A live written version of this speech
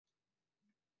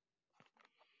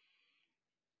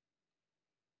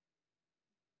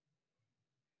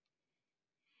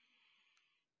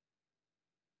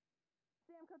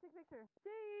come take a picture.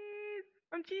 Cheese!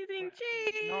 I'm cheesing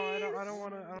cheese! No, I don't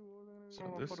want to.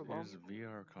 So this is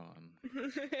VRCon.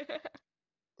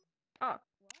 Oh.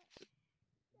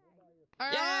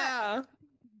 Yeah.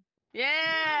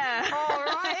 Yeah!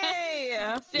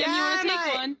 Alright! Sam, you wanna take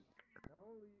mate. one?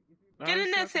 Get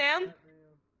in there, Sam!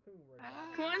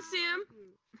 Come on, Sam!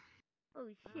 Oh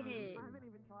shit. I haven't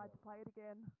even tried to play it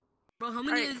again. Bro, how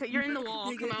many? Alright, you're in the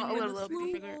wall. Come out a little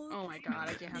bit further. Oh my god,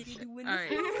 I can't have shit.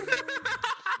 Alright.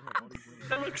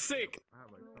 That looks sick.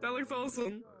 That looks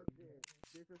awesome.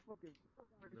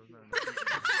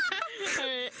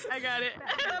 Alright, I got it.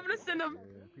 I'm gonna send him.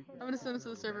 I'm gonna send him to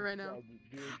the server right now.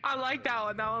 I like that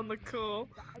one. That one looked cool.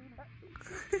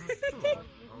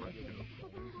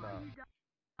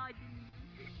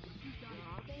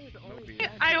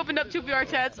 I opened up 2 VR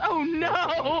chats. Oh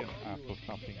no!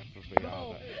 Dun,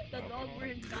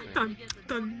 dun,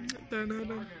 dun, dun,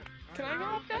 dun. Can I go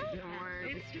up there?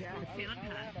 It's just Santa.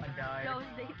 No,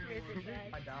 they seriously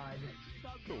died.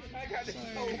 I got it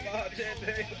so much that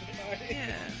day.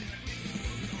 Yeah.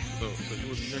 So you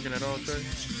wasn't drinking at all, Trey?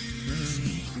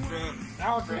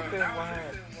 I was drinking that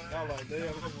wine. Y'all like, damn,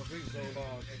 I'm gonna drink so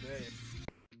long today.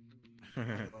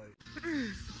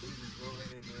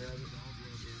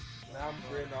 Now I'm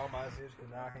regretting all my decisions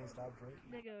because now I can't stop drinking.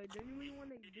 Nigga, do you really want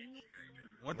to do?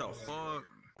 What the fuck?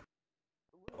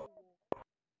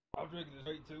 I'm drinking this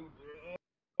straight too.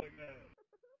 Like that.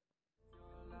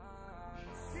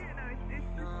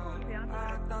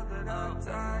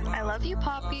 I love you,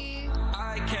 Poppy.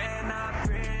 I cannot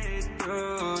breathe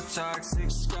through toxic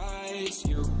skies.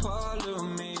 You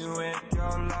pollute me with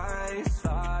your lies.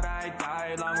 Thought I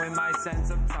died along with my sense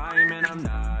of time, and I'm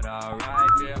not alright.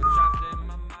 Feel trapped in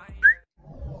my mind.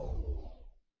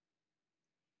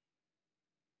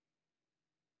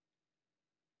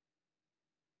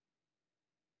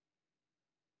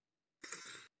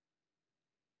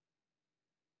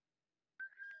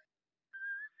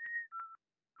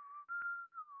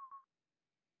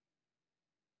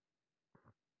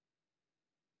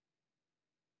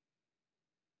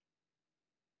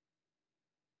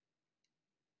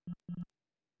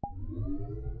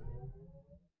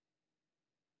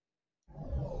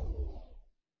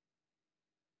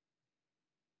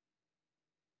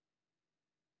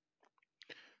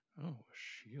 Oh, a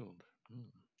shield.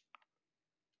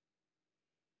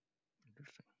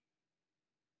 Interesting.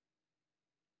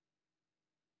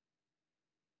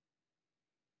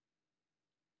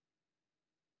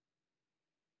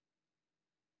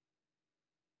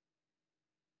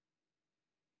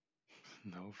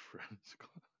 No friends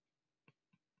club.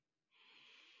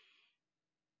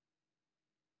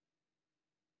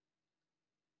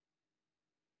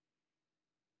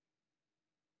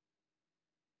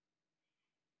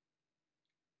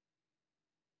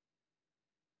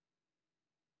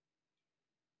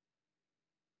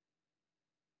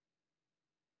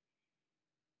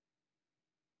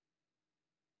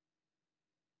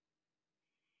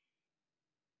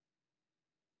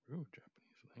 Ooh,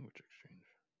 Japanese language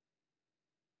exchange.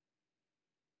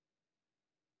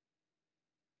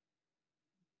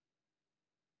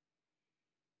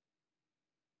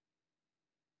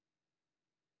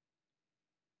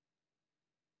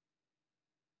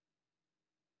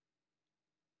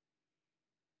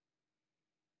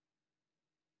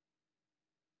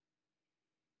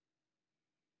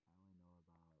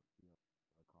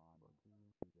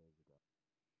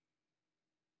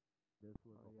 This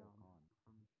was a whole con.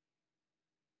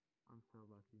 I'm so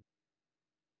lucky.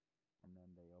 And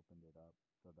then they opened it up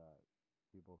so that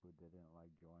people who didn't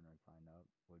like join or sign up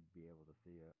would be able to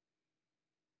see it.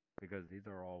 Because these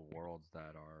are all worlds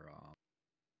that are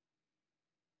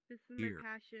This is here.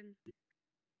 my passion.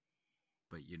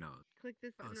 But you know, Click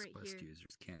this button us right West here.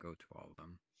 users can't go to all of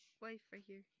them. Wife right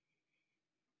here.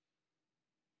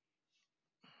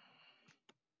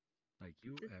 Like,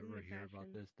 you This is ever my hear about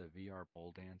passion. this? The VR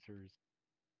pole dancers?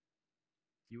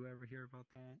 You ever hear about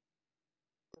that?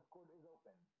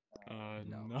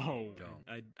 No. Don't.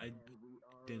 I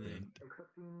didn't.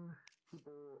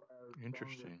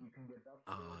 Interesting.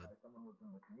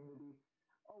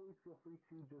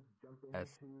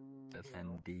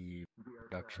 SND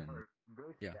production.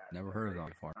 Yeah, never heard of that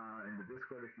before.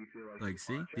 Like,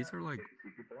 see, these are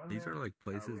like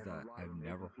places that I've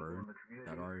never heard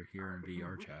that are here in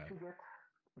VR chat.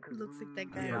 Looks like that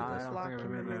guy Yeah, I was don't think locking I've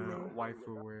him been in in there.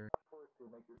 waifu wear.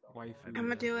 Waifu. I'm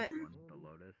gonna do it. The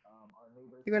Lotus.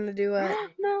 You're gonna do it?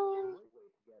 No.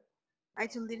 I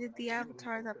deleted the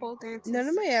avatar that pole dances. None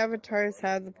of my avatars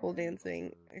have the pole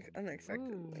dancing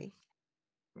unexpectedly.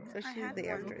 Especially the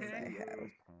avatars I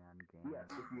have.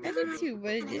 I did too,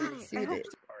 but it didn't suit it.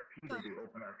 Go.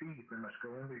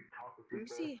 Let me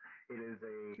see.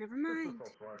 Never mind.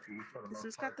 This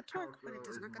one's got the torque, but it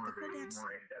does not got the pole dance.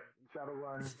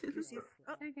 Let me see.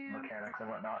 Oh.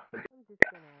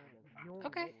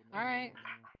 Okay, alright.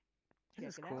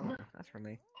 This is cool. That's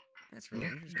really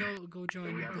interesting. Go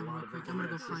join them real quick. I'm gonna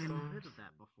go find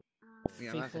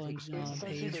Yeah, Faithful and page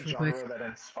It's real a quick. genre that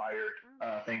inspired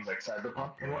things like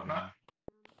Cyberpunk and whatnot.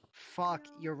 Fuck,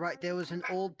 you're right. There was an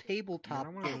old tabletop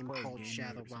Man, I wanna go game play a called game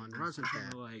mode or Shadowrun, something. wasn't Kinda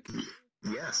there? like,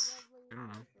 Yes. I don't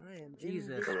know.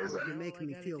 Jesus, It is you're making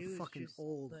me feel fucking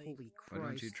old. Holy Why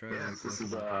don't you Christ. try Yes, like this looking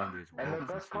is up all these and the worlds and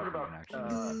best see part if you about can actually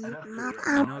NFT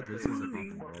I know this is an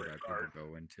open world that people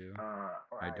go into.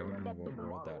 I don't know what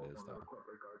world that is though.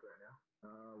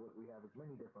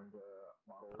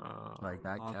 Like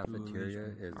that Haku cafeteria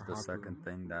is or the Haku. second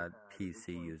thing that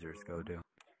PC users go to.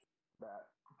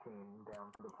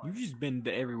 You've just been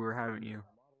to everywhere, haven't you?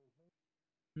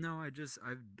 No,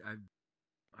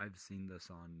 I've seen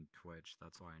this on Twitch.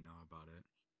 That's why I know about it.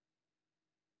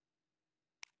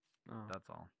 Oh. That's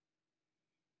all.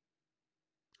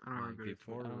 I don't Like really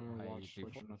before watch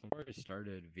Twitch, nothing. before I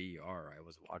started VR, I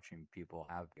was watching people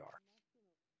have VR,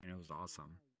 and it was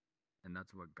awesome. And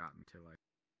that's what got me to like,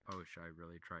 oh, should I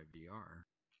really try VR?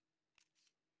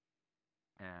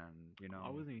 And you know, I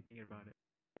wasn't even thinking about it.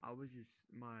 I was just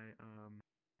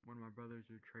one of my brothers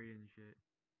were trading shit,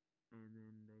 and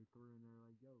then they threw in there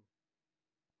like, yo,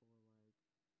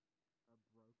 for like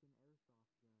a broken airsoft gun,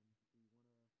 do you want a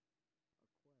quest? Yeah, and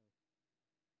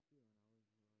I was like, and he asked my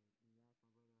brother half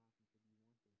and said, do you want this?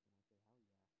 And I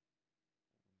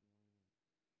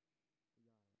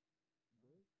said,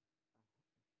 hell yeah.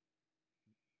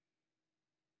 And we got this.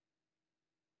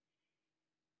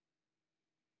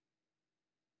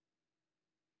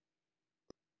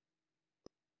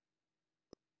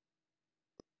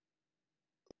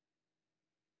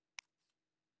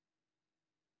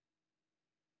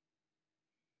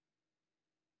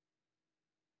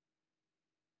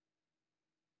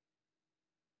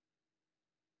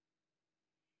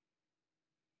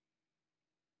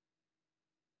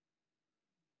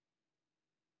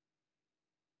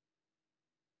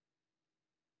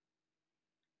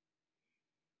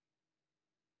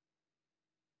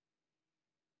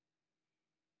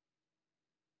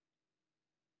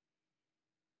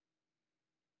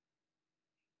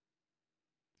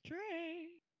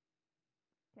 Trey.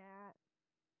 Cat.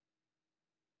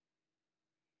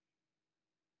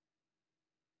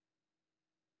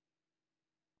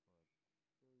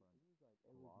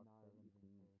 it was not even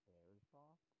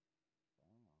airsoft.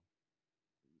 Damn.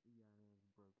 Yeah, and it was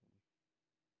broken.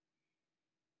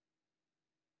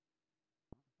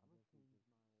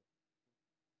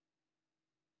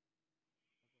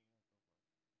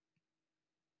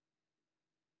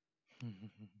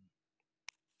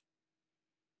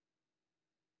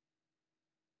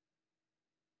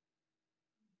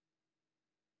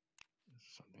 This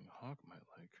is something Hawk might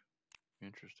like.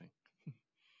 Interesting.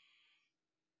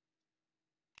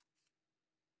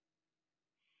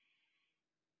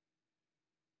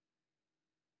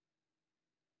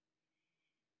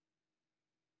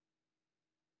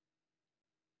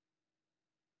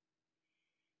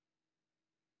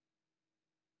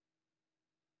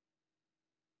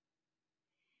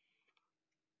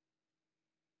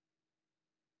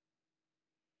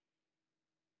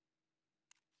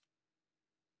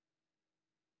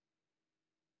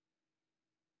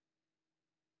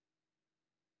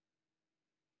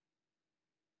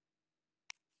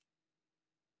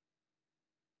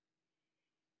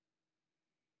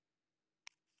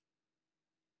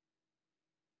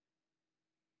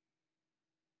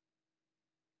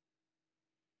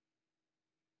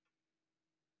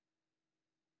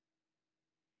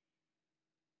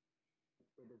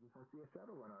 It is essentially a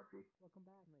Shadowrun RP. Welcome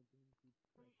back, my game.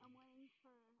 I'm waiting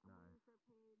for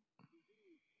paid.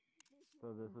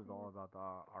 So this is all about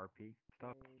the RP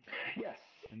stuff. Yes.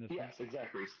 In this Yes,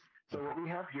 exactly. So what we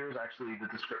have here is actually the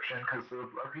description, because the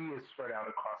RP is spread out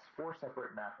across 4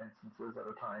 separate map instances at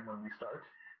a time when we start.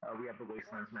 We have the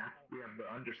Wastelands map, we have the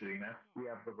Undercity map, we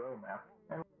have the Row map,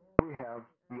 and we have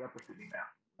the Upper City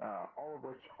map. All of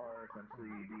which are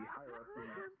essentially the hierarchy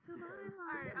maps.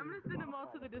 Alright, I'm gonna send them all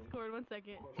to the Discord. 1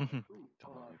 second.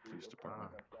 Totally, police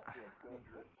department.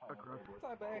 What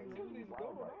type of activities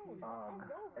going on?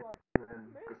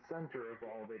 And the center of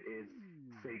all of it is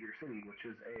Savior City, which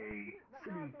is a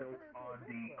city built on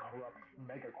the corrupt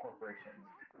mega corporations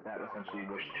that essentially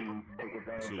wish to take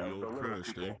advantage of the little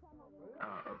people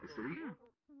of the city.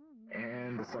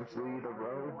 And essentially the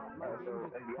road,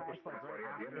 so in the upper side, sorry,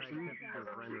 the undercity has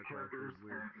 3 characters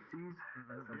and NPCs.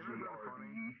 Essentially are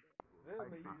the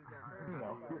You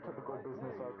know, your typical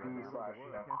business RP slash,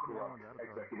 you know, corrupt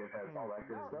executive heads, all that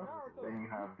good stuff. Then you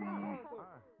have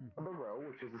the row,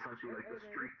 which is essentially like the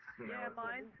streets, you know. Yeah,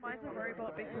 mine's a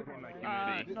robot business.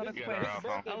 Not a You square. got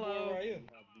our Hello.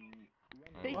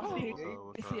 It's the only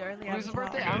Who's the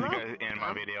birthday? You guys in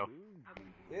my video.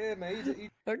 Yeah, man, he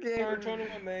Okay. turned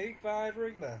 21, man. He 5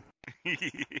 right now.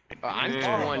 I'm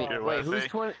 20. Wait, who's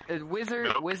 20?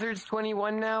 Wizard's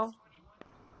 21 now?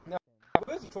 No,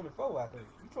 Wizard's 24, I think.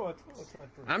 You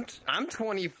 23. I'm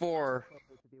 24.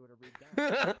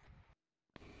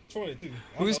 22.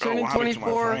 Who's turning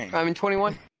 24? I mean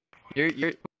 21.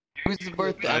 You're. Who's the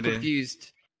birthday? I'm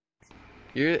confused.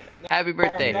 You're. Happy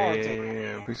birthday.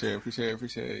 Yeah, appreciate it.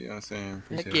 You know what I'm saying?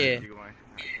 Appreciate it.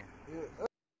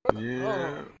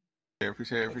 Yeah. Yeah,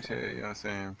 appreciate it. You know what I'm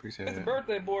saying? Appreciate it. That's the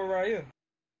birthday boy right here.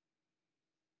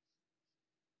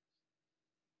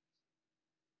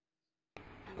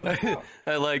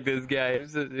 I like this guy.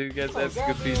 That's a good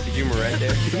piece of humor right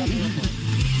there.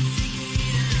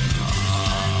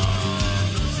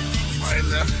 My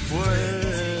left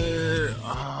foot.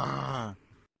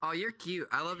 Oh, you're cute.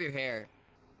 I love your hair.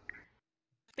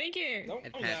 Thank you.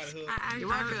 You're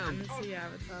welcome. Let me see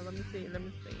Avatar. Let me see.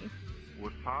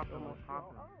 What's poppin'?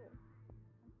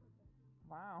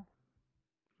 Wow.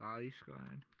 Ice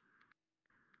Squad.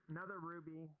 Another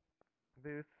Ruby.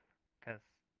 Booth. Cause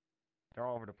they're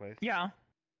all over the place. Yeah.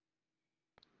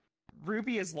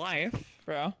 Ruby is life,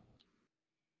 bro.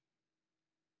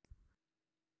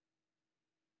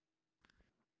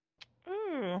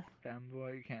 Ooh. Damn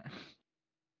boy, you can't.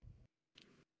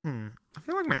 I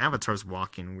feel like my avatar's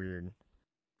walking weird.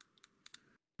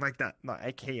 Like that, the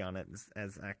IK on it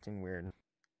is acting weird. Let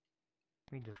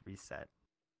me just reset.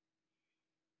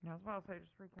 Yeah, I was about to say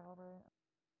just recalibrate.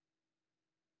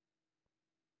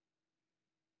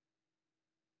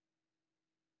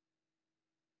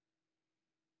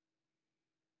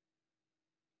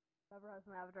 Whoever has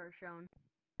an avatar shown.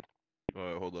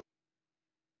 Hold up.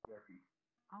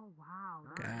 Oh wow.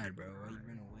 God, bro, why you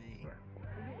run away?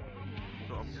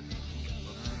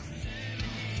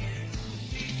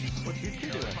 What you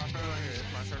doing?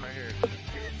 It's my turn right here.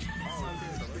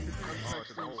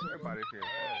 Everybody's here.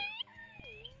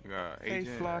 We got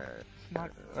Agent. What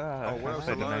else?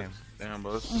 Damn,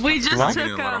 bro. We just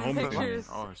took pictures.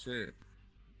 Oh shit.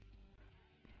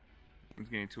 It's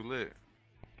getting too lit.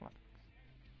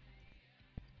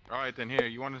 All right then. Here,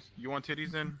 you want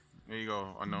titties then? There you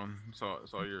go. Unknown. It's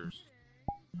all yours.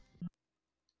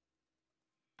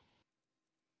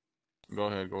 Go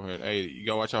ahead. Hey, you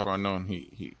gotta watch out for Unknown.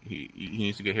 He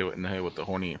needs to get hit in the head with the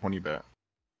horny bat.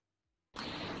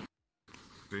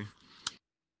 See?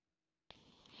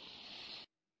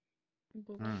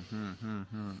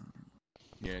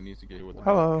 Yeah, it needs to get hit with the.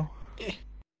 Hello.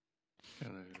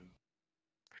 Hello.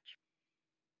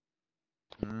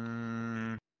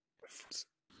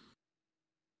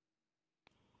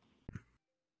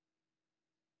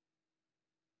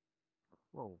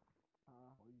 Whoa.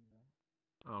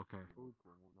 Okay. No,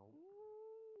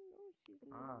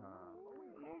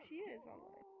 she is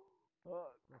online.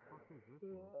 The fuck is this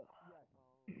one?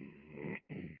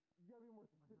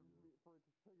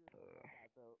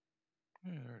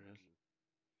 Yeah, there it is.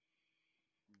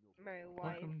 My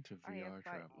wife. Welcome to I have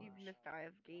VRTravelers. you've missed. I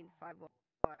have gained 5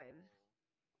 lives.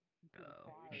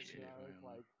 Oh, shit.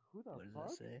 Who the What does fuck?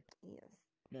 that say? Yes.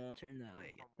 No, turn that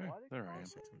way. There I am.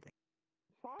 Say something.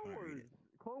 Star Wars.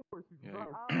 Clone Wars. Yeah,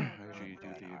 I usually do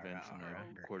the events and I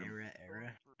record them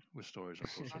Era. with stories I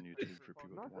post on YouTube for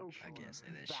people to watch. I can't say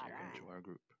that shit right. Into our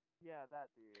group. Yeah, that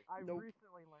dude. I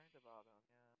recently learned about him.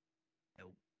 Yeah.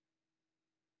 Nope.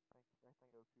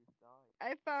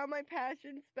 I found my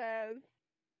passion, Spaz.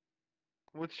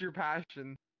 What's your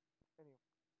passion?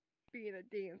 Being a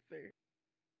dancer.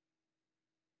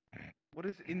 What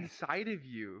is inside of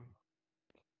you?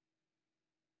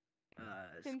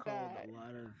 It's called a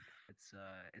lot of.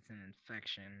 It's an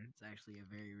infection. It's actually a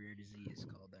very rare disease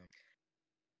called.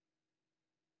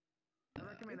 I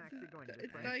recommend actually going to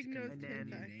It's diagnosed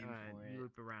and then you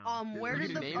loop around. where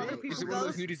did the other people Is it one go? of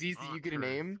those new diseases that you get a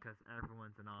name? Because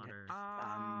everyone's an otter.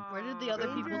 Where did the other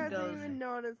people people go? hasn't even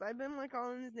noticed. I've been like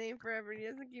calling his name forever, and he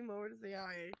hasn't came over to say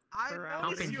hi.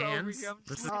 Helping hands.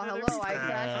 This is Hello,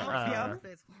 I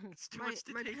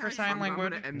For sign language.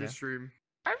 I'm gonna end the stream.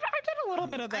 I did a little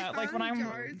bit of that. Like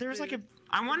when there's like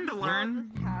I wanted to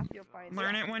learn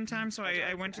it one time, so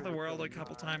I went to the world a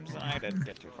couple times and I didn't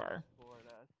get too far.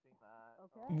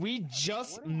 We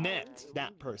just met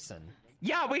that person.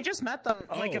 Yeah, we just met them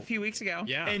like a Oh. few weeks ago.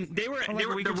 Yeah. And they were Like the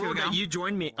a week or world two ago. that You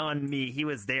joined me on me. He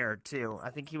was there too. I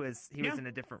think he was in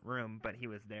a different room, but he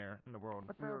was there in the world.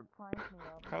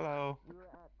 Hello.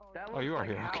 That Oh, you are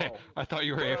looks here. like Okay. Hal. I thought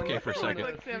you were AFK for a second.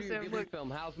 Look, Sam, look.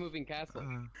 Film Hal's Moving Castle.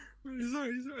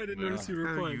 Sorry, I didn't notice you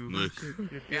were playing. Look.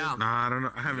 Yeah. Nah, I don't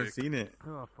know. I haven't seen it.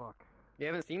 Oh fuck. You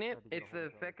haven't seen it? It's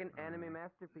the second anime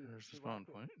masterpiece. There's the spawn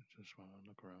point. Just want to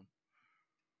look around.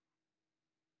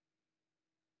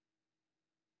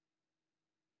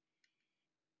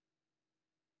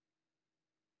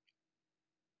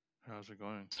 How's it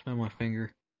going? Smell my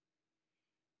finger.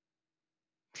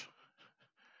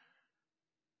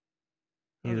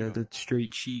 Yeah, the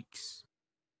straight cheeks.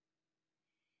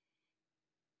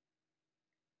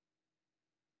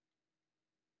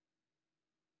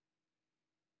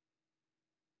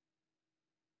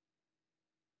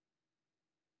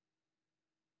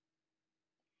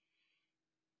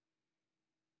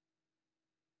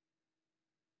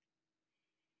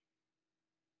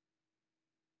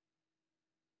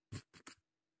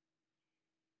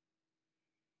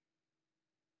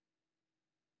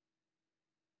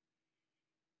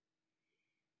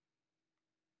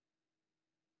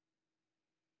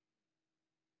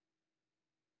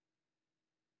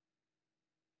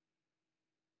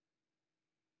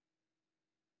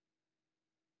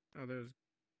 Oh,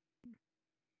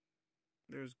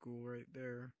 there's Ghoul right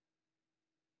there.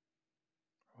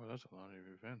 Oh, that's a lot of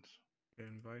events.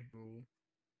 Invite Ghoul.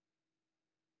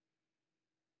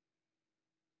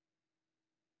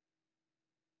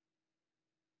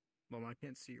 Mom, I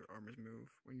can't see your armors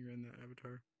move when you're in that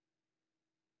avatar.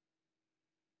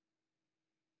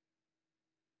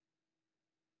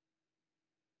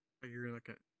 Like you're like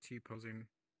a T-posing.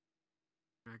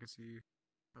 I can see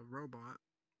a robot.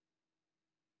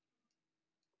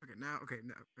 Okay, now.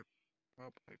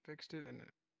 Well, I fixed it, and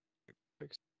I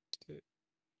fixed it.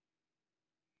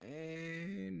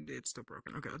 And it's still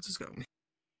broken. Okay, let's just go.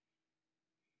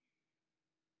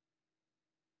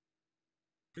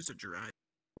 Here's a giraffe.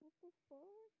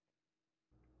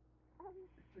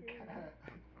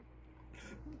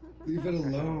 Leave it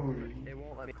alone. It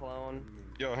won't let me clone.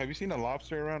 Yo, have you seen the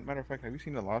lobster around? Matter of fact, have you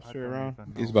seen the lobster around?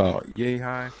 He's about yay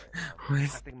high. I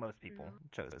think most people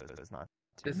chose not.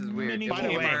 This is weird. Mini It won't let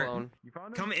me Kmart. clone.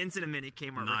 Come into the mini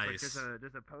Kmart. Real quick. Nice.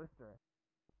 There's a poster.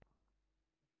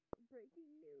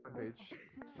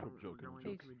 I'm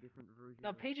joking.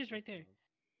 No, Paige is right there.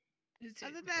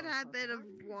 Not a bad habit of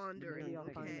wandering.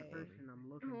 Okay. We're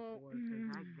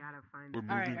moving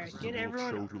Alright, to get the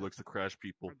everyone- show who likes to crash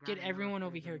people. Get everyone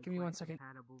over here. Give me 1 second.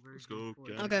 Let's go.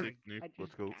 Okay. Nick,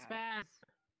 let's go. Spaz.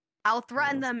 I'll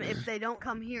threaten them if they don't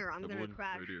come here. I'm gonna Evelyn,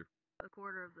 crash right here. a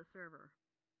quarter of the server.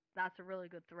 That's a really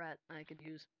good threat I could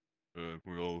use.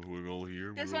 We're all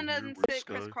here. This we're one all doesn't here. We're sit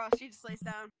Sky. crisscross. She just lays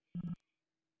down.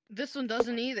 This one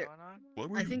doesn't either. Why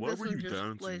were I you, think why this were one you just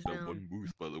down to lays that down. one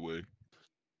booth, by the way?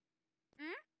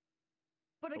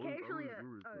 But I was- I occasionally was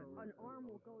worried about an arm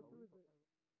will go through the...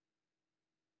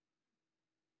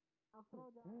 I'll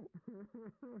throw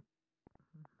that.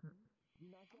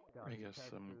 I guess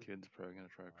some kid's probably gonna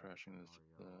try crashing this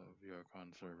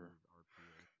VRCon server.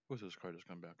 What's this card just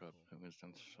come back up in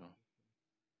instance, so.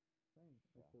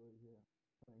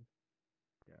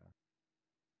 Yeah.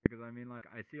 Because I mean, like,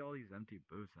 I see all these empty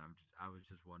booths, and I was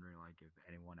just wondering, like, if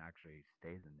anyone actually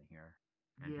stays in here.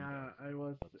 And Yeah, who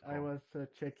knows I what's was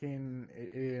checking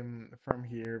from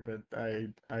here, but I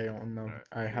don't know.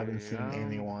 I haven't seen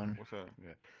anyone. What's up?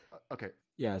 Yeah. Okay.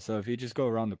 Yeah, so if you just go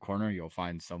around the corner, you'll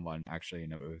find someone actually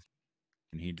in a booth,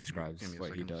 and he describes Give me a what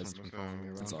he second. does.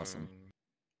 It's awesome.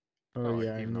 Oh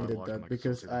yeah, I even though I'm needed watching, that like,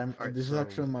 because something. I'm. This is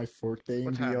actually my fourth day in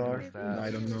What's VR. happening is And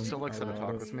I don't know. he still likes a to lot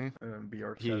talk of, with me.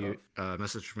 VR He setup.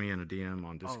 messaged me in a DM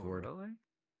on Discord. Oh, really?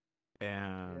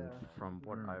 And from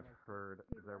what I've heard,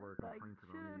 there were complaints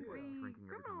about me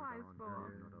shrinking every time I got on.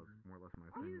 You know, that was more or less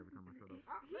my thing every time I showed up.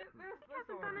 He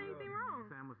hasn't done anything wrong.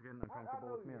 Sam was getting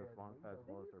uncomfortable with me as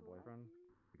well as her boyfriend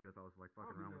because I was like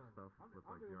fucking around with stuff with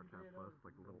like VRChat Plus,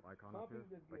 like the little icon of his,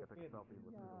 like I took a selfie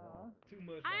with his. Too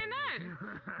much. I ain't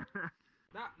know.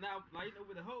 Now, like,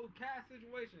 with the whole cast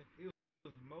situation, it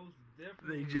was most They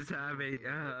definitely. just have a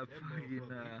that fucking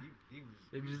motherfucker,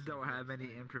 they just don't have any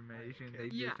information. They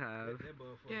just have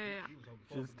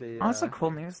just a. Oh, that's a cool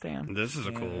newsstand. This is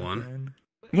a cool one.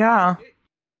 Yeah.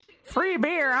 Free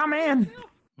beer, I'm in.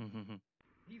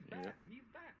 He's back. He's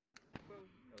back.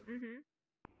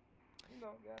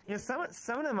 Yeah, some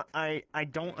of them I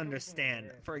don't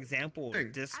understand. For example,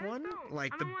 this one,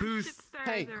 like the booth,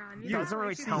 Hey, doesn't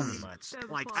really tell me much.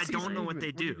 Like I don't know what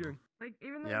they do. Like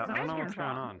even Yeah, I don't know what's going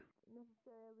on.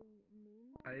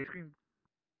 Ice cream.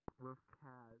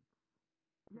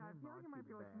 Yeah, I feel like it might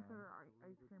be like considered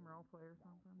ice cream role play or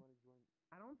something.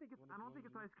 I don't think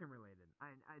it's ice cream related.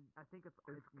 I think it's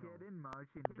kid no. in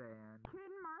marching band. Kid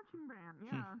and marching band,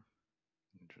 yeah.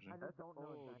 Interesting. I just don't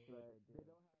know exactly. They don't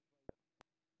have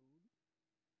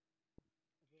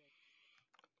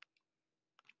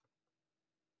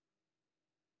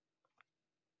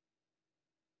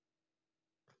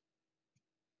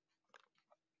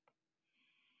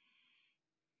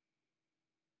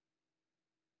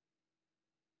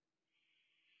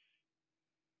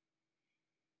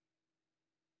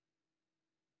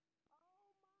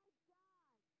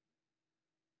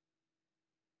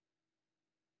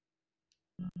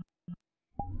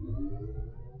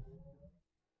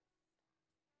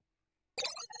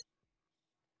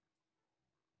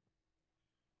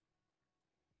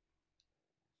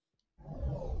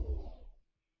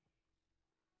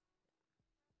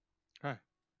Hi.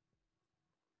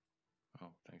 Oh,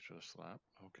 thanks for the slap.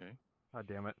 Okay. God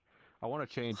damn it. I want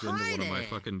to change into one of my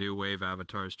fucking new wave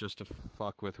avatars just to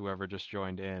fuck with whoever just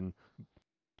joined in.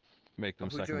 Make them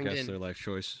Who second joined guess in? their life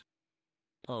choice.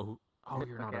 Oh,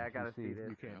 you're not okay, on I gotta PC. see this.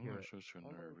 You can't I'm hear gonna it. switch to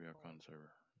another VRCon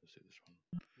server. Let's see this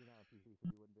one. You're not on PC, so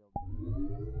you wouldn't be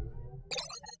able to.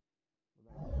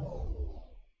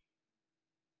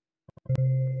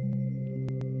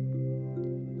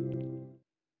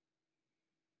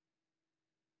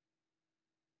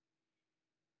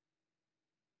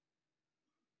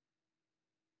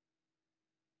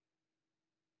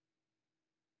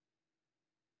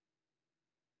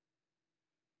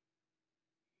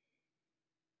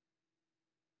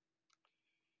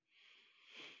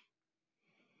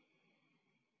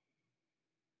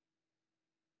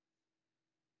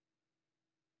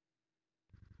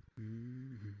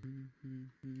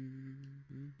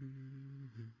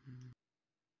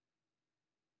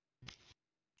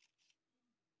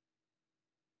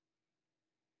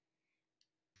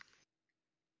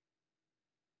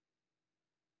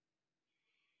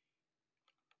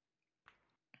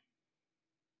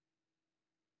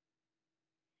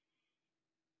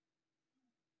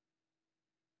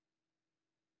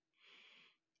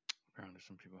 Apparently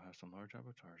some people have some large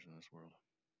avatars in this world.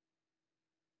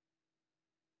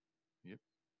 Yep.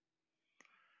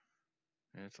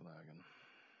 It's lagging.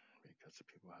 Because the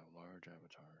people have large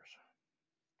avatars.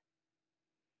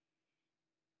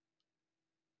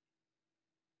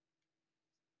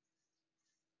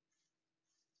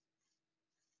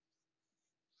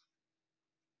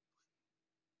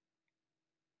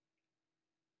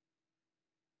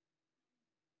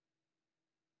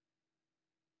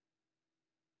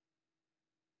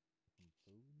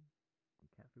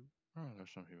 Cat food. Oh, there's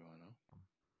some people I know.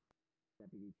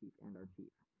 Deputy Chief and our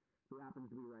Chief, who happens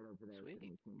to be right over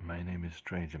there. My name is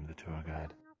Strange. I'm the tour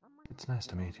guide. It's nice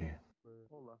to meet you.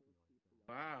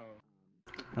 Wow.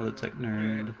 Hello, Tech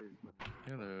Nerd.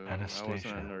 Hello.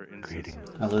 Anastasia, greetings.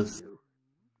 Hello's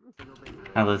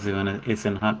is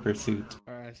in hot pursuit.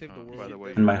 Alright, save the world. By the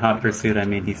way, And by hot pursuit, I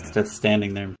mean he's just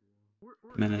standing there.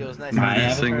 Minute. My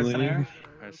avatar's there?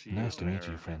 Nice to meet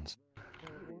you, friends.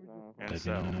 And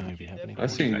I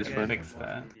see you, friend. Fix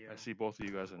that. I see both of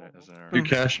you guys as an error. Your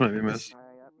cache might be missed.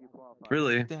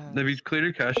 Really? Have you cleared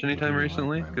your cache anytime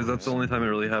recently? Because that's the only time it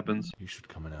really happens. You should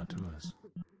come on out to us.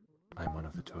 I'm one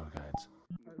of the tour guides.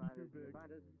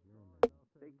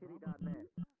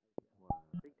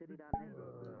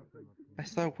 I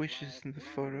saw wishes in the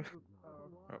photo.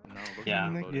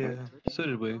 Yeah. Yeah. So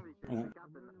did we.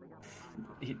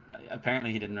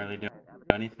 Apparently he didn't really do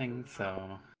anything,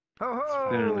 so...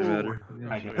 Didn't really matter.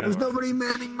 There's nobody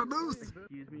manning my booth!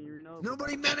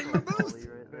 Nobody manning my booth!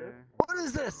 What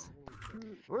is this?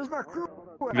 Where's my crew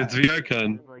at? It's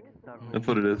VRCon. That's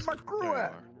what it is. My crew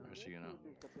at?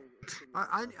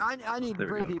 I need to There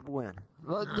we bring go. people in.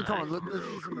 Come on, let's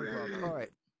do some improv. Alright.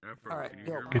 Alright,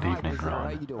 yo. Good Hi, evening, Mister. How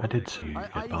you Ron. doing? I did see you I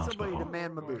get need bounced somebody to before.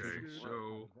 man my booth.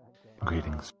 So,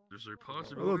 Greetings. is there a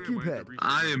possibility Hello, Cupid.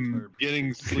 I am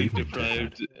getting sleep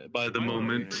deprived by the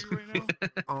moment.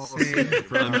 Oh,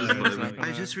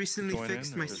 I just recently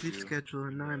fixed my sleep schedule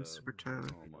and now I'm super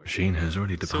tired. Sheen has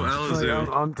already So deposited.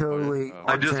 Alizu, I'm totally.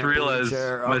 I just realized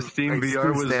my Steam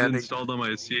VR was standing. installed on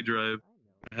my C drive.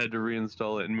 I had to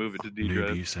reinstall it and move it to D Noob,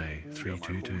 drive. you say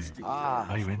 322. Ah.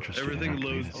 Are you interested Everything in our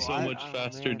loads community? so much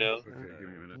faster now.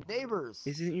 Neighbors.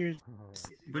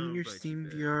 Wouldn't your Steam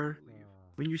VR,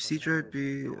 wouldn't your C drive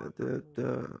be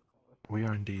the We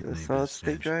are indeed the neighbors, solid state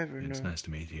Sage. drive or It's no? nice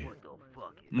to meet you.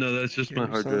 No, that's just my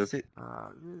hard solid drive. state-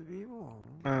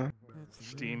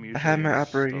 Steam I usually have my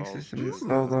operating installs system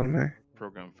installed on there.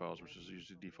 program files, which is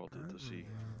usually defaulted to C.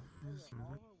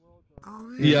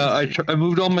 Yeah, I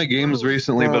moved all my games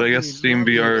recently, but I guess Steam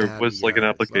VR was like an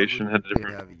application, had a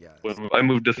different. I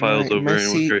moved the files over and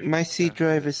it was great. My C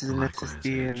drive is an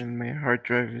SSD, and then my hard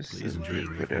drive is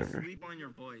whatever.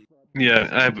 Yeah,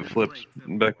 I have it flipped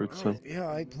backwards. So. Yeah,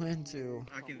 I plan to.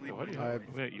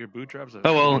 Wait, your boot drive's a...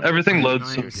 Oh well, everything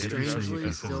loads. I'm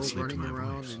strangely still running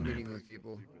around and meeting with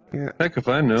people. Yeah. Heck if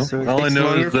I know. So All I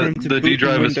know is that the D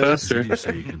drive is faster. You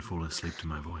say you can fall asleep to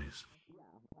my voice.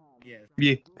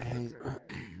 Yeah.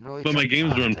 But my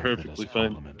games run perfectly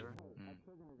fine.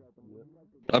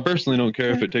 I personally don't care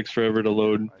if it takes forever to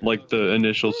load, like the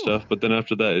initial stuff, but then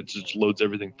after that, it just loads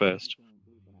everything fast.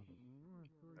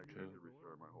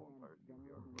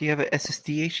 Do you have an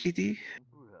SSD HDD?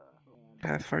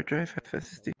 Half hard drive, half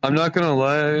SSD? I'm not gonna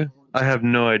lie, I have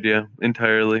no idea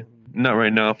entirely. Not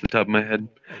right now off the top of my head.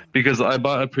 Because I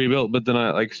bought a pre-built, but then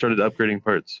I started upgrading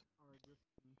parts.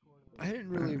 I didn't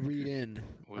really read in.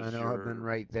 I know I've been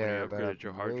right there, but I've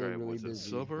your hard really, drive, really was it busy.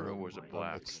 silver or was it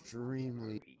black?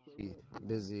 Extremely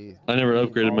busy. I never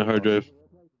upgraded my hard drive.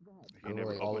 You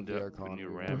never opened it, VRCon put new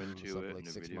RAM into it and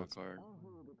a video card.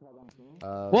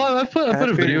 Well, I put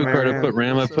a video card, I put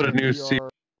RAM, I put a new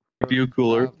CPU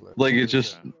cooler. Like, it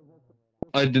just...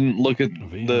 I didn't look at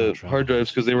the hard drives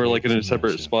because they were like in a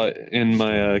separate spot in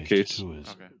my case.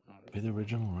 With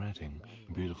original writing,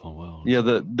 beautiful world.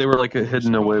 Yeah, they were like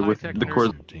hidden away with the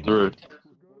cords through it.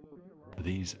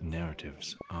 These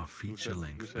narratives are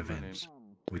feature-length events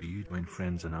where you join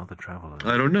friends and other travelers.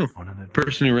 I don't know.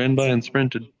 Person who ran by and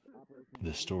sprinted.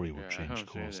 The story will change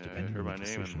course depending on the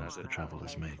decisions the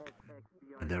travelers make.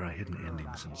 And there are hidden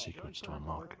endings and secrets to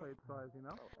unlock.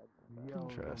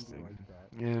 Interesting.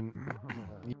 And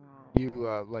you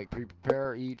like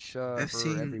prepare each I've for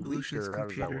seen every week, Lucian's or how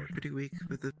does that computer work? every week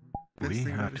with the We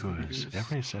have tours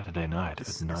every Saturday night at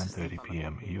 9:30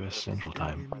 p.m. US Central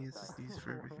Time,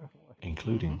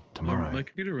 including tomorrow. My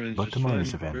computer runs But just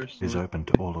tomorrow's fine, event is personally. open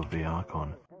to all of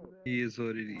VRCon. He is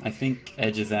what it is. I think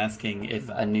Edge is asking if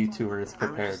a new tour is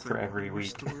prepared for every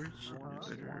week.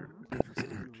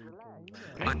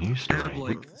 A new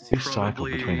story. You cycle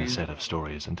between a set of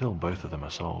stories until both of them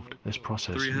are solved. This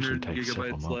process usually 300 takes several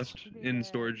gigabytes months. left in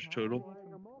storage total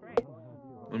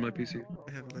on my PC.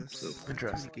 I have less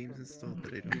Interesting. games installed,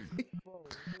 but I don't.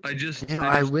 I just. You know,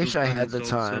 I wish I had the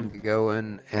time to go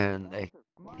in and like,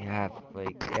 have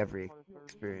like every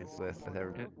experience with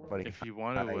everybody. If you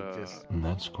want to, I just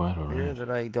That's quite fear alright. that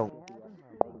I don't.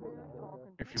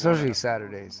 if you Especially wanna,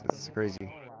 Saturdays, it's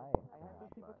crazy.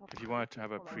 if you wanted to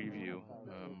have a preview,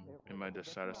 in my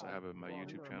status I have in my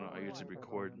YouTube channel. I usually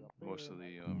record most of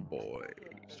the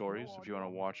stories. If you want to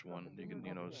watch one, you can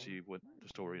see what the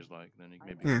story is like. Then you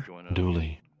can maybe join us.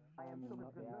 Dooley.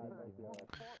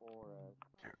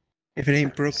 If it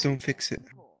ain't broke, don't fix it.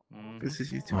 This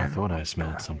is YouTube. I thought I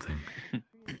smelled something.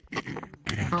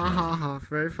 Ha ha ha!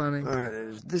 Very funny.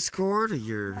 There's Discord,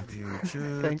 your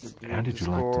Thanks. How did you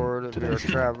like Discord, today's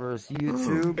VRTravelers,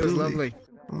 YouTube. It was lovely.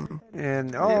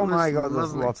 And oh my god,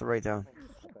 there's lots to write down.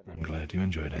 I'm glad you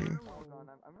enjoyed it.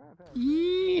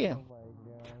 Yeah.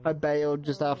 I bailed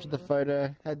just after the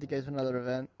photo. Had to go to another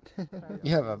event.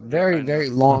 You have a very, very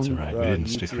long. That's alright, we didn't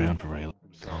stick around for very long.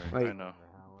 Like, I know.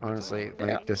 honestly, Yeah.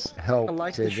 like, just help I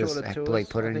like to the just shorter tours. like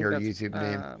put I in think your that's, YouTube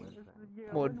name.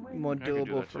 More I could do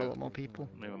doable that for a too. lot more people.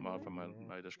 Maybe I'll modify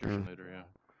my description later.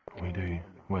 Yeah. We do.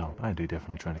 Well, I do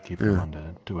definitely try to keep them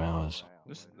under 2 hours.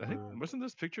 I think wasn't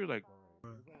this picture like?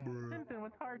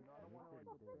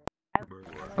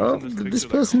 Oh, did this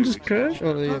person just crash?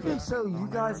 Oh, yeah. Okay, so you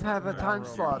guys have a time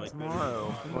slot tomorrow.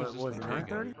 What was it,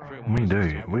 9:30? We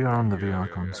do. We are on the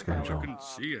VRCon schedule.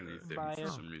 See anything for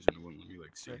some reason. It wouldn't let me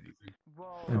see anything.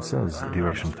 It says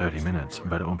duration 30 minutes,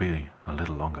 but it will be a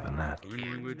little longer than that.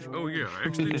 Language. Oh yeah, I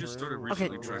actually just started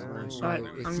recently trying to learn Alright,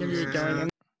 something. I'm gonna get going.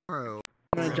 I'm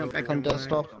gonna jump back on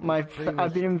desktop.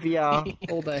 I've been in VR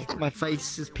all day. My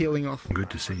face is peeling off. Good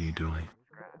to see you, Dooley.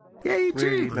 Yeah, you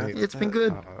too. It's been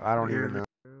good. I don't even know.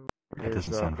 It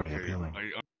doesn't sound very appealing,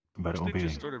 but it will be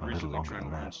just started a little recently longer trying than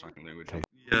to learn that. second language.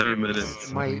 Yeah, 30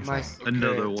 minutes. My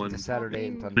Another one. The Saturday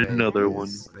and Sunday. Another one.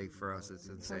 Like for us, it's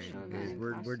insane.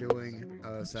 We're doing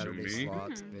a Saturday me?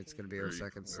 slot. It's gonna be our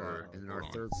second slot, and then our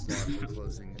third slot we're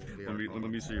closing.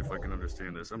 Let me see if I can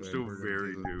understand this. I'm still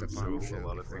very new, so a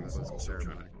lot of things I'm still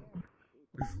trying to.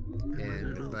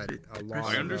 And but a lot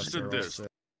I of understood us are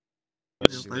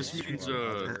this. also This means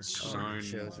sign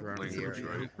shows around the language,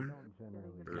 area.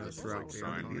 right? Throughout the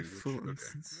Sign language. Okay.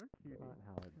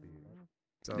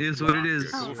 So, It is what it is. Yeah,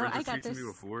 a couple friends I have got teased me this.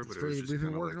 before, but It's it was crazy. just We've been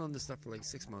kinda working like, on this stuff for like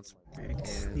 6 months,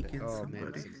 Sneak and in oh man,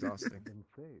 somebody. it's exhausting.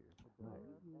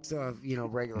 So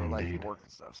regular life and work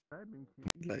and stuff.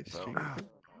 Live So, stream.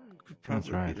 probably That's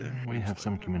right. be there. We have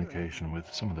some communication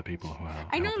with some of the people who are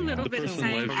I know a helping little out. bit of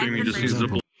person live science. streaming just needs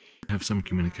to Have some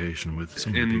communication with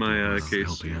some of the in people who my are case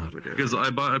helping out. because I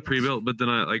bought a pre-built, but then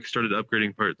I like started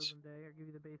upgrading parts.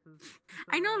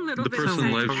 I know a little The bit of person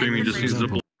science. live streaming just needs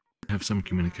to Have some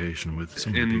communication with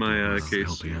some of the in people who my are case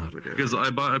helping out. because I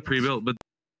bought a pre-built, but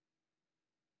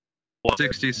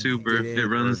 60 super, it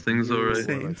runs things alright.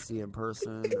 Or like see in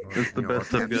person. Or, That's the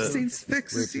best I've got. Which is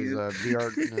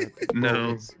VR.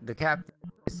 No. The cap.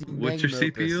 What's your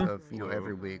CPU? Of,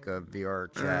 every week of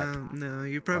VRChat. No,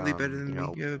 you're probably better than me.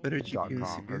 You have a better GPU and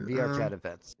CPU. VRChat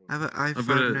events. I have an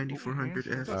i5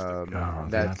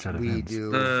 9400F. That we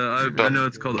do. I know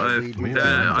it's called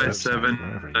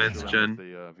i7 9th gen.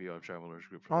 The VRTravelers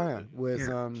group. Oh yeah, with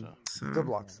good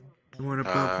blocks. The one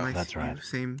above my That's right.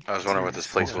 same. I was wondering what this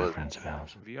place was.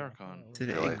 VRCon. Did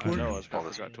it I Acorn? know, I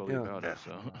forgot totally about it.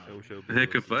 So.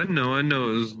 Heck, if I know, it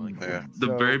was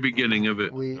the very beginning of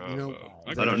it. We, I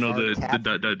don't know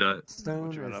the dot.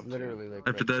 Stone is literally like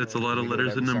After that, it's a lot of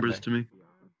letters and numbers to me.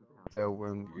 So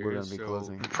we're gonna be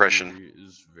closing. Depression.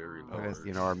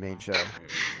 With, our main show.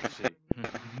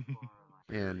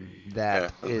 And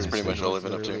that is pretty much all I've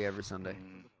been up to. literally every Sunday.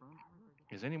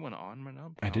 Is anyone on right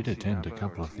now? I did attend a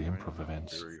couple of the improv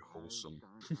events. Very wholesome.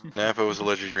 Napa was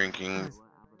allegedly drinking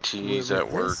teas at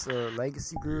work. This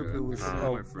legacy group, it was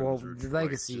the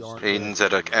legacy aren't. Aiden's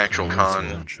at an actual con.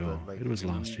 It was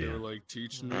last They year. were like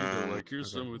teaching me, they're like,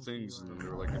 here's some of the things, and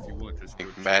they're like, if you want, just go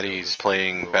Maddie's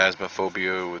playing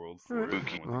Phasmophobia with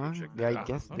Spooky. Yeah, I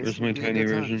guess This is my tiny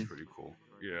version. pretty cool.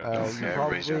 Yeah,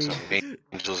 everybody's got some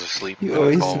angels asleep. You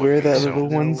always wear that little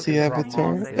onesie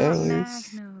avatar,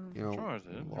 Alice.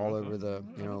 All over the,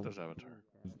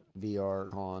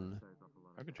 VR Con.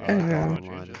 I know.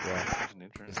 Online as well.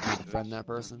 Just need to friend that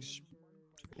person.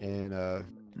 And,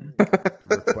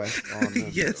 request on them.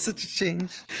 Yeah, it's such a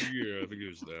change. Yeah, I think it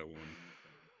was that one.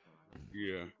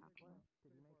 Yeah.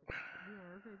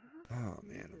 Oh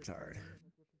man, I'm tired.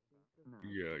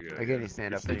 Yeah. I can't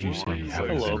stand up Did you anymore. say you have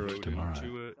Hello. a tomorrow?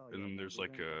 To it, and then there's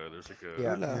like a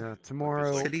Yeah,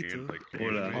 tomorrow. like anime,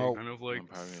 kind of like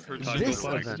This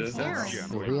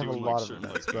event, we have a lot of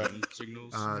events, but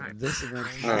this event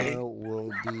tomorrow will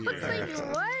be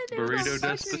Burrito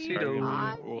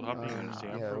Despacito. We'll hop in and see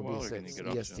yeah, it'll be 6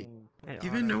 EST. Do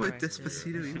you even know what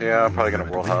Despacito is? Yeah, I'm probably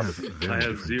gonna world hop. I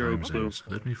have zero clue.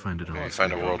 Let me find it on.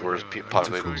 Find a world where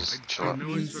population just chill out.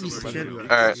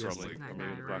 Alright.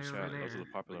 Those are the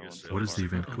popular ones. What is the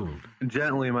event called?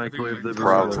 Gently microwave the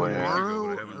Probably.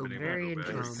 Tomorrow, very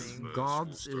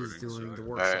Gobs is doing the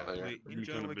workshop. Alright, I'm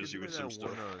kind of busy with some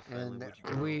stuff. And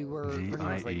we were pretty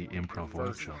much VIE Improv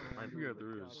Workshop. Yeah,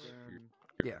 there is.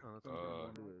 Yeah.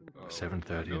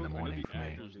 7:30 in the morning for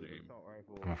me.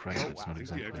 I'm afraid it's not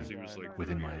exactly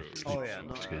within my sleep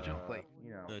schedule. What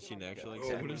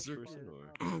is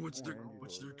their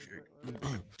what's their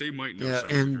they might know. Yeah,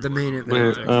 and the main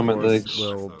Wait, event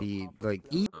will be like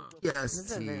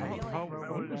EST.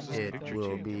 It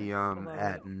will be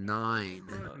at 9.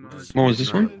 What was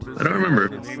this one? I don't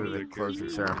remember. For the closing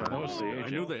ceremony. I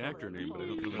know the actor name, but I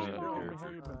don't know the name of the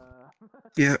character.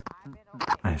 Yeah.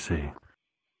 I see.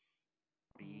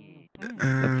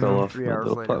 I fell off 3 my hours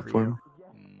little later platform.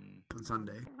 on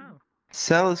Sunday.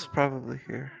 Sal is probably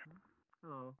here.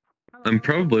 I'm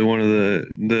probably one of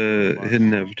the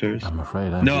hidden avatars. I'm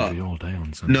afraid I'm No. busy all day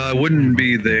on Sunday. No, I wouldn't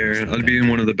be there. I'd be in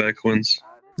one of the back ones.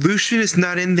 Lucian is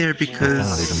not in there I cannot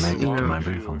because even make it to my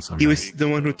booth on Sunday. he was the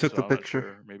one who took the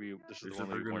picture. Maybe this is the one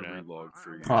that we're gonna relog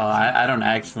for you. Well, I don't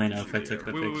actually know if I took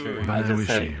the picture. I just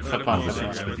said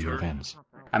supposedly. with your events.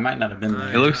 I might not have been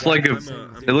there. It looks like a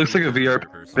VR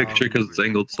picture because it's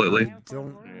angled slightly.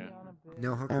 Don't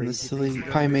know how On the crazy silly things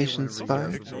are. Pymation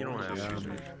spy.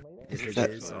 If it That-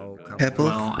 is, I'll come. Pebble?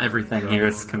 Well, everything here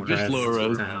is compressed lower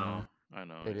road. to hell. I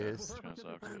know. It yeah, is. it's gonna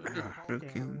suck.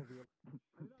 Okay.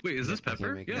 Wait, is this I can't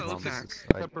Pepper? make Yeah, any it looks like promises.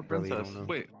 I Pepper really don't Princess. know.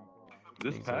 Wait,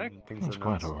 this pack? Things It's are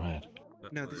quite nuts. alright.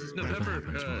 No, this is No, Whatever Pepper.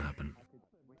 happens will happen.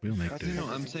 We'll make do. No,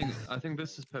 I'm saying I think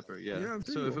this is Pepper. Yeah.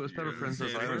 So if it was Pepper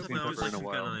Princess, I haven't seen Pepper in a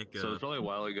while. So it's probably a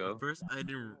while ago. First, I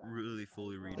didn't really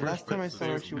fully read it. Last time I saw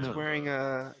her, she was wearing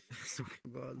a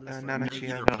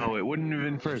Nanachi. No, it wouldn't have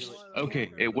been first. Okay,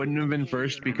 it wouldn't have been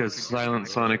first because Silent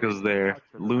Sonic is there,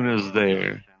 Luna's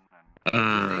there.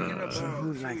 Because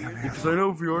I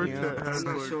know VRChat has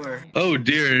like... Oh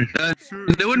dear, that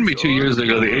wouldn't be 2 years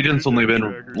ago. The agent's only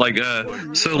been like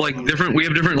so like different. We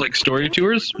have different like story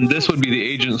tours. This would be the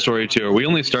agent story tour. We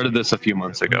only started this a few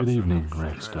months ago. Good evening,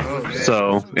 Rexstar.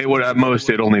 So it would at most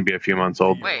it'd only be a few months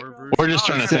old. We're just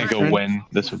trying to think of when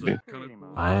this would be.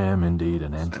 I am indeed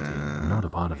an entity, not a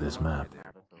part of this map.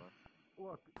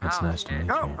 It's nice to meet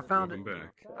you. Oh, I found it.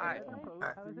 Welcome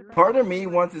back. Part of me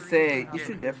wants to say you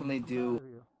should definitely do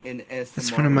an SMR.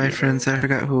 That's one of my friends. I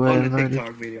forgot who I on the invited.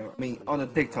 TikTok video. I mean, on the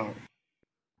TikTok.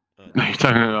 Are you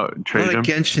talking about I trade like them?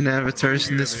 Genshin avatars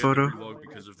in this photo.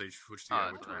 Because if they switch the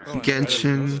avatars.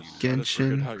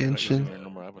 Genshin.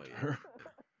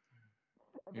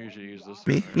 You usually use this.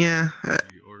 Me? Yeah.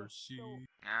 VRC.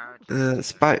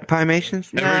 Spymations?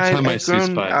 Every Nah, time I I've see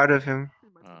grown Spy. out of him.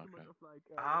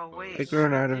 Oh wait. I've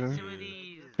grown out of him.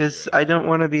 Because I don't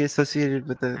want to be associated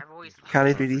with the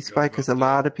Kali 3D Spy, because a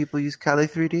lot of people use Kali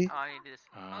 3D.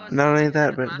 Not only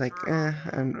that, but like, I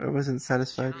wasn't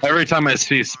satisfied. Every time I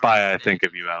see Spy, I think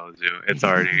of you, Alizu. It's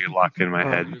already locked in my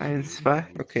head. I am Spy?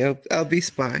 Okay, I'll be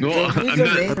Spy. Well,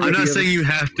 I'm not saying you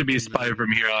have to be Spy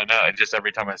from here on out. Just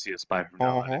every time I see a Spy from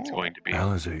now on, it's going to be.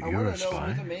 Alizu, you're a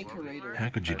spy? How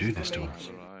could you do this to us?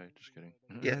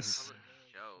 Yes.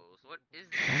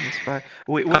 I'm a spy.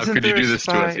 Wait, How wasn't could you there do a this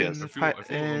to spy us? Yes. in I the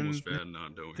feel almost bad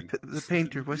not knowing. the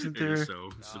painter? Wasn't there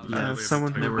Yeah,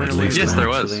 someone who At went away? least Yes, there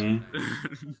was. Actually.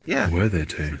 Yeah. Were there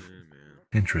two?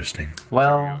 Interesting.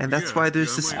 Well, And that's why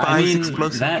there's the I spy's mean,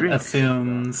 explosive that drink.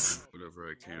 assumes. Whatever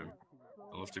I can.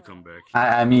 I'll have to come back.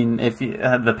 I mean, if you,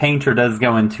 the painter does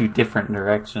go in two different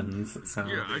directions, so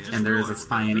Yeah, I just and there is a realized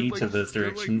spy in that, each like, of those they're,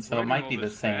 like, directions, so it writing might all be the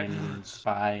this same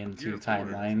spy in two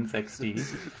timelines. XD.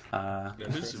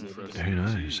 That is impressive. Who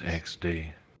knows?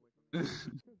 XD.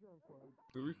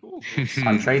 Very cool.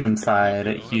 On Traden's side,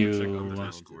 I'll have to check out you the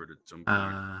Discord at some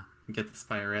point. get the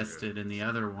spy arrested, and the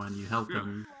other one you help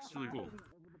him. It's really cool.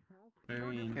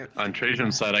 Very. On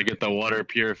Trajan's side, I get the water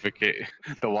purification,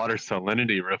 the water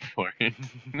salinity report.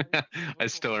 I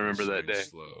still remember that day.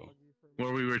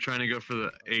 Where we were trying to go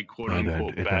for a quote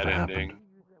unquote it bad never ending.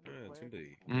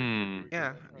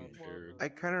 Yeah, I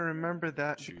kind of remember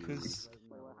that because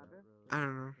I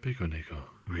don't know. Pico Nico.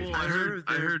 Well, I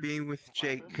heard being with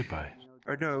Jake. Goodbye.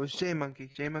 Or no, it was J Monkey.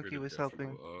 J Monkey was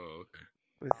helping. Oh, okay.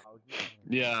 With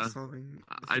Yeah. solving.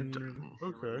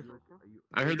 Okay.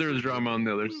 I heard there was drama on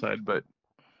the other side, but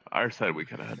our side we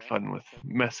kind of had fun with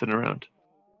messing around.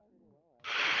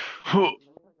 I'm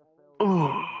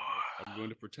going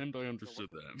to pretend I understood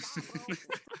that.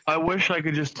 I wish I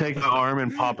could just take my arm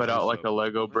and pop it out like a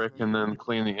Lego brick, and then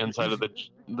clean the inside of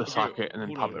the socket, and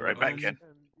then pop it right back in.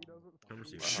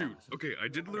 Shoot. Okay, I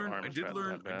did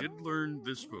learn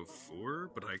this before,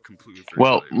 but I completely forgot.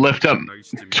 Well, lift up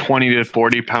 20 to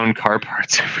 40 pound car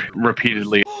parts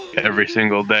repeatedly every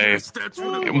single day,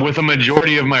 with a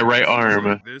majority of my right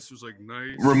arm. This was like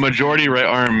nice. Majority right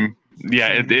arm.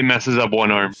 Yeah, it messes up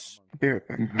one arm.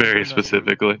 Very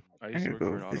specifically. I used to work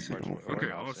for an auto parts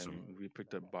warehouse, and we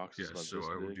picked up boxes about so this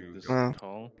I would big, do this that.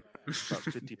 tall, about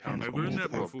 50 pounds. I've learned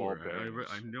that full of before. ball bearings.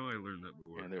 I know I learned that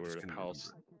before. And they were just at couldn't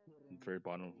house, very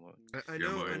bottom. I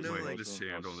know, like this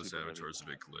hand on this avatar is a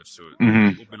bit glitched, so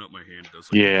it open up my hand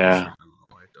does like Yeah. I don't know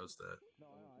why it does that.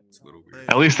 It's a little weird.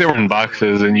 At least they were in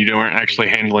boxes, and you weren't actually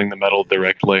handling the metal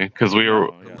directly, because we were,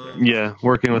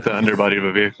 working with the underbody of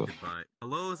a vehicle.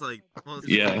 Hello is like,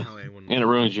 Yeah, and it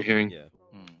ruins your hearing.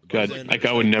 God, like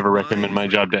I would never recommend my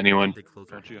job to anyone.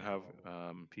 Don't you have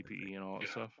PPE and all that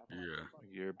stuff? Yeah.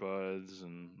 Earbuds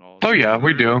and all. Oh yeah,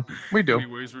 we do. We do.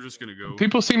 Anyways, we're just gonna go.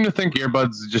 People seem to think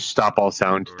earbuds just stop all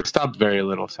sound. They stop very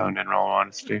little sound, in all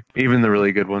honesty. Even the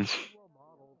really good ones.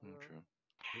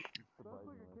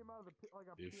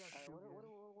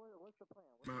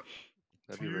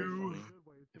 That'd be very funny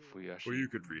if we actually you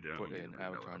could read out. put an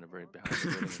avatar in the very behind the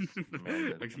building and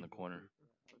man it in the corner.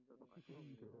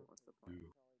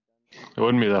 It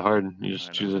wouldn't be that hard. You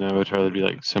just choose an avatar that'd be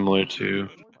like similar to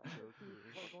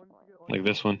like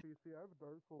this one.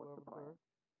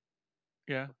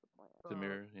 Yeah, the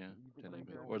mirror, yeah,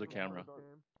 or the camera.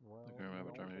 The camera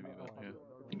avatar, maybe, but yeah.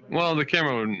 Well, the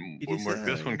camera wouldn't work.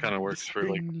 This one kind of works for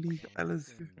like.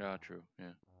 Yeah, true. Yeah.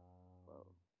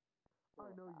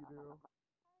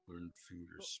 Learn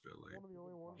finger spelling.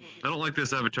 I don't like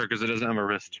this avatar because it doesn't have a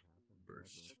wrist.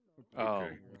 Oh,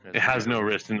 okay. It has no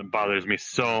wrist, and it bothers me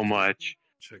so much.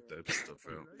 Check that stuff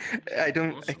out. I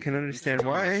can understand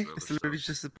why. It's literally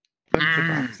just a bunch of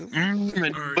boxes.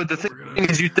 But the thing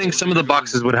is, you think some of the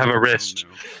boxes would have a wrist.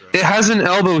 It has an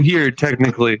elbow here,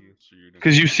 technically,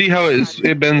 because you see how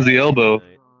it bends the elbow,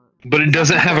 but it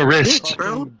doesn't have a wrist.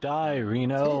 Die,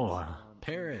 Reno.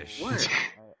 Perish. What?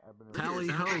 Tally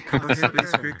ho, come here,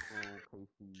 Blitzkrieg.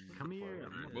 Come here.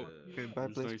 Goodbye,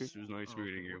 Blitzkrieg. It was nice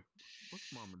meeting you.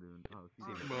 What's Mama doing? Oh,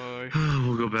 Bye.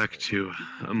 We'll go back to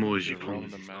emoji Around poem.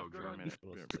 the map for a minute.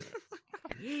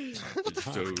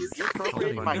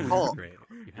 Appropriate my call.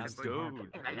 It's Doge.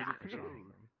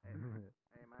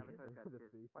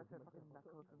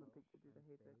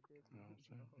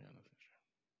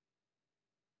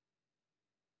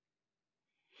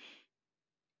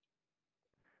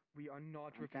 We are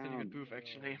not representing a booth,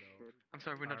 actually. I'm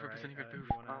sorry, we're not representing a booth.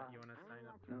 You wanna sign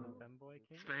up to the Femboy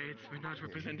King? Spades, we're not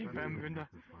representing Fem, we're not.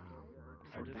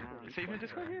 Is there even a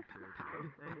Discord here?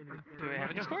 Do we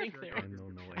have a Discord?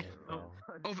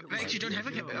 Oh, they actually don't have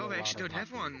a Oh, they actually don't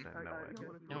have one.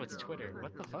 No, it's Twitter.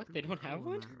 What the fuck? They don't have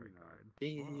one?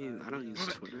 I don't use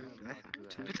Twitter.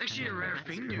 It's actually a rare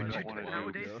thing, dude.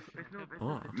 Nowadays,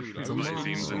 Oh, dude, it's I a was long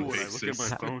seems school. and I look at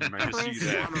my phone and I just see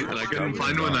that, and I couldn't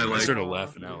find one. I started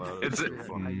laughing out loud. It's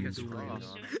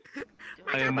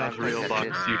I am not real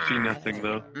box. You see nothing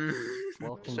though.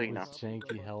 Welcome to this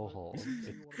janky hellhole.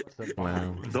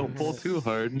 Wow. Don't pull too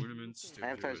hard.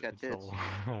 Avatar's got tits.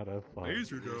 Lot of fun.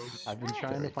 I've been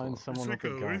trying to find someone with a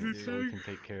gun so we can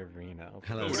take care of Reno.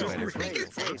 Hello, Hey,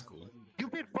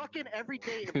 you've been fucking every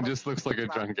day. It just looks like a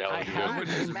John Gallagher.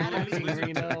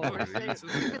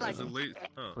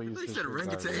 Please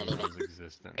disregard Reno's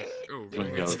existence.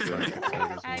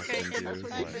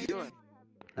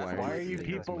 Why are you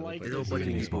people like this?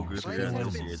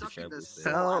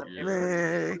 Help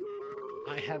me!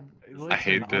 I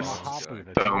hate this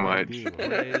so much.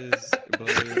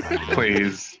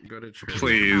 Please.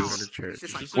 Please.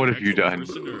 What have you done?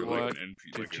 What?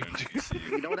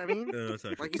 You know what I mean?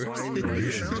 Like he's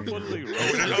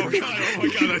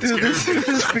Dude, this is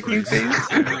his freaking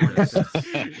face.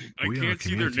 I can't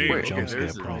see their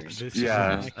name.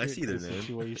 Yeah. I see their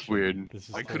name. Weird.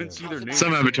 I couldn't see their name.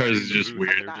 Some avatars is just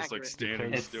weird. Just like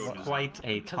standing It's still. quite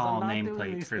a tall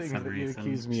nameplate for some reason.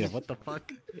 Accuse me of what the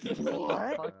fuck?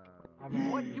 What?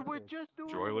 What you were just doing?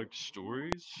 Do I like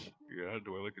stories? Yeah.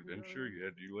 Do I like adventure? Yeah.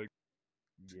 Do you like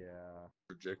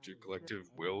project your collective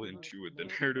will into the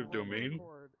narrative domain?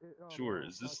 Sure.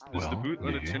 Is the boot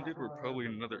unattended? We're probably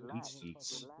in another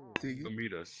instance. Come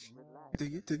meet us. Do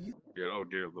you? Yeah. Oh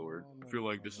dear lord. I feel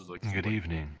like this is like. Good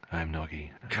evening. I'm Noggy,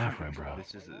 an Afro bro.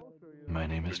 My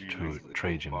name is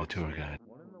Trajan, the tour guide.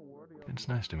 It's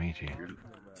nice to meet you.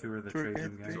 Tour the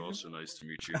Trajan guide. It's also nice to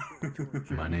meet you.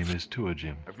 My name is Tour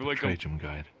Jim, I feel like Trajan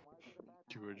guide.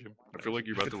 I feel like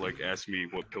you're about to like ask me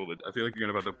what pill to. I feel like you're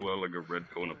about to blow like a red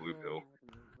pill and a blue pill.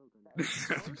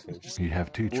 You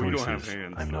have two Well, we choices. don't have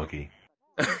hands, I'm so. Noggy.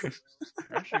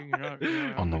 Actually, you're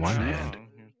not. On the one hand,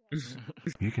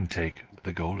 you can take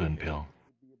the golden pill.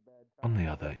 On the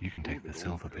other, you can take the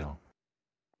silver pill.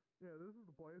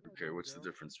 Okay, what's the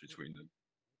difference between them?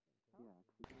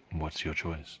 What's your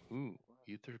choice? Ooh,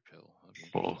 ether pill.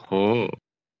 Oh.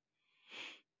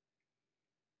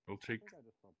 I'll take.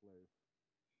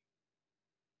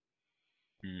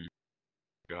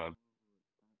 God.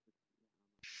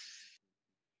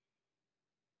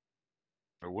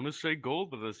 I want to say gold,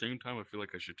 but at the same time, I feel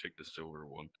like I should take the silver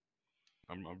one.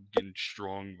 I'm getting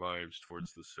strong vibes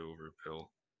towards the silver pill,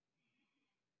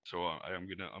 so I'm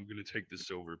gonna take the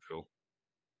silver pill.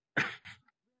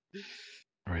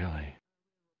 Really?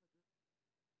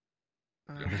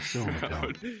 The silver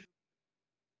pill.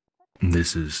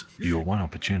 This is your one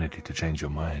opportunity to change your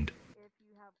mind.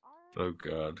 Oh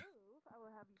God.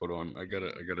 Hold on, I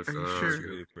gotta. Are you sure?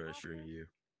 Really pressuring you.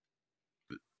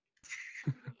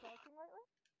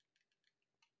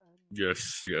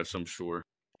 Yes, I'm sure.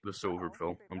 The silver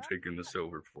pill. I'm taking the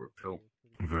silver pill.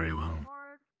 Very well.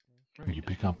 You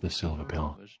pick up the silver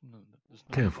pill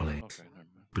carefully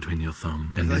between your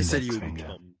thumb and index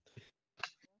finger.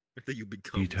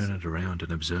 You turn it around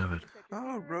and observe it.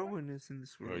 Oh, Rowan is in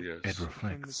this world. Oh yes. It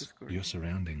reflects your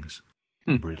surroundings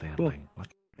Hmm, brilliantly, cool.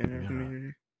 like a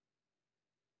mirror.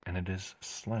 And it is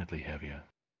slightly heavier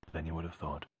than you would have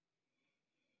thought.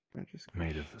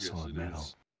 Made of Yes, solid it metal.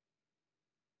 is.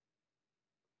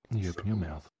 You open your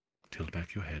mouth, tilt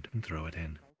back your head, and throw it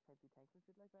in.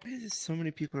 There's so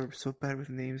many people are so bad with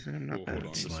names, and I'm not Well, bad hold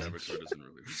on, with this names. avatar doesn't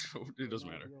really. It doesn't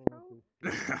matter.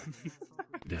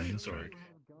 Down your Sorry. throat.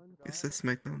 Guess that's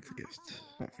McDonald's gift.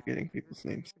 Not forgetting people's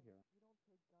names.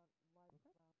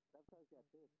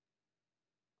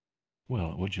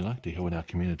 Well, would you like to hear what our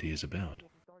community is about?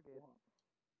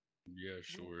 Yeah,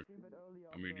 sure.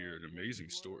 I mean, you're an amazing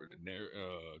story.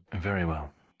 Very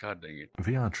well. God dang it.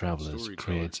 VRTravelers Storyteller.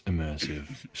 creates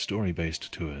immersive,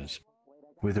 story-based tours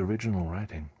with original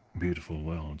writing, beautiful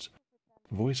worlds,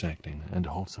 voice acting, and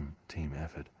wholesome team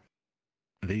effort.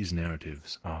 These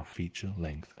narratives are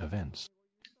feature-length events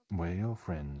where you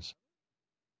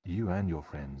and your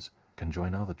friends, can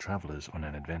join other travelers on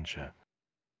an adventure.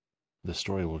 The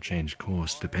story will change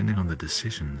course depending on the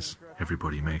decisions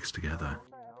everybody makes together,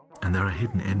 and there are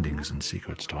hidden endings and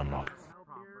secrets to unlock.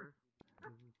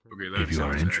 Okay, that If you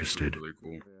are sounds interested, actually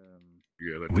really cool.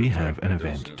 Yeah, that we does- have an that does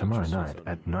event sound tomorrow interesting.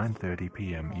 night at 9:30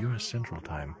 p.m. US Central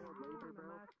Time.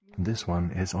 This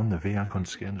one is on the VRCon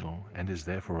schedule and is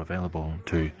therefore available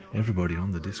to everybody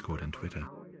on the Discord and Twitter.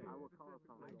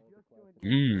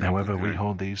 However, we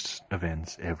hold these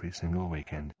events every single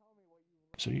weekend,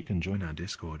 so you can join our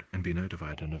Discord and be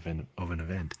notified of an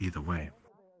event either way.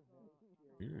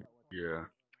 Yeah.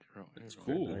 It's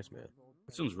cool. Nice, man.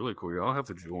 That sounds really cool. Yeah, I'll have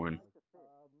to join.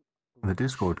 The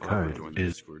Discord I'll code join the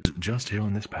is Discord. just here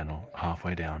on this panel,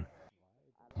 halfway down.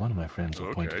 One of my friends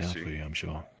will point it out for you, I'm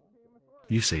sure.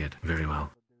 You see it very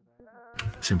well.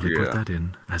 Simply put that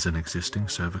in as an existing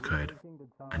server code,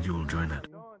 and you will join it.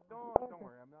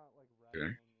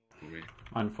 Okay.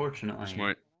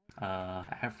 Unfortunately,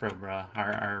 Afrobra,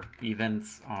 our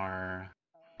events are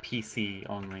PC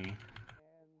only.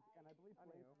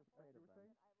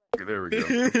 Okay, there we go.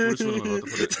 The first one I'm about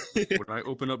to put it. When I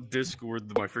open up Discord,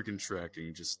 my freaking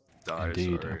tracking just dies.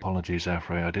 Indeed, Sorry. apologies,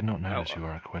 Afro. I did not notice you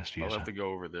are a Quest user. I'll have to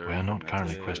go over there. We are not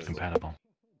currently Quest compatible.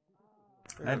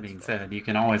 That being said, you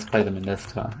can always play them in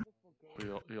desktop.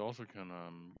 You also can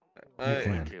You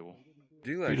can. link cable.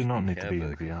 You do not need to be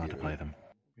in VR to play them.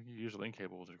 You can use link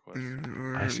cable with your Quest.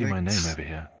 I see my name over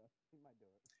here.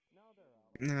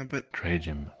 No, but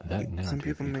Trajum, that some narrative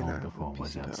people you may told not before was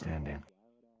PC power. outstanding.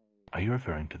 Are you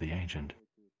referring to the agent?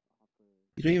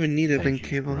 You don't even need a Thank link you,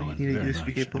 cable. Rowan, You need a very USB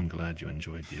much. cable I'm glad you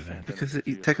enjoyed the event. because it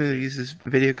technically uses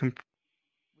video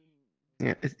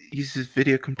it uses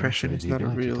video compression. Also, It's the not a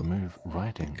ability real to move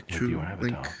writing with true your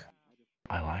avatar. link.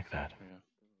 I like that.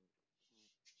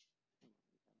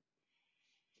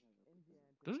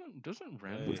 Doesn't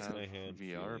Ren have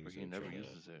VR, but he never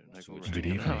uses it? Like, Good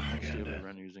evening, see Maganda. what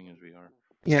Ren using his VR.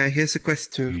 Yeah, here's a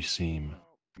Quest 2. You seem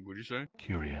What'd you say?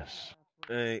 curious.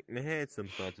 I had some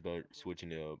thoughts about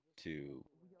switching it up to.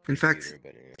 In fact,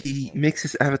 he makes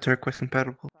his avatar Quest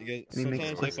compatible. Because And he makes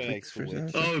sometimes Quest if I links for his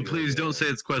switch- avatar. Oh, please don't say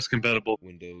it's Quest compatible.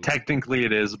 Technically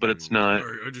it is, but it's not.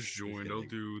 Alright, I just joined. I'll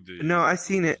do the. No, I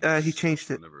seen it. He changed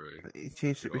it. He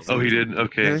changed it. Oh, he did?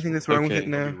 Okay. The only thing that's wrong with Okay. it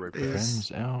now I'll be right back. is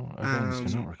Friends, our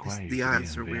events do not require you the to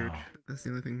eyes be are in weird. VR. That's the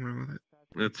only thing wrong with it.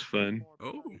 That's fine.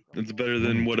 Oh. It's better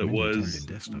than what it was.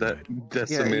 That Yeah, it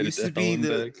decimated used to be Ellen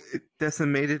the back.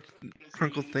 decimated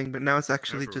crunkled thing, but now it's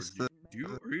actually just the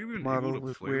Are you even model able to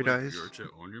with play, weird like, eyes. VRChat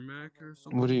on your Mac or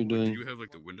something? What are you Like, doing? do you have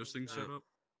like the Windows thing set up?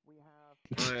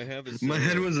 I have it My set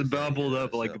head up was to babbled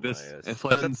up like this. If I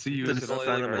didn't see you, Just it's all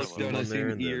find like my look Steam down, I on see there,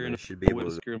 an and ear then and I a should be able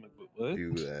whisker. to What?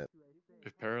 do that.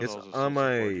 If Parallels It's is on support,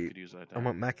 my you could use that on down.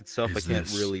 my Mac itself. I Is can't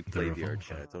this really the play revolver?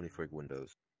 VRChat. It's only for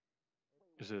Windows.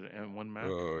 Is it an M1 Mac Oh,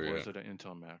 or yeah. is it an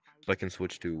Intel Mac? So I can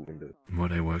switch to Windows.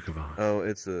 What a work of art. Oh,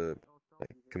 it's a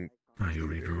Are you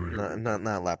redrawing?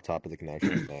 not laptop, but the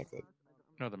connection Mac.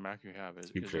 No, the Mac you have is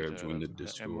You it can join the the M1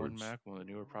 Discords. Mac, one of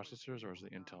the newer processors, or is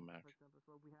it the Intel Mac?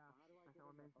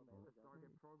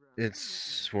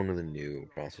 It's one of the new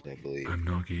processors, I believe.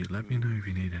 Nogi, let me know if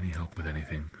you need any help with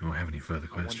anything or have any further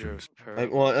questions.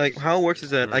 Well, like how it works is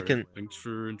that I can. Thanks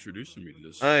for introducing me to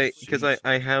this. Because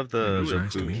I have the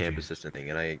Nice to boot meet camp you. assistant thing,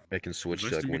 and I can switch Nice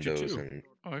to like to meet you, Windows too. and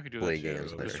Oh, I could do play that too.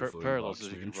 games But there. Parallels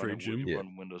is you can Trade run, Jim.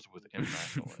 run Windows with Mac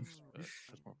OS, but that's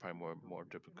probably more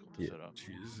difficult to Yeah. set up.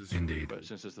 Jesus. Indeed. But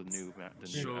since it's the new Mac, the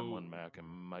new M1 Mac, it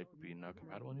might be not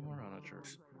compatible anymore. I'm not sure.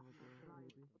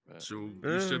 But, So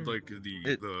you said like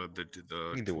the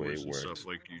either way tours it and stuff, works.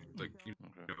 like you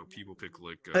know people pick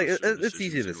like It's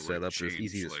easy to decisions set like, up. It's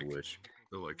easy to change, like, switch.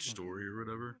 the like story or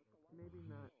whatever.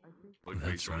 Like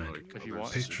That's based on right. like If you other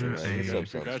want, Picture decisions.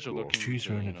 It's a up, guys are cool. looking choose to,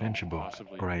 your own adventure book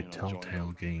possibly, or a join Telltale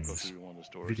go Games through one of the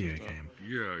stores video and stuff. game.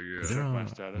 Yeah. There Check my are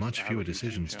status. much I have fewer a YouTube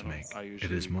decisions to channel. make. I It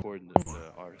usually is more record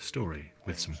art story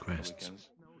with some things on the quests. weekends.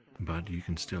 But you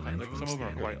can still Like some influence of the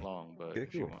them are quite ending. long, but Okay,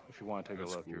 if you cool. want to take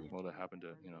That's a look, you're cool. more than happy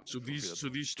to So feel free these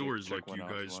to stores check like one you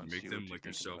out if guys want to make see them what you like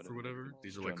think yourself about or it. whatever.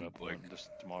 These are Join like up one just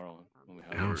tomorrow when we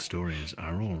have Our it. stories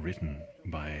are all written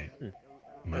by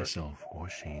myself or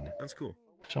Sheen, That's cool.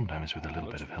 sometimes with a little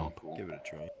bit of help. Give it a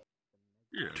try.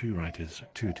 Yeah. 2 writers,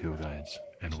 2 tour guides,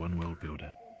 and 1 world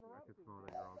builder.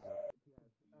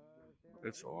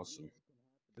 That's awesome.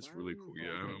 That's really cool.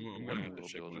 Yeah, I'm gonna have to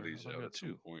check one of these out at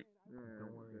some point.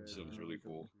 Sounds really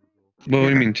cool. What do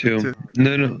you mean two?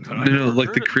 No,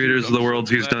 like the creators of the worlds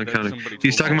he's not counting.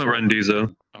 He's talking about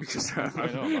Rendizo. Because I'm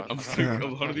like, a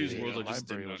lot of these worlds I just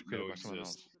did not know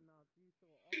exist.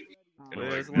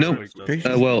 No.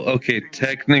 Well, okay,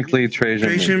 technically Trajan.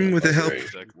 Trajan with the help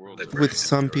with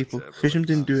some people. Trajan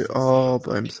didn't do it all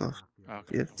by himself.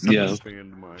 Yeah.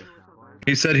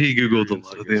 He said he googled a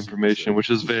lot of the information, which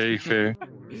is very fair.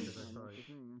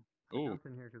 Oh,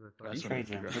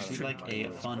 Trajan, would you like a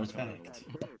fun fact?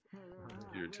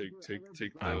 Here,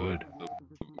 take. I would.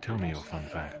 Tell me your fun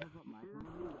fact.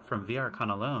 From VRCon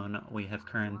alone, we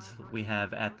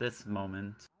have at this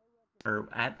moment, or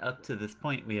up to this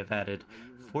point, we have added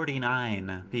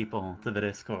 49 people to the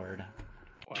Discord.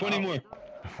 20 more.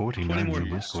 49 new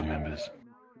Discord members.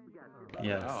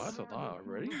 Yes. Wow, that's a lot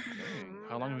already. Dang.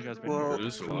 How long have you guys been Well,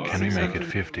 here? Can we make it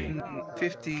 50?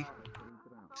 50.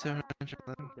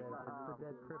 711.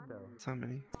 That's how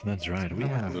many? That's right, we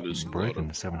have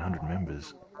broken 700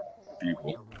 members.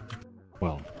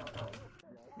 Well,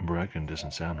 broken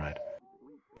doesn't sound right.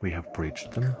 We have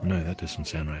breached them? No, that doesn't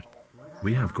sound right.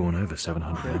 We have gone over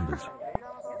 700 members.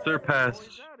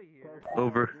 Surpassed.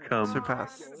 Overcome.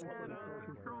 Surpassed.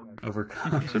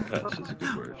 Overcome. Surpassed is a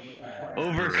good word.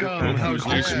 Overcome. Overcome. It was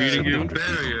nice meeting you.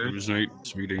 Barrier. It was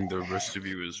nice meeting the rest of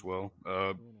you as well.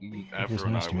 After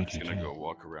and I were just gonna go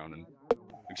walk around and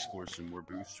explore some more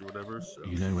booths or whatever. So.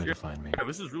 You know where to find me. Yeah,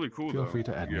 this is really cool. Feel though. free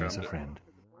to add me as a friend.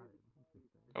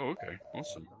 Oh, okay,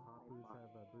 awesome.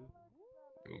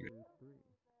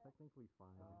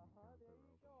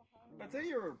 I thought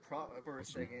you were for a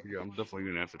second. Yeah, I'm definitely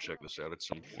gonna have to check this out at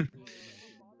some point.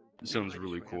 It sounds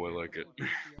really cool. I like it.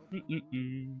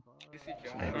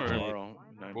 Tomorrow,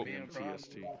 9 p.m.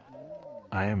 PST.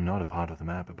 I am not a part of the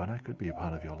map, but I could be a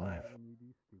part of your life.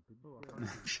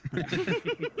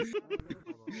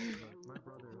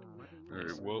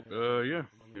 Alright, well, yeah.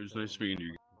 It was nice meeting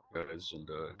you guys, and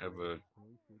have a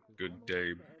good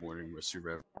day, morning, rest of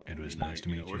your It was nice to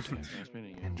meet you, too.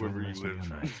 Enjoy the Wherever you rest of your live.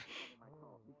 night.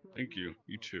 Thank you.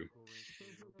 You too.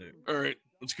 Alright,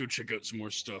 let's go check out some more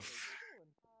stuff.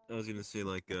 I was gonna say,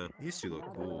 like, these two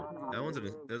look cool. That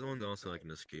one's also like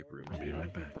an escape room. I'll be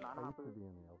right back.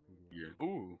 Yeah.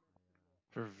 Ooh.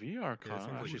 For VRCon,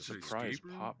 I'm actually surprised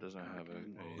Pop doesn't have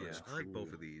I like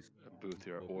both of these. A booth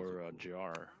here, or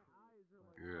JR.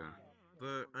 Yeah.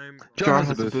 But I'm... JR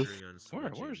has a booth.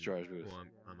 Where's JR's booth? Well,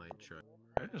 I might try.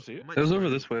 I didn't see it. It was over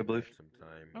this way, I believe.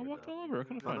 I walked all over. I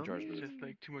couldn't find JR's booth. Just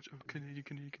like too much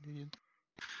Canadian.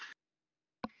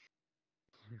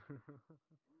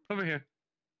 Over here.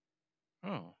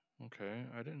 Oh, okay.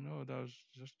 I didn't know that was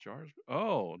just JR's.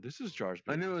 Oh, this is JR's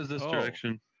booth. I knew it was this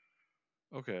direction.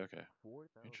 Okay.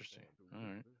 Interesting.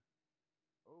 Alright.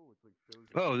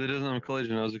 Oh, it doesn't have a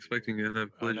collision. I was expecting it to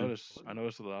have collision. I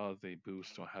noticed a lot of the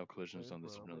booths don't have collisions on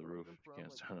this end of the roof. You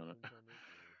can't stand on it.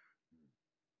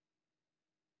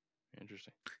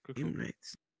 Interesting. Cool. Human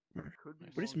rights.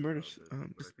 What is murder?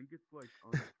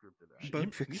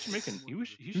 Bug fix. You should make a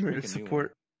Murder new support.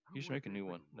 one. You should make a new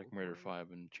one, like Murder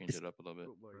 5, and change it up a little bit.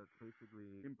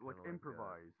 Like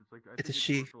improvise. It's like It's a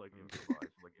she. like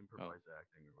improvise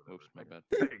acting or whatever. Oops, my bad.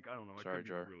 I don't know. Sorry,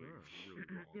 Jar.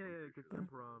 Yeah, because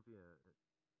improv,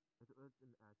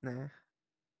 Nah.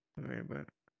 Don't worry about it.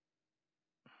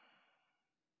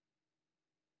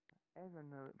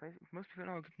 Most people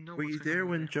don't know. Were you there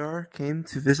when Jar came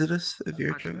to visit us at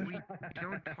VRChat? We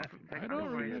don't talk. I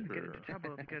don't remember. Get into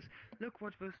trouble because look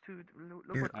what those two.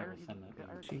 Look what I will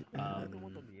send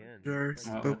that. Jar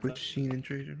spoke with Sheen and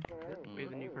Trajan. We're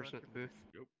the new person at the booth.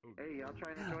 Hey, y'all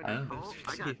trying to join the call?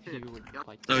 I got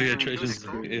tips. Oh yeah, Trajan's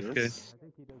AFK.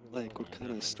 Like, what kind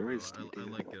of stories do you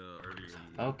do?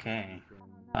 Okay.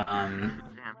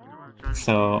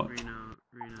 So,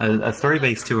 a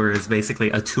story-based tour is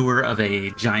basically a tour of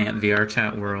a giant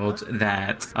VRChat world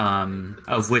that,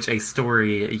 of which a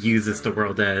story uses the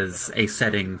world as a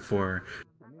setting for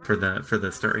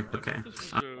the story. Okay.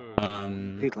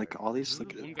 Dude, like all these,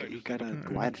 like you got a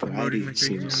wide variety. It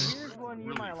seems.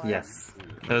 Yes,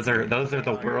 those are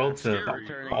the worlds of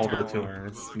all the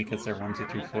tours because there are 1, 2,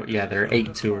 3, 4. Yeah, there are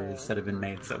 8 tours that have been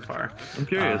made so far. I'm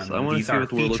curious. I want to see what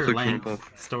the world looks like from above.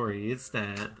 Stories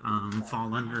that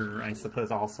fall under, I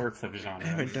suppose, all sorts of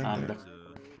genres.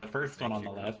 The first one on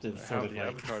the left is sort of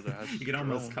like you could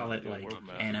almost call it like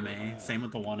anime. Same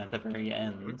with the one at the very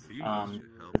end.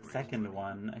 The second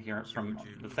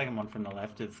one from the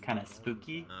left is kind of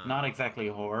spooky. Not exactly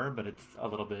horror, but it's a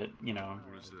little bit,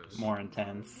 more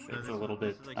intense. It's a little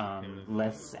bit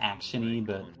less actiony,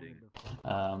 but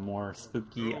more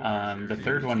spooky. The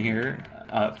third one here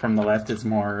from the left is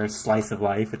more slice of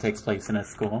life. It takes place in a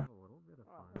school.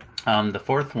 The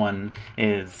fourth one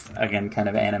is again kind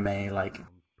of anime, like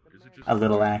a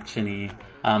little actiony.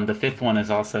 The fifth one is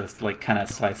also like kind of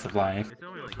slice of life.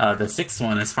 The sixth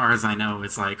one, as far as I know,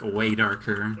 is like way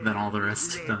darker than all the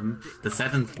rest of them. The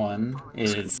seventh one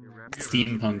is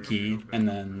steampunky, and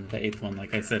then the eighth one,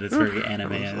 like I said, is very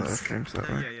anime-esque.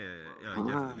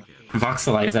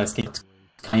 Voxelites asking what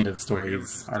kind of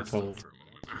stories are told.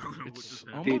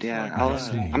 Dude, yeah,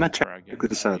 I'm gonna check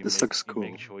this out. This looks cool.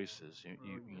 Make choices.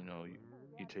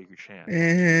 You take your chance.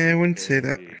 I wouldn't say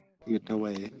that. No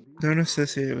way. Don't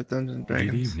associate it with Dungeons and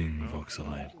Dragons. Good evening,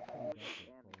 Voxelite.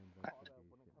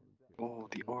 Oh,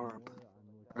 the orb.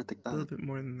 A little bit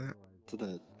more than that.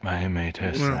 I am a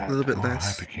test Well, a little bit or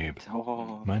less. Hypercube.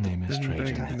 Oh. My name is Dungeons and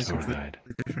Trajan, Dragons the is tour completely guide.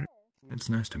 different. It's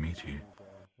nice to meet you.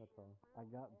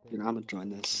 I'm gonna join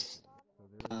this.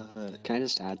 Can I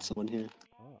just add someone here?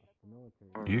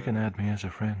 You can add me as a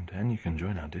friend, and you can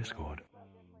join our Discord.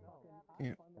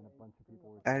 Yeah.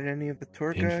 Add any of the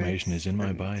tour guides? Information is in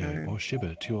my bio, Anytime. or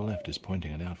Shibber to your left is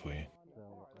pointing it out for you.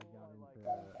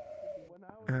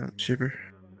 Shibber.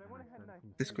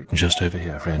 Discord. Just over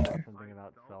here, friend. Something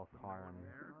about self-harm,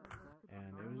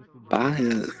 and it was just Bye.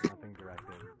 nothing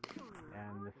directed.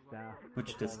 And the staff.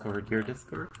 Which Discord? Your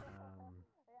Discord?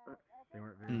 They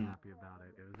weren't very happy about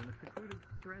it. It was in a secluded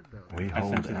thread, though. We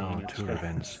hold our tour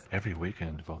events every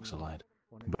weekend, Voxelite,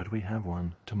 but we have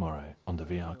one tomorrow on the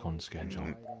VRCon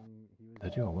schedule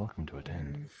that you are welcome to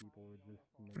attend.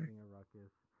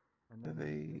 Do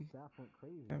they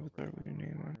have a third with your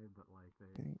name on?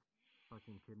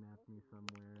 Fucking kidnapped me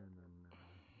somewhere, and then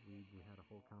we had a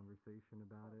whole conversation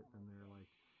about it, and they're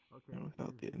like, okay,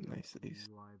 Without the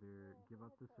niceties. you either give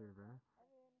up the server,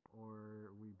 or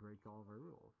we break all of our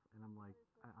rules. And I'm like,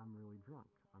 I'm really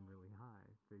drunk, I'm really high,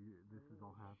 this is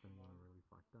all happening when I'm really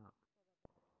fucked up.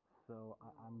 So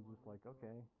I'm just like,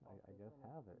 okay, I guess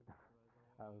have it.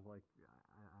 I was like,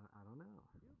 I don't know.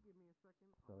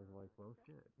 So I was like, well,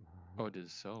 shit. Oh, did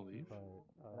Cell leave? But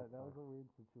that was a weird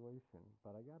situation,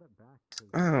 but I got it back.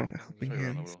 Oh, Sorry,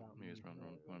 man. He's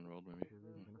run rolled maybe.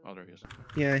 Oh, there he is.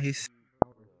 Yeah, he's...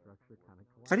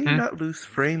 How do you not lose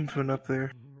frames when up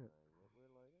there?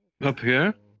 Up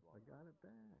here?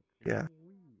 Yeah.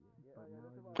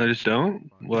 I just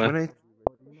don't? What? When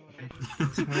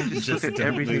I just look at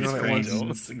everything all at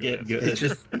once, get good. it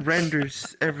just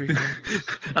renders everything.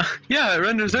 Yeah, it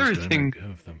renders everything.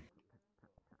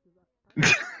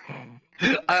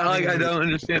 I don't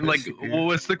understand. Like,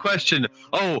 what's the question?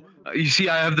 Oh, you see,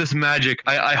 I have this magic.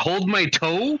 I hold my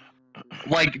toe,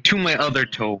 like, to my other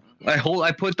toe.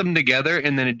 I put them together,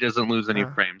 and then it doesn't lose any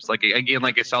frames. Like, I gain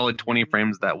like a solid 20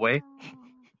 frames that way.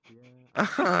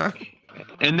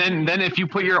 And then if you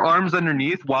put your arms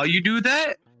underneath while you do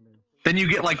that, then you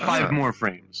get like 5 more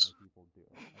frames.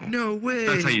 No way.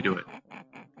 That's how you do it.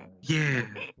 Yeah.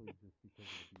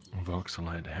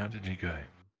 Voxelite, how did you go?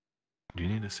 Do you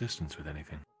need assistance with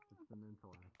anything?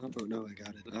 Oh, no, I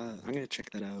got it. I'm gonna check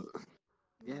that out.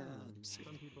 Yeah.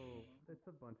 Some people, it's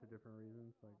a bunch of different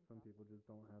reasons. Like, some people just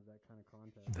don't have that kind of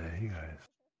contact. There he goes.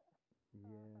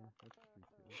 Yeah, that's true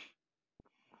too.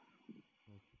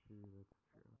 That's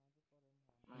true.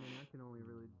 I mean, I can only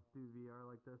really do VR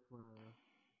like this when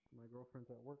my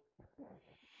girlfriend's at work.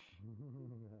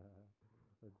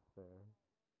 That's fair.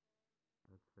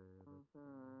 That's fair. That's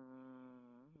fair.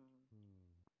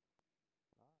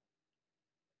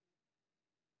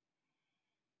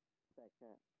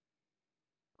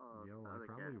 Yo, I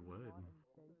probably would.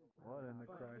 What in the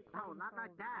Christ? No, not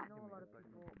like that.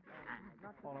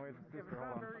 Oh, no, wait, sister,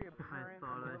 hold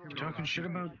on. You talking shit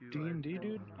about D&D,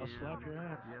 dude? I'll slap your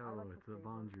ass. Yo, it's a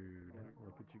Bondrude.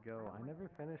 Look at you go. I never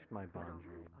finished my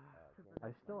Bondrude.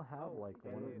 I still have, like,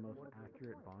 one of the most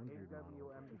accurate Bondrude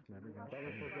models. I just never got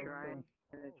finished.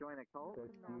 Trying to join a cult? Oh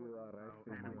my god,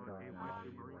 why do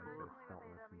you like this? Don't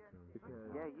listen to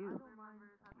him. Yeah, you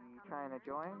trying to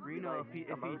join? Reno, if he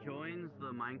joins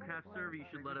the Minecraft server, you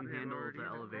should let him handle the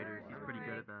elevators. He's pretty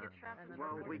good at that.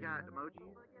 Well, we got emojis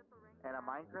and a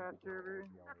Minecraft server.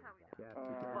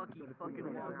 Fuck, he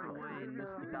fucking walked away and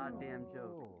missed the goddamn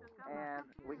joke. And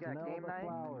we got game night.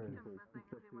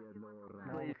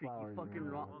 Blaze, you fucking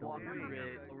walked away.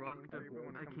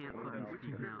 I can't fucking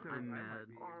speak now. I'm mad.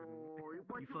 You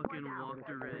fucking walked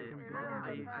away.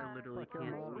 I literally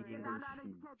can't speak English.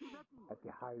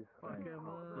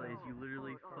 Blaze, you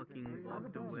literally fucking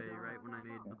walked away right when I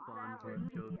made the Bond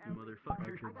joke, you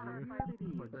motherfucker.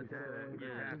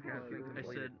 Yeah, I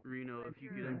said, Reno, if you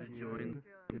get him to join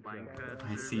Minecraft.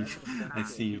 I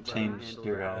see you changed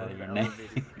your name.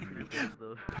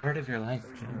 Part of your life,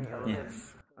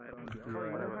 yes.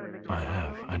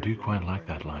 I do quite like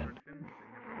that line.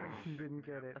 Didn't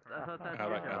get it.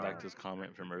 I like this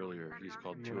comment from earlier. He's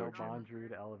called You know, Tuo.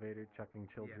 Bondrude elevator chucking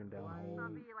children down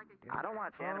holes. I don't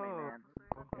watch anime, man.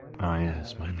 Ah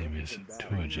yes, my name is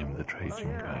Tour Jim the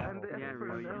Trajan guy. Yeah,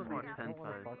 Reno, you just watch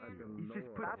hentai. You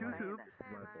just put two tubes.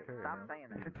 Stop saying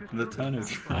that. The tone of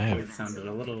your voice sounded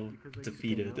a little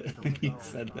defeated when you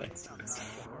said that.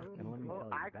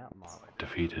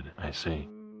 Defeated, I see.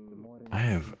 I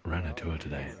have run a tour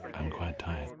today. I'm quite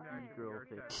tired.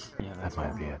 Yeah, That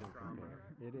might be it.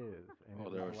 It is.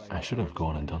 I should have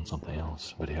gone and done something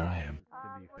else, but here I am.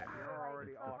 To be fair,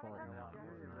 it's default now.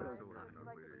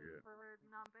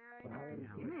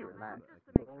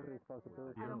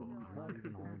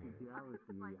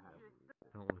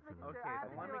 Don't listen. Okay,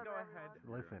 let me go ahead.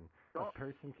 Listen, a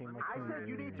person came up I to me said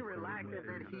you need to relax, and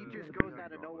then he just goes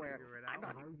out of nowhere. I'm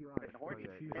not even horny.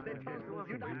 And then tells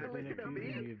you not to listen to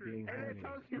me. And then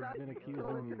tells you not to listen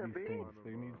to me.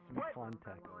 There needs to be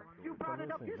context. You brought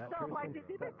it up yourself. I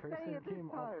didn't even say it this came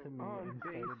up to me time. and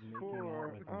started making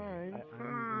out with me. Alright,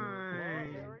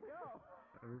 fine.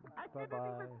 I didn't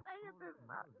Bye-bye. even say it this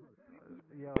time.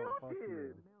 Yo, fuck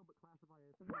you.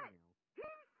 What? He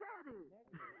said it.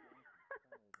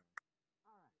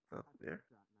 Up there.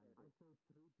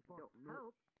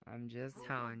 I'm just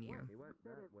telling you.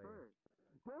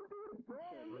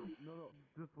 No,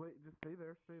 just wait, just stay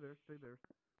there.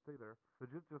 So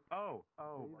just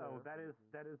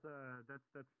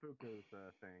that's Fuka's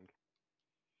thing,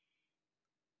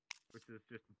 which is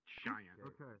just giant.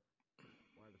 Okay.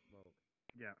 Why the smoke?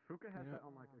 Yeah, Fuka has that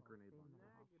on like a grenade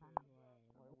launcher.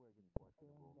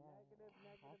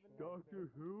 Doctor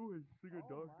Who? Is this a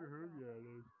Doctor Who? Yeah, it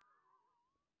is.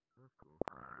 That's cool.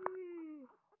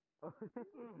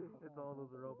 It's all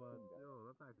those robots. Yo,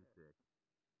 that's actually sick.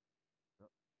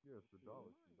 Yes, the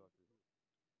dollars from Doctor Who.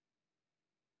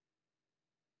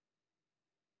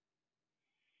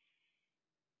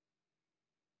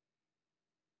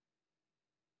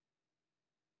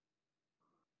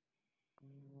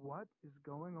 What is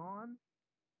going on?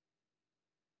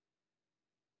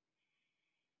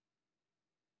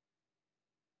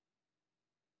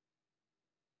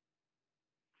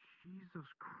 Jesus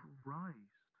Christ.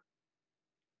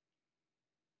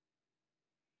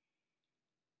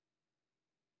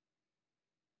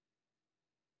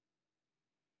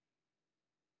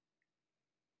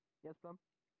 Yes, Bum?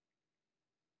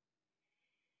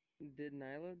 Did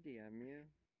Nilo DM you?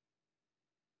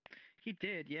 He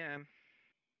did, yeah.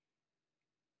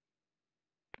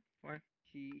 Why?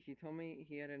 He told me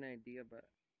he had an idea, but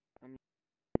I'm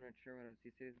not sure what it was.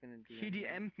 He said he was gonna DM He me.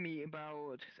 DM'd me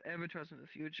about his avatars in the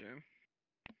future.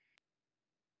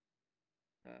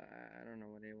 I don't know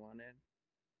what he wanted.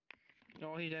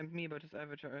 No, he DM'd me about his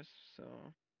avatars, so...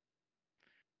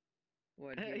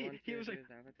 What, do you want he to was do like... his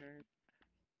avatar?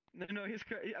 No, he was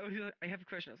like, I have a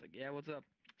question. I was like, yeah, what's up?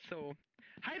 So,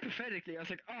 hypothetically, I was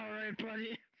like, alright,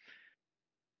 buddy.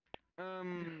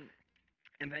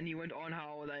 And then he went on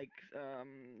how, like,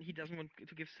 he doesn't want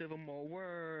to give Silver more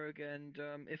work, and,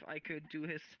 if I could do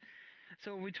his...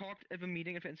 So we talked at the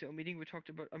meeting, at the NCO meeting, we talked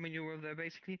about, I mean, you were there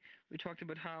basically, we talked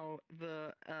about how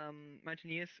the,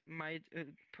 Mountaineers might,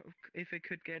 if they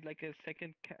could get, like, a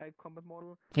second combat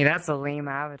model. Yeah, that's a lame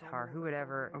avatar. Who would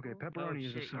ever... Okay, pepperoni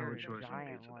is a solid choice on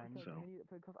giant pizza. one. So.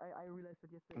 Because I realized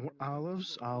that yesterday...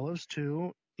 Olives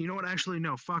too. You know what? Actually,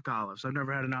 no. Fuck olives. I've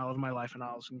never had an olive in my life, and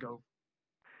olives can go.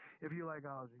 If you like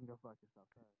olives, you can go fuck yourself.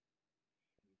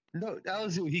 No,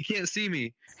 Alice, he can't see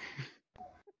me.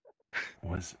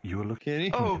 Was you were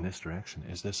looking in this direction?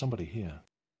 Is there somebody here?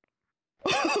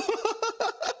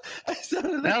 I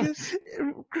sounded like a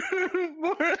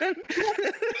moron.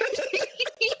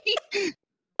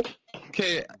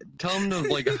 Okay, tell him to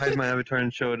like hide my avatar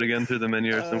and show it again through the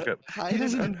menu or some crap. Hide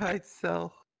and unhide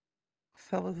Cell.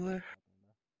 Cell is there.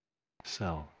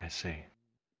 Cell, I see.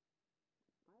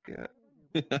 Yeah.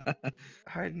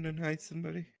 Hide and unhide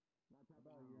somebody.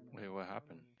 Wait, what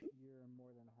happened?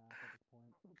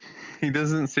 He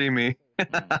doesn't see me. And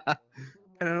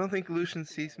I don't think Lucian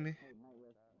sees me.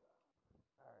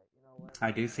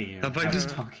 I do see you. If I I was just-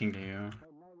 talking to you.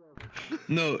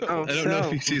 No, Oh, I don't know if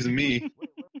Cell. he sees me.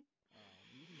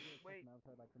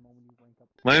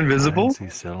 Am I invisible? I see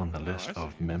Cell on the list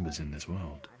of members in this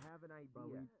world.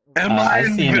 Am I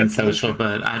see him in invisible? social,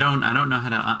 but I don't know how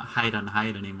to hide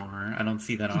unhide anymore. I don't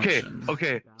see that Okay, option.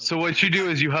 okay. So what you do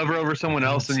is you hover over someone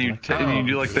else and you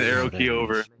do like the arrow key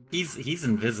over. He's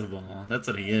invisible. That's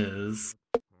what he is.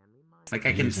 Like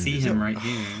I can see him right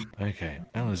here. Okay,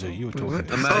 Alistair, you were talking What?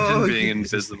 to Imagine being he-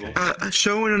 invisible.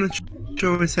 Showing on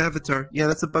show his avatar. Yeah,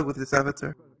 that's a bug with his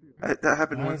avatar. That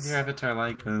happened Why once. is your avatar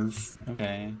like this?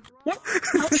 Okay.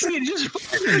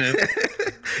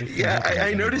 Yeah,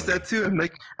 I noticed that too. I'm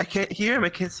like, I can't hear him. I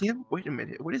can't see him. Wait a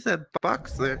minute. What is that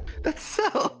box there? That's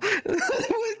Cell.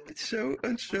 What? Show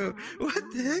and show. What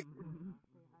the heck?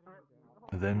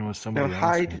 Then was Now somebody asking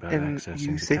hide about and accessing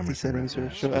use the safety camera settings or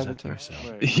from show was that avatar.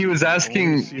 yourself? He was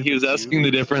asking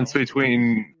the difference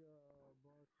between.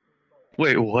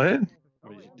 Wait, what?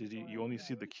 Or did you only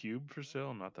see the cube for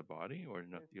sale, not the body, or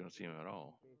not, you don't see him at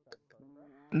all?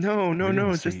 No, We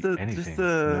didn't just see the anything.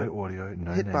 the No audio,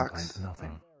 no hitbox. nameplate,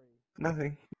 nothing.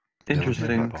 Nothing. There was no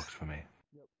Interesting. hitbox for me.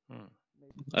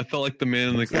 I felt like the man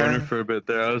in the corner for a bit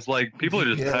there. I was like, people are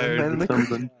just Yeah, tired man in or the corner.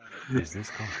 something. Is this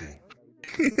coffee?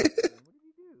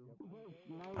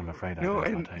 I'm afraid I No, don't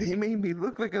and partake. they made me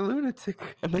look like a lunatic.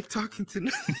 I'm like talking to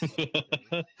no.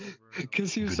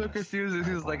 Because he was so confused,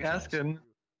 he was like asking.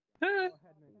 Oh,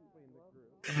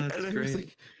 that's And I great. was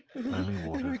like, Only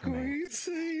water am I for me. going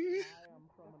insane?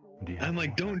 Do you have I'm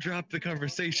like, water? don't drop the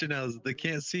conversation now. They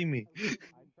can't see me.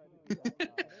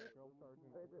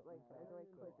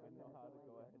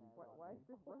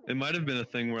 It might have been a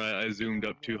thing where I zoomed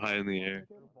up too high in the air.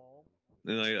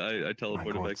 And I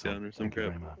teleported back down or some Thank you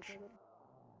crap. very much.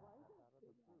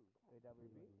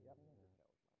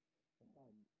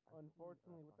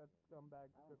 Unfortunately, with that scumbag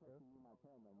sticker.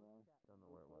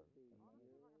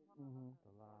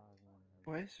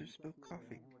 Why is there spilled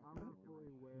coffee?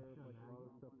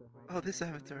 Oh, this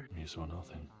avatar. You saw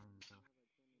nothing.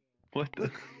 What the?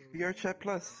 Look, VRChat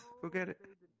Plus. Go get it.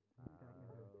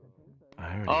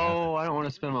 I already Oh, I don't want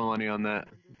to spend my money on that.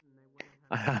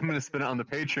 I'm going to spend it on the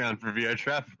Patreon for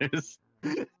VRTravelers.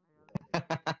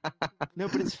 No,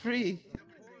 but it's free.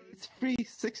 It's free.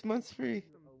 6 months free.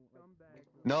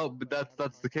 No, but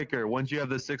that's the kicker. Once you have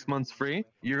the 6 months free,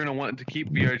 you're going to want to keep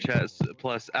VRChat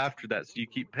Plus after that, so you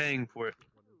keep paying for it.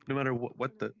 No matter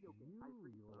what the...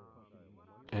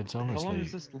 It's long honestly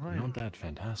is this line? not that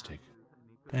fantastic.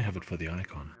 I have it for the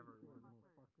icon.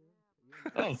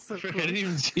 Oh, So frick, cool. I didn't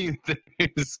even see you there.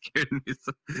 It scared me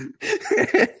so...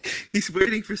 He's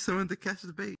waiting for someone to catch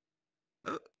the bait.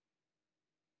 Oh,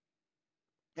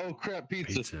 Oh crap,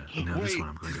 pizza. Pizza. Now this Wait, one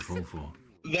I'm going to fall for.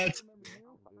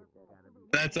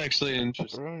 that's actually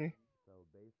interesting. pepperoni.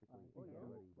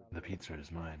 The pizza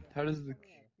is mine. How does the...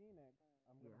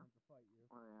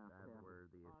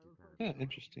 Yeah,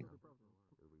 interesting.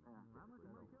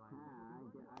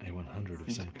 A 100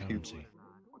 of said currency.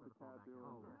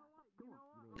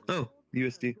 Oh,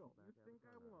 USD.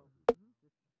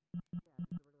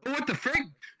 What the frick?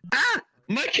 Ah!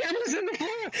 My camera's in the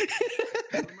floor!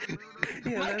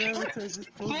 Yeah, My that camera's avatar in just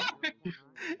the pulled. floor!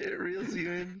 It reels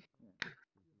you in.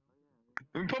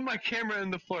 Let me put my camera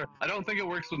in the floor. I don't think it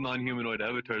works with non-humanoid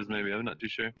avatars, maybe. I'm not too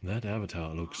sure. That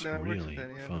avatar looks No, it works really with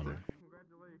any fun. avatar.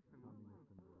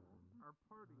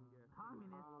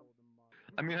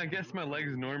 I mean, I guess my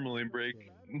legs normally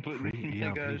break, but Free my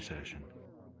ERP gosh. session.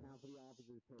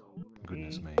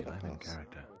 Goodness me, I'm in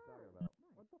character.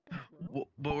 Well,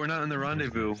 but we're not in the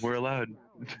rendezvous. We're allowed.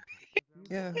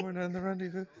 Yeah, we're not in the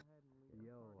rendezvous.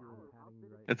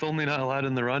 It's only not allowed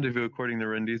in the rendezvous according to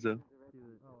Rendiza.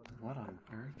 What on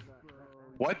earth?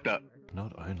 What the?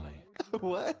 Not only.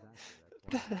 What?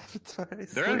 That avatar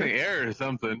is They're in the air or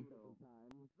something.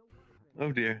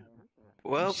 Oh dear.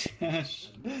 Well,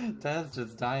 Taz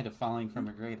just died of falling from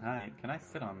a great height. Can I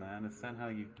sit on that? Is that how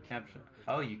you capture?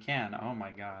 Oh, you can. Oh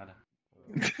my god.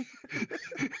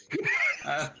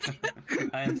 I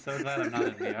am so glad I'm not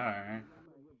in VR.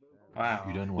 Wow.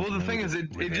 You don't want Well, to the thing know is,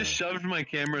 it where just shoved my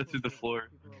camera through the floor.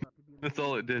 That's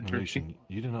all it did for me. Lucian,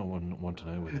 you do not want to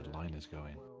know where the line is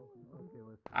going.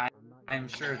 I'm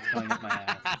sure it's going up my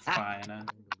ass. It's fine.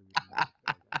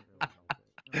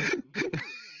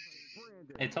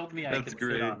 It told me I That's could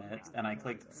great. sit on it, and I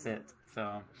clicked sit.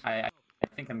 So I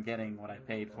think I'm getting what I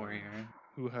paid for here.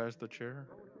 Who has the chair?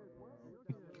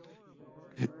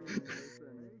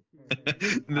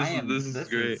 This is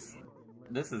great.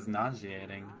 This is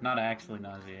nauseating. Not actually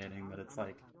nauseating, but it's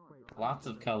like lots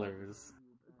of colors.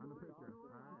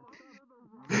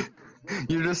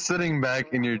 You're just sitting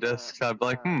back in your desktop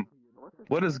like,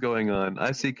 what is going on?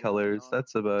 I see colors.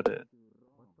 That's about it.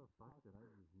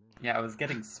 Yeah, I was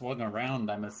getting swung around.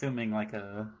 I'm assuming like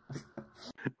a.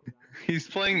 He's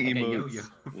playing like emotes. a yo-yo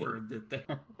for a bit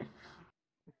there.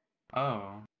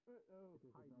 Oh.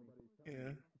 yeah.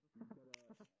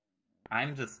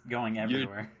 I'm just going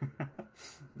everywhere.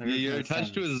 You're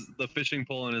attached to the fishing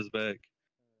pole on his back.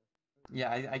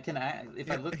 Yeah, I can.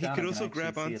 If I look he down, could I also can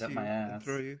grab actually see onto it up you my and ass.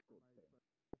 throw you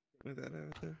with that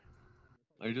avatar.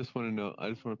 I just want to know. I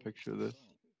just want a picture of this.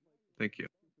 Thank you.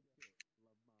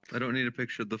 I don't need a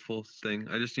picture of the full thing.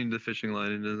 I just need the fishing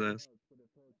line in his ass.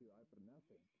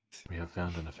 We have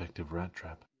found an effective rat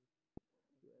trap.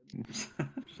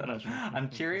 Shut up. I'm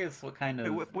curious what kind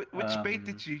of. Which bait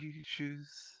did you choose?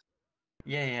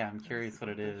 Yeah, I'm curious what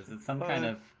it is. It's some kind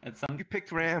of. It's some. You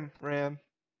picked Ram.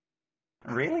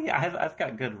 Really? I've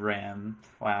got good RAM.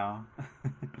 Wow.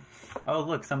 Oh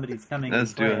look, somebody's coming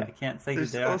Let's this do way. it. I can't say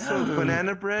There's who they are. also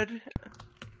banana bread.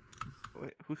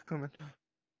 Wait, who's coming?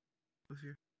 Who's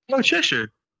here? Oh, Cheshire.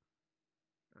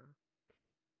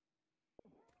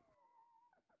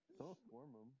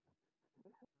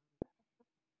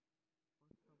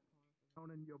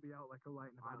 You'll be out like a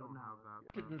light. I don't have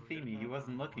that. He didn't see me. He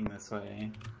wasn't looking this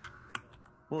way.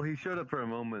 Well, he showed up for a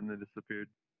moment and then disappeared.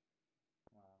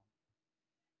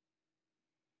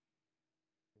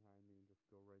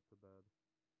 to bed.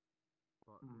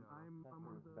 But, I'm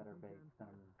one of the better baked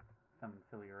than some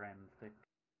silly random stick.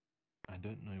 I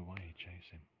don't know why you chase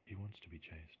him. He wants to be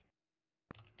chased.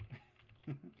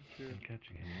 And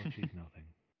catching him will achieve nothing.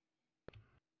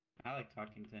 I like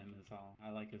talking to him is all.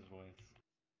 I like his voice.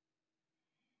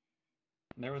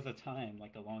 There was a time,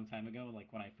 like a long time ago,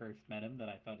 like when I first met him, that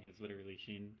I thought he was literally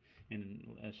Sheen in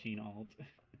a Sheen alt.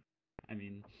 I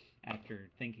mean, after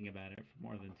thinking about it for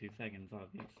more than 2 seconds,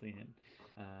 obviously, and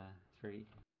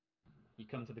you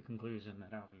come to the conclusion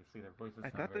that obviously their voices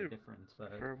sound very different.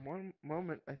 But For one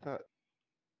moment, I thought,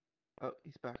 oh,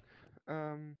 he's back.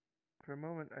 For a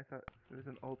moment, I thought it was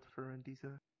an alt for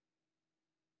Rendiza.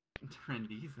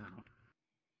 Rendiza.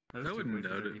 Those I wouldn't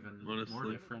doubt it, even honestly.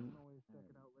 more different.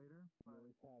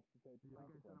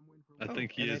 I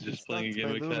think he and is I just playing a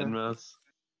stopped game by of cat and Luna. mouse.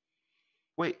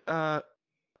 Wait,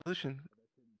 Lucian.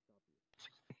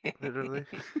 Literally.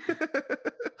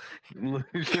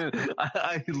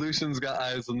 Lucian's got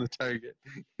eyes on the target.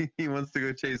 He wants to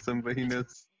go chase him, but he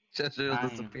knows Cheshire will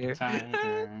disappear.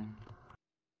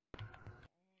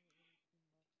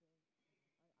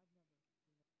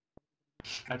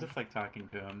 I just like talking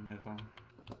to him as well.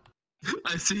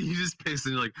 I see you just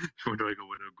pacing like, where do I go,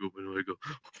 where do I go, where do I go?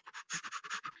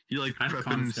 You like I'm prepping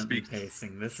constantly speak.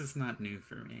 pacing. This is not new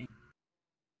for me.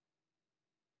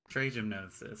 Trajan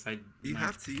knows this. You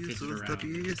have to use those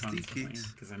WASD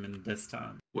keys. Because I'm in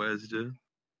desktop. Where's the...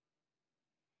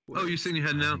 Oh, you're saying you're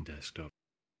heading out? Desktop.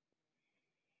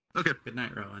 Okay. Good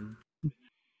night, Rowan.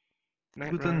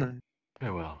 Night, Rowan.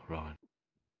 Farewell, Rowan.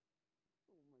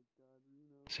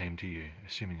 Same to you,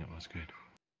 assuming it was good.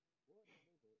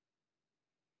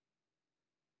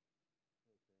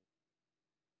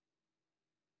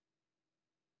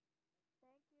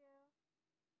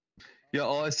 Yeah,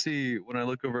 all I see when I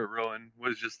look over at Rowan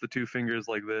was just the two fingers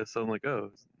like this. I'm like,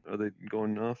 oh, are they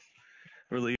going off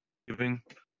or leaving?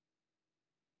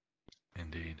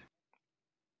 Indeed.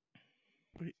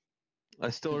 I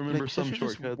still remember some Just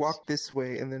shortcuts. walk this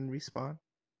way and then respawn.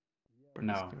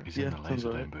 No. He's in the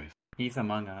laser line booth. He's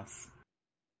among us.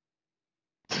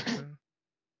 Okay.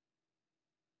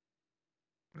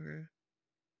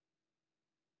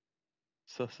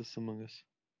 Sussus among us.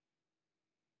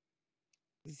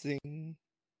 Zing.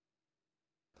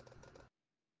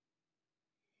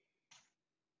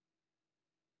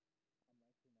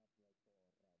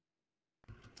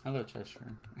 Hello,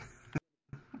 Cheshire.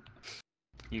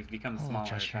 You've become Hello, smaller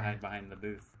Cheshire. to hide behind the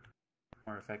booth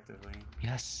more effectively.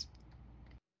 Yes.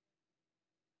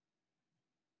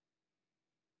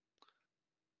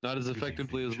 Not as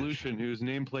effectively as Lucian, whose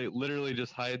nameplate literally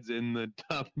just hides in the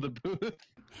top of the booth.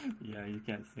 Yeah, you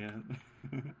can't see it.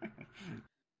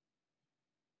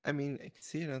 I mean, I can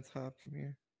see it on top from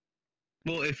here.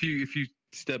 Well, if you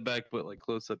step back but like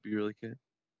close up, you really can.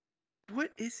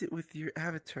 What is it with your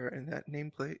avatar and that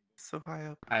nameplate so high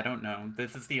up? I don't know.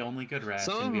 This is the only good rat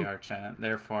in VRChat.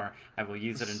 Therefore, I will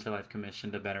use it until I've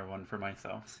commissioned a better one for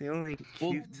myself. It's the only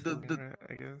cute rat,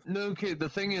 I guess. No, okay. The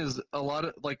thing is, a lot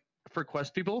of like for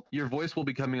quest people, your voice will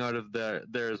be coming out of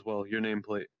there as well. Your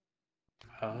nameplate.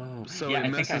 Oh, so yeah. it I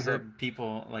think I messes up. heard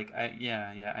people like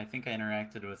I think I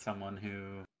interacted with someone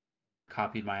who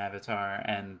copied my avatar,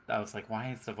 and I was like,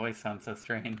 "Why does the voice sound so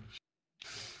strange?"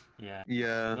 Yeah.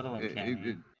 Yeah. A little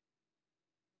uncanny.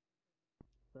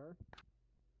 Sir?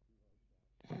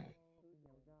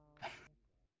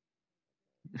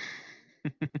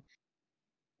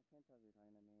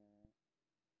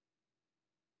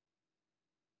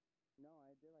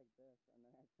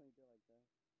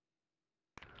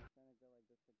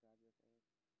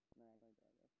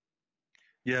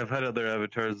 Yeah, I've had other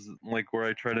avatars like where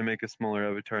I try to make a smaller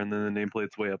avatar and then the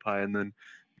nameplate's way up high, and then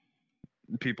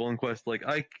people in quest like,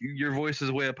 your voice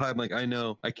is way up high. I'm like, I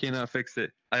know, I cannot fix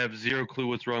it. I have zero clue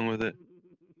what's wrong with it.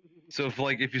 So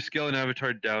if you scale an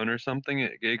avatar down or something,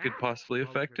 it could possibly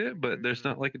affect it, but there's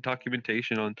not like a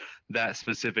documentation on that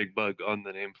specific bug on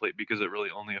the nameplate because it really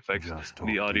only affects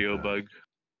the audio bug.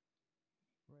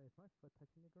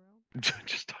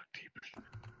 Just talk deeper.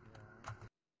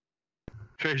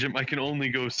 Trajum, I can only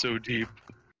go so deep.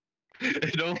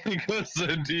 It only goes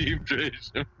so deep,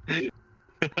 Trajum.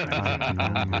 I can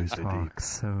almost talk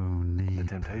so neat. The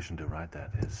temptation to write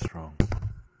that is strong.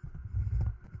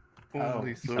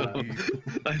 Only so deep.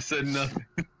 I said nothing.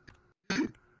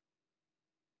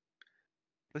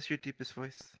 What's your deepest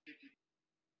voice?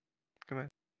 Come on.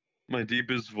 My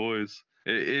deepest voice.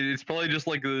 It's probably just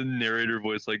like the narrator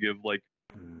voice I give, like,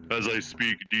 as I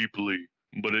speak deeply.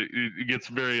 But it gets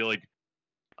very, like,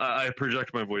 I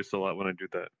project my voice a lot when I do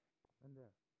that.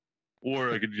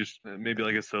 Or I could just, maybe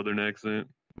like a southern accent.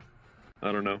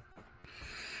 I don't know.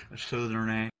 A southern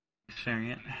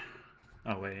Sharing it.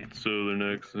 Oh wait. Southern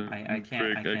accent. I can't.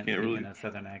 Frick, I can't speak really. in a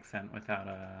southern accent without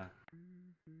a.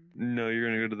 No, you're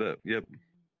gonna go to that. Yep.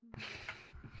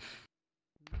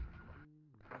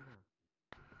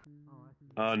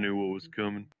 I knew what was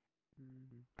coming.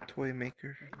 Toy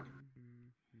maker.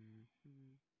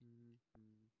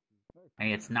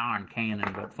 Hey, it's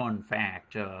non-canon, but fun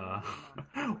fact,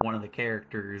 one of the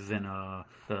characters in the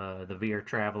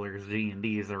VRTravelers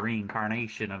D&D is a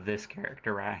reincarnation of this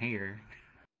character right here.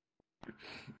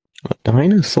 A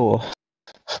dinosaur.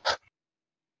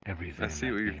 I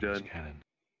see what you've done.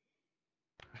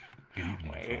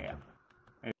 Well,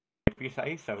 if you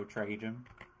say so, Trajan.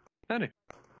 Howdy.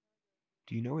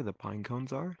 Do you know where the pine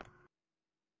cones are?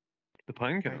 The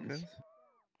pine cones?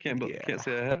 Can't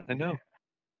say I have. I know.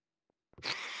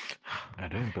 I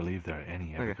don't believe there are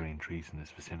any evergreen trees in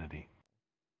this vicinity.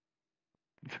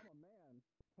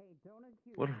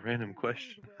 What a random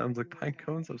question. Sounds like pine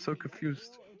cones? I'm so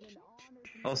confused.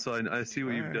 Also, I see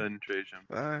what you've done, Trajan.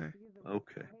 Bye.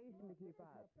 Okay.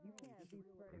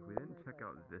 We didn't check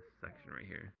out this section right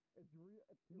here.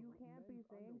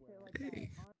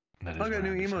 Hey. I got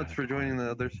new emotes for joining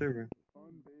the other server.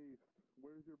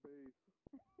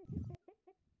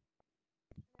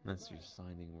 That's your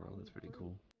signing world. That's pretty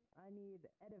cool.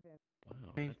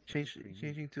 Wow.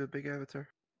 Changing to a big avatar.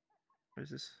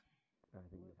 Where's this?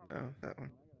 Oh, that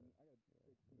one.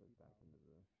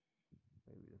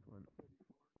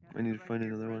 I need to find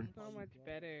another one. So much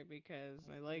better because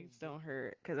my legs don't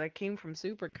hurt. Because I came from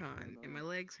SuperCon and my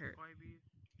legs hurt.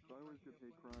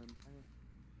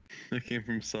 I came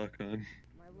from SockCon.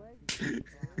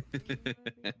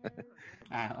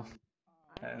 Ow.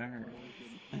 That hurts.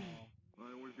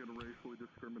 I always get racially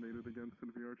discriminated against in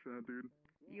VRChat, dude.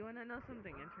 You wanna know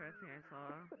something interesting I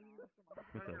saw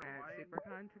at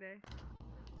SuperCon today?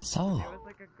 So. There was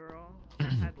like a girl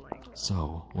that had like.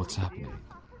 So, what's happening?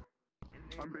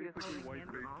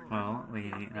 Well,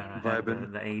 we had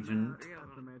the agent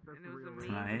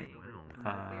tonight.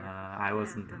 I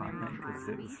wasn't on it because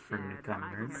it was for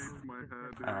newcomers.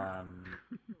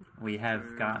 We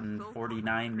have gotten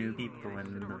 49 new people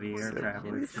in the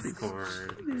VRTravelers Discord,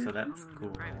 so that's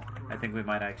cool. I think we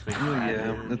might actually. Oh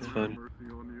yeah, that's fun.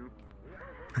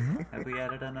 Have we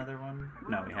added another one?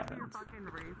 No, we haven't.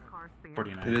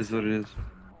 49. It is what it is.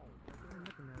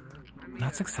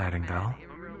 That's exciting, though.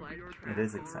 It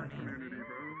is exciting.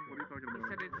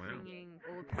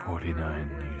 49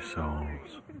 new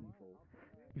souls.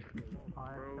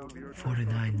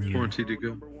 49 new 40 to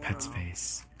go. pet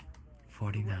space.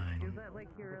 49. Is that like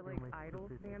your like idol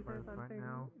stamp or something?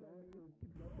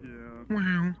 Yeah.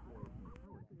 Wow.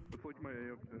 It's like my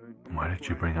AFK. Why did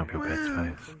you bring up your pet's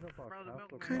face?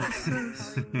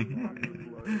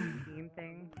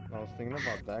 I was thinking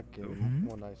about that game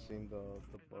when I seen the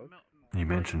book. You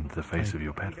mentioned the face of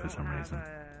your pet for some reason.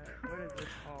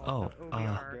 Oh,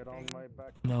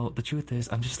 no, the truth is,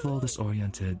 I'm just a little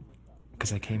disoriented.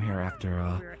 Because I came here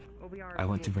after, I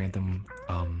went to random,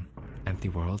 empty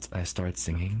worlds. I started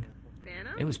singing.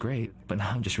 It was great, but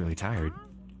now I'm just really tired.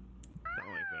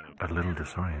 A little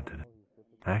disoriented.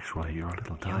 Actually, you're a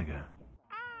little tiger.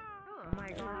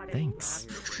 Thanks.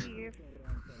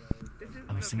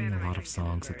 I was singing a lot of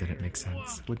songs that didn't make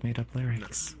sense with made-up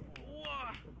lyrics.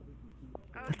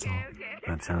 That's all.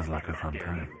 That sounds like a fun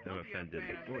time. I'm offended.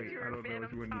 Wait, I don't know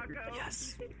if you want to.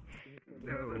 Yes.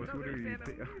 No, who do you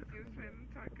think?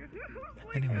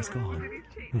 Anyways, go on.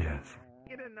 Yes.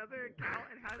 Get another account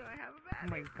and how do I have a badge? Oh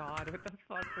my god, what the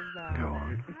fuck was that? Go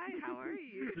on. Hi, how are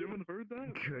you? You haven't heard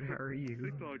that? Good, how are you?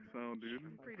 TikTok sound, dude.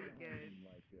 Pretty good.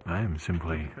 I am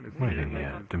simply waiting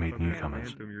here to meet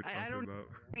newcomers. I don't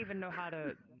even know how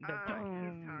to. The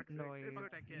noise.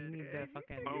 You need the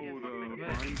fucking.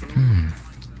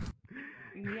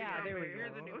 Yeah, there we go. You're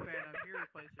the new fan. I'm here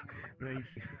replacing you.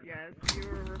 Yes, you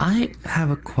were. I have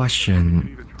a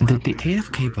question. Did the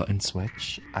AFK button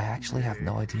switch? I actually have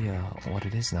no idea what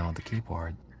it is now on the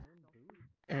keyboard.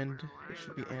 And it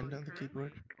should be end on the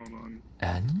keyboard. Hold on.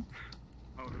 N?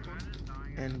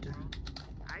 And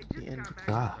the end.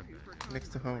 Ah. Next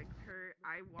to home.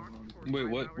 Wait,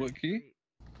 what key?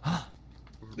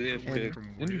 The AFK.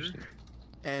 Interesting.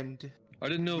 And I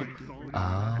didn't know.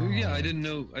 Oh. Yeah, I didn't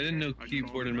know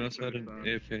keyboard and mouse had an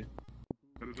AFK.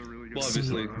 Well,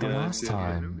 obviously. See, the last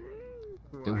time,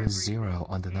 it was 0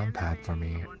 on the numpad for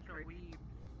me.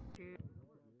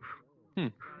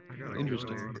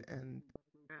 Interesting.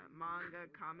 Manga,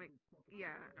 comic, yeah.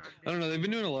 I don't know, they've been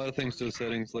doing a lot of things to the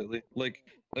settings lately. Like,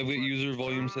 I've got user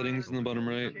volume settings in the bottom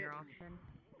right.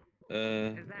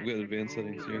 I've got advanced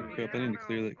settings here. Crap, I need to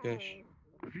clear that cache.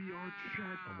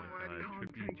 VRChat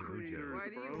content creators, Why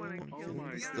do you bro. want to kill Oh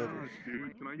my me? god,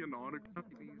 dude, can I get an autograph?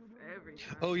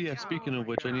 Oh yeah, speaking of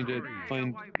which, I need to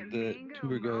find the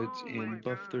tour guides and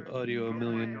buff their audio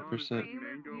 1,000,000%,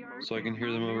 so I can hear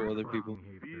them over other people.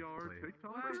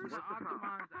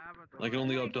 I can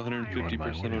only go up to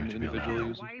 150% on individual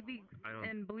users.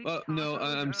 No,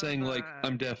 I'm saying like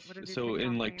I'm deaf, so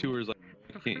in like tours I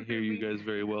can't hear you guys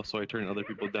very well, so I turn other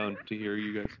people down to hear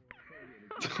you guys.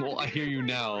 Well, I hear you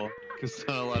now, because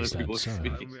not a lot of people are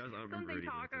speaking.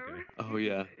 Oh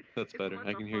yeah, that's better.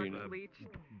 I can hear you now.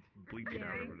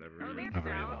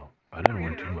 Very well. I don't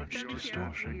want too much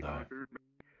distortion, though.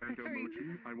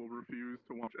 I will refuse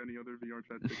to watch any other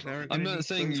VRChat TikTok. I'm not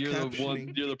saying you're the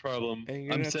one. You're the problem.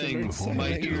 I'm saying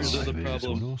my ears are the This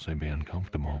would problem. also be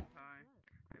uncomfortable.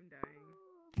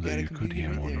 Though you could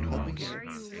hear more nuance. Why are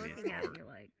you looking at me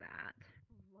like that?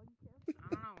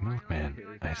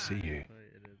 Milkman, I see you.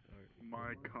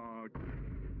 My cog.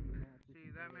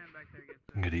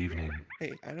 Good evening.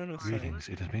 Hey, I don't know. Greetings,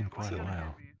 it has been quite a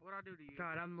while.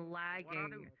 God, I'm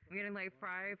lagging. I'm getting like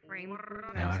 5 frames.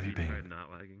 How have you been?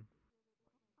 Not lagging.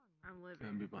 I'm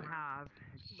living. I have,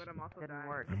 but I'm also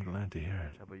dying. I'm glad to hear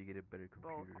it. How about you get a better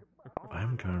computer?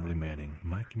 I'm currently manning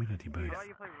my community booth.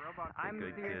 I'm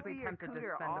seriously tempted to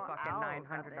spend the fucking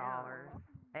 $900.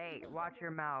 Hey, watch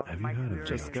your mouth. Have you heard of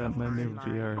Just got my new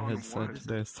VR headset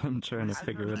today, so I'm trying to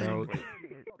figure it out.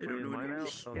 You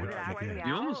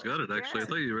almost got it, actually. I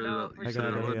thought you read it out. I got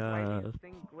a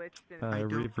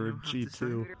Reverb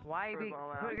G2.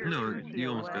 No, you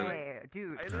almost got it.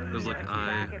 It was like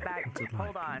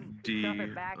Hold on.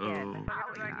 I-D-O.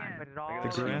 The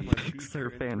graphics are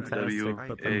fantastic,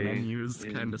 but the menus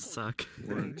kind of suck.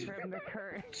 1,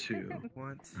 2.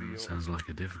 Sounds like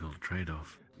a difficult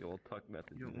trade-off.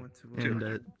 And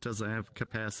it doesn't have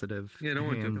capacitive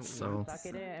hands, so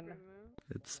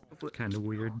it's kind of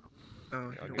weird. I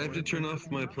have to turn off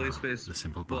my play space.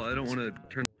 Well, I don't want to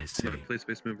turn my play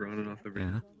space mover on and off every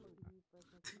time.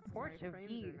 What do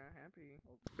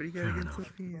you got against those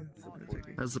fans?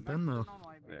 How's it been though?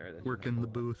 Working the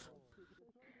booth.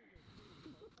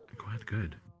 Quite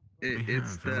good.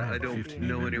 It's that I don't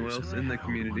know anyone else in the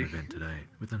community. Event today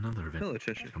with another event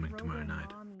coming tomorrow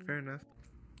night. Fair enough.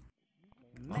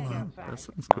 Oh, that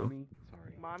sounds cool.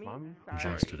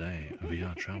 Just today,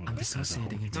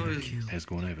 VRTravelers has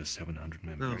gone over 700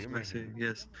 members. Oh, I see.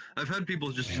 Yes, I've had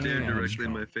people just stare directly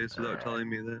in my face without telling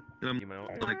me that, and I'm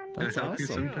like, can I help you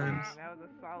sometimes?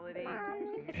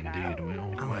 Indeed, we're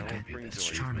all quite happy that it's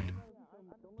charming.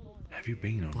 Have you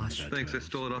been on that? Thanks, I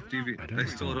stole it off I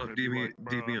stole it off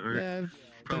DeviantArt. Yeah,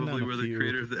 Probably where the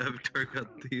creator of the avatar got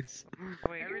these.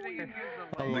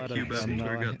 A lot the cube of them,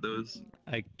 avatar got those.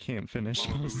 I can't finish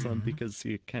most of them because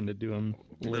you kind of do them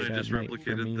late Then I at just night for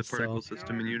replicated me, the particle so...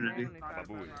 system in Unity.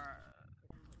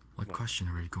 What question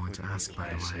are you going to ask, by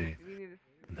the way?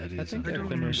 That is I think I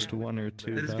finished 1 or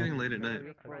 2, It is though. getting late at night.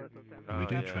 We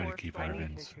do try to keep our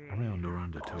events around or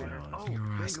under 2 hours. You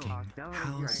were asking,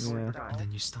 how's... Yeah. And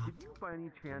then you stopped.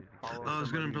 I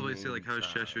was gonna probably say, like, how's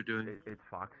Cheshire doing?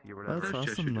 That's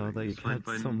awesome, though, that you've had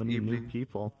so many new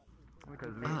people.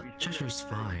 Cheshire's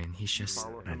fine, he's just...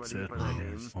 It certainly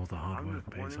is. All the hard work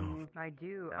pays off. I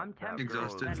do. I'm tempted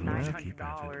Exhausted. to spend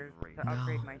 $900 to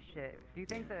upgrade my shit. Do you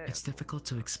think that It's difficult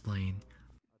to explain.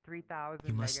 3,000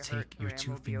 You must take your RAM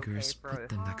 2 will be okay fingers, for put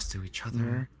them this next to each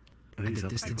other, and the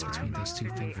distance between those 2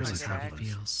 fingers is how he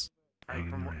feels.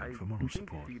 For moral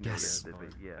support. Yes,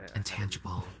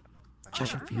 intangible.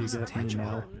 Cheshire You feels got me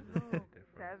intangible. now.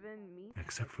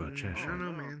 Except for Cheshire. I don't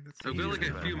know, man. That's I've got like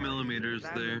a few millimeters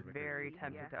there. I'm very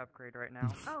tempted to upgrade right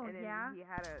now. Oh, yeah?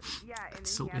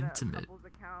 It's so intimate.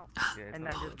 And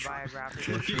then just buy a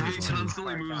graphic. He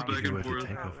constantly moves back If you were and to forth.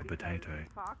 take off a potato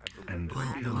and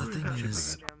Well, peel the off thing the chip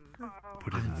is, of it,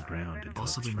 put it in the ground, it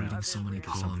also been drops reading right so many into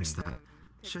poems something that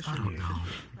I don't know.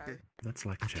 That's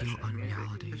like I feel Cheshire.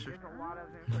 unreality.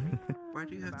 Why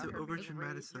do you have to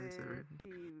over-dramatize everything?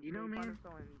 You know, man.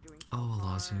 Oh,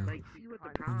 Alazu, when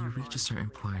you reach a certain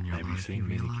point in your life, you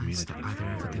realize that either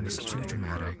everything is too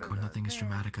dramatic or nothing is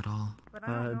dramatic at all.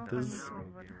 This is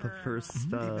the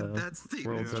first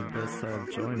World of this I've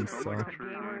joined, so...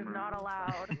 Gamers not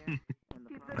allowed.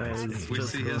 I was We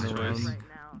just see his going choice. around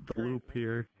the loop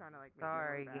here.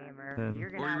 Sorry, gamer. And You're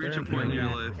Or gonna you have reach a to point in do your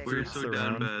that. life where you're so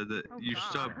down bad that you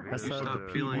stop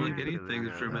feeling like anything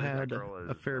is I dramatic. had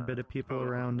a fair bit of people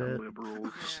around it.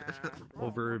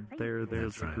 Over there,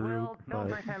 there's a group, Don't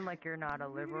but pretend like you're not a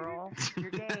liberal.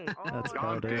 You're gay. that's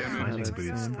about it. Finding I've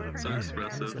booths seen. that are Sounds rare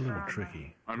is a expressive. little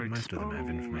tricky. Most of them have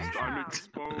information.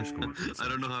 That's cool. I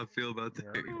don't know how I feel about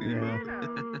that. Yeah.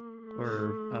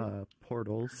 Or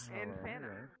portals.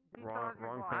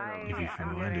 If you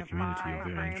find a community you're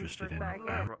very interested in, I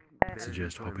would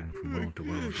suggest hopping from world to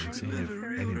world and seeing if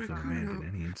any of them are manned in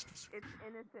any instance. It's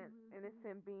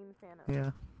innocent being fan of.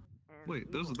 Yeah.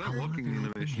 Wait, that walking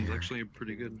animation is actually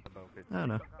pretty good. I don't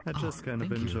know. I just kind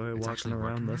of enjoy walking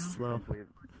around this slow.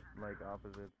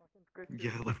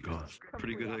 Yeah, like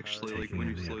pretty good actually. Like when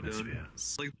you slow down,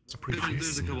 like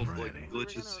there's a couple of like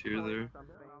glitches here there.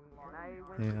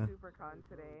 Yeah.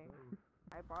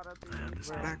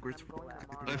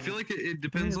 I feel like it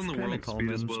depends on the world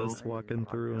speed as well. Just walking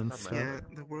through and stuff. Yeah,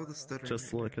 the world is stuttering.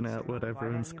 Just looking at what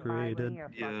everyone's created.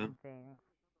 Yeah.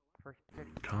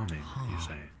 Calming, you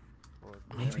say?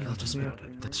 Maybe I'll just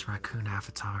put this raccoon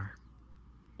avatar.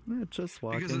 Yeah, just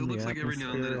walking Because it looks the like every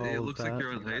now and then atmosphere, it all looks of like that.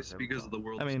 you're on ice because of the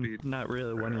world I mean, speed. not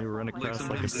really when you run across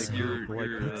like a sometimes big group like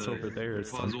your it's over there or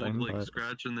puzzle something, would like but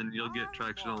scratch and then you'll get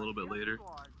traction a little bit later.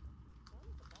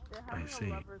 I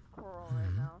see.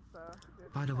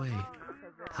 By the way,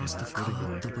 how's the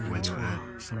When you're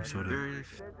at some sort of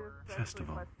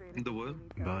festival. The what?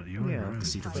 But you're Yeah. around,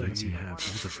 so you have all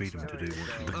the freedom to do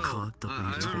what you want.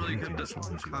 I don't really keep as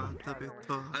long as you want.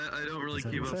 I don't really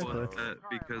keep up on that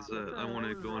because I want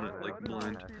to go on it like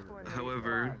blind.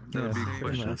 However, that would be a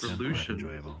question for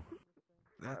Lucian.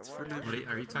 That's for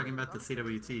Are you talking about the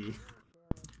CWT?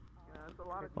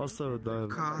 also the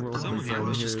world Someone here design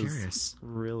was here just is curious.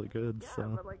 really good,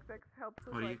 so.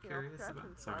 What are you curious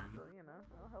about? Sorry.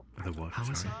 The what?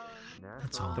 How is it?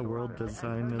 That's all. The world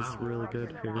design is really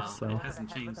good here, Well, so. it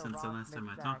hasn't changed since the last time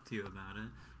I talked to you about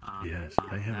it. Yes,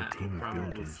 they have a that team will of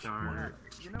probably builders start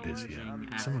this year.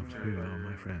 launching Some of after who are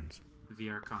my friends.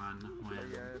 VRCon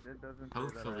when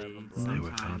hopefully They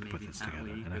worked sometime hard to put maybe this that together,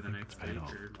 week and I or the think next it's paid week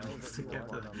off. or to get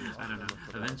the, I don't know.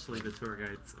 Eventually the tour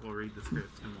guides will read the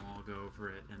script and we'll all go over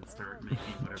it and start making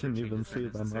whatever Can you even changes see are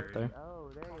them up necessary.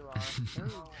 there?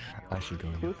 I should go.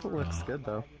 Booth looks good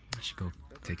though. I should go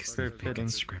take a Very sneak peek at fitting.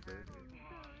 the script.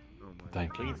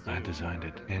 Thank you. I designed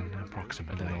it in And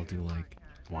approximately then I'll do like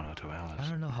 1 or 2 hours. I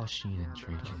don't know how Sheen and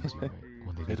Trey can do it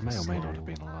when they do It may the or may not slow, have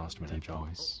been a last-minute deep job.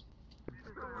 voice.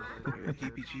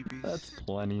 That's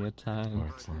plenty of time. Or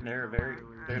it's like, There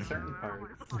are certain parts.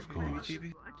 Of course.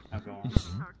 I'll go on.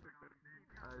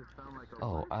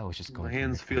 oh, I was just going. My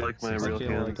hands feel like my I real feel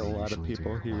hands. like a lot of usually do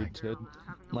people it here like, did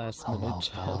last Hello, minute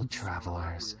fellow jobs.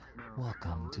 travelers.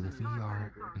 Welcome to the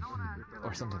VR,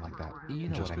 or something like that. You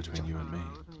know Just what I'm between you and me,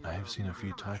 talking I have seen a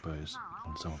few typos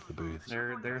on some of the booths.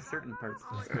 There are certain parts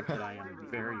of the script that I am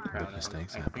very proud of.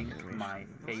 mistakes I happen. think my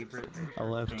favorite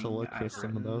I'll have to thing look for I've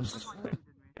some of written those. was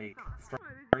a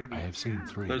story I have seen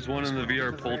 3. There's one in the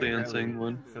VR pole dancing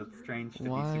one. So it's strange to be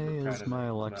Why super proud is of my it,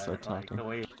 Alexa but, like, talking? the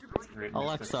way it's written is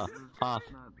Alexa, just off.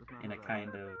 in a kind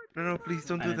of No, please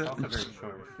don't do and it's that. also very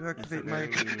short. You It's a activate very,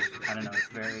 my. I don't know, it's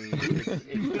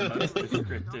the most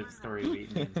descriptive story beat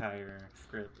in the entire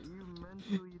script.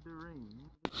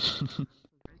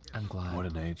 I'm glad. What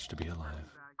an age to be alive.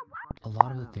 A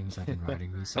lot of the things I've been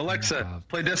writing recently Alexa, have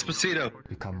play Despacito.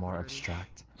 become more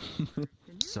abstract.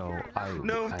 So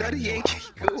No, I Daddy know Yankee,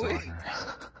 how go away.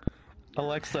 whatsoever.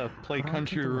 Alexa, play How do I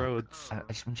Country keep it up? Roads.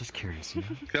 I'm just curious, you know?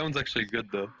 That one's actually good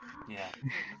though.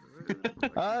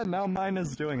 Yeah. Now mine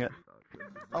is doing it.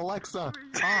 Alexa,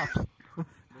 off.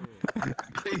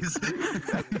 Please.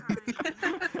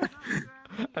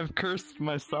 I've cursed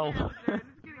myself.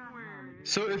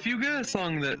 So if you get a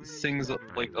song that sings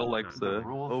like Alexa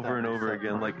over and over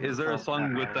again, like is there a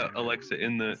song with that Alexa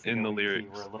in the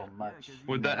lyrics?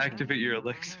 Would that activate your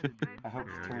Alexa? I hope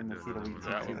to turn the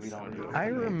CWT we don't I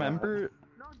remember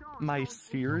my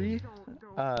Siri,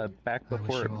 back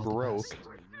before it broke.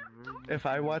 If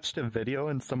I watched a video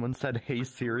and someone said, "Hey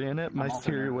Siri" in it, my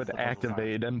Siri would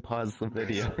activate and pause the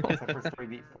video.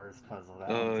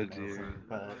 Oh dear.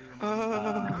 But,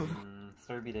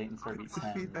 Story Beat 8 and Story Beat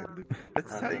 10.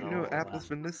 That's how you know Apple's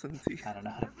been listening to you. I don't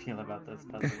know how to feel about those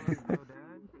puzzles.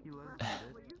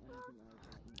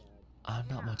 I'm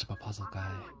not much of a puzzle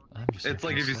guy. I'm just. It's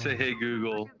like if you say "Hey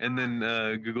Google" and then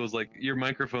Google's like, "Your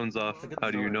microphone's off."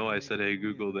 How do you know I said "Hey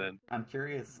Google" then? I'm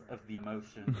curious of the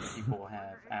emotions people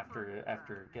have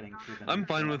after getting through the. I'm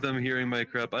fine with them hearing my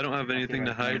crap. I don't have anything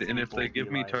to hide, and if they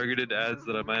give me targeted ads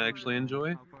that I might actually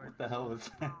enjoy. What the hell was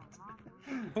that?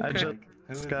 I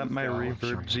just got my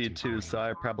Reverb G2, so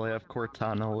I probably have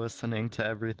Cortana listening to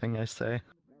everything I say.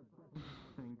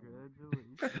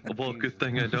 Well, good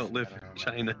thing I don't live in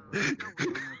China.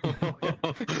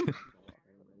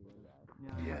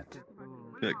 Yet.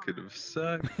 That could have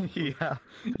sucked. Yeah.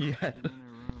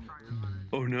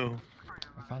 Oh no.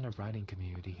 I found a writing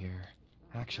community here.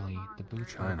 Actually, the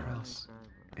booths are China across.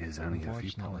 is only a few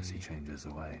Unfortunately- policy changes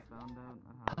away.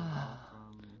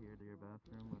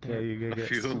 Yeah, you're gonna get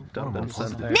few. scooped up and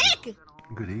sent there. Nick!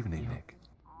 Good evening, Nick.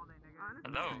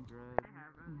 Hello.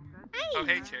 Oh,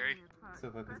 hey, Cherry.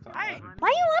 Hi. Why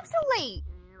are you up so late?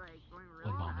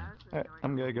 Alright,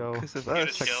 I'm gonna go Because of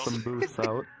check us. some booths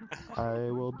out. I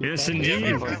will be Yes, back.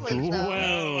 indeed.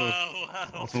 Well,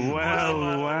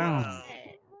 Wow.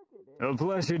 A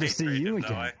pleasure to see you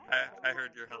again. I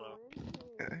heard your hello.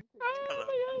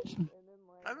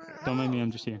 Hello. Don't mind me,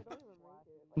 I'm just here.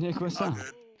 Nick, what's up?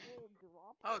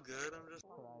 Oh, good. I'm just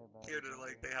here to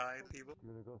say hi to people.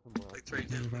 There's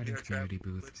a writing community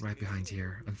booth right behind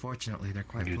here. Unfortunately, they're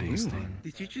quite Good full this time.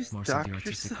 Did you just Most of dock the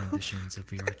artistic yourself? renditions of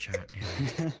VRChat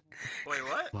and Wait,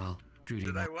 what? well, Judy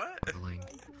Did I what? modeling.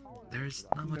 There's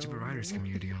not much of a writers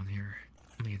community on here.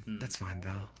 I mean, that's fine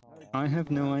though. I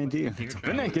have no idea.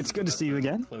 But Nick, it's good to see you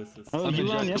again. Oh, I'm you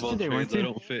were on adjustable yesterday, fans. weren't I you?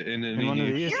 don't fit in In one of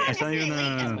any these? niche. I saw you in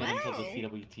I'm not.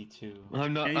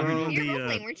 Yeah, you were I'm, You're the,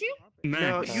 role-playing, weren't you?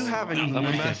 No, Max. you haven't. I'm a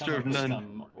master of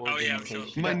none. Oh, yeah, I'm sure.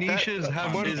 My niches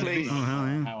have one is place. Oh, hell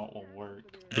yeah. How it will work.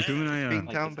 Bakum and Being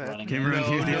I down bad. came around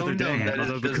here the other day, that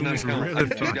although does Bakum not was count. really I'm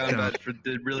too fucked down up. bad for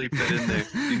to really fit in there.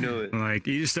 You know it. Like,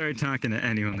 you just started talking to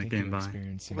anyone that came by.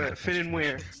 But fit in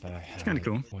where? It's kind of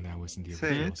cool. When I was in the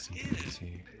Say it.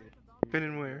 CPC. Fit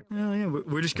in where? Hell yeah,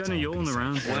 we're just kind of yolling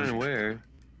around. When and where?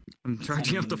 I'm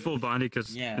charging up the full body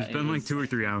because it's been like 2 or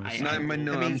 3 hours.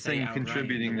 I'm saying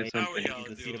contributing to something.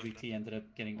 The CWT ended up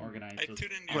getting organized.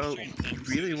 Well, you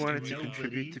really wanted to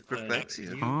contribute to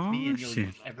Perplexia. Oh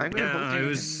shit! Yeah, it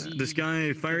was this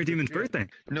guy Fire Demon's birthday.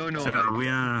 No. So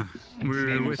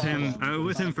we're with him. I was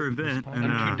with him for a bit, I'm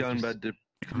and too down bad to.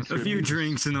 a few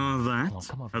drinks and all of that.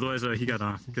 Otherwise, he got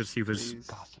off because he was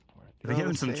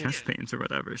having some chest pains or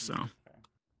whatever. So.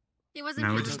 He wasn't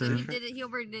Now here, we're just, but he did it. He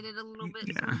overdid it a little bit.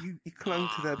 Yeah. You clung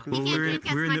to that booth. Well,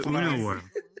 we're in the Uno world.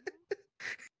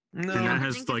 No, And that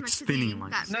has like spinning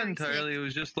lights. not entirely. It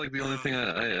was just like the only thing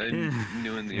I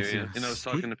knew in the area, and I was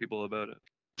talking to people about it.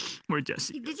 We're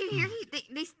Jesse. Did you hear?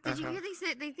 Did you hear? They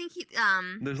said they think he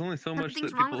There's only so much that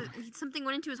something's wrong people with it. Something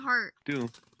went into his heart. do.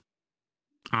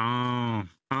 Oh,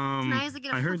 Now he has to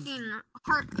get a I heard fucking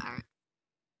heart.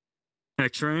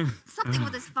 X-ray. Something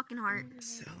with his fucking heart.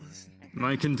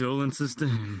 My condolences to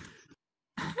him.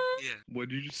 What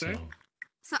did you say?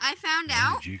 So I found When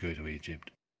out did you go to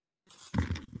Egypt?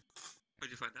 Where'd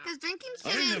you find out? because drinking I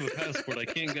shit don't have a passport. I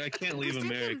can't leave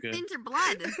America. thins your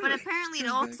blood, but apparently it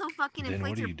also fucking Then inflates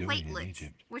what are your you doing in platelets,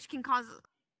 Egypt? which can cause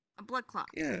a blood clot.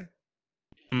 Yeah.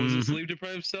 Was it sleep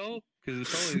deprived cell? Because it's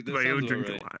probably that But you sounds drink about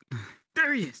a right. lot.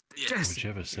 There he is, Jesse.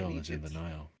 Whichever cell is in the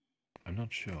Nile. I'm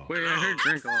not sure. Wait, I heard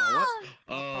drink a lot. What?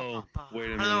 Oh, wait a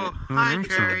minute. Hello, Oh, hi thanks,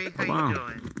 Jerry, sir. how Wow. you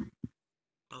doing?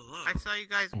 I saw you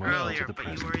guys Well, earlier, to the but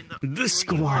you present. were in The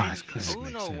squad. That makes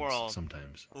Uno sense world.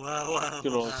 sometimes. Wow.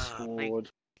 Good old squad.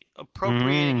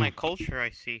 Appropriating my culture, I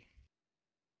see.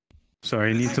 Sorry,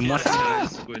 I need some what? I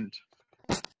squint.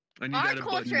 I need Our that a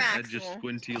button. culture, I just Axel.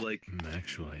 squinty like.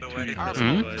 Actually, The way Our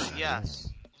Mhm. culture, yes.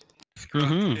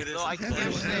 Mm-hmm. Though I can't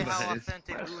Yeah. say how Yeah.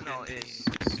 authentic Uno is.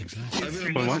 Exactly. I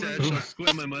have a What? mustache. I'll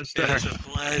squint my It's mustache. a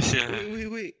pleasure.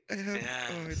 Wait. I have.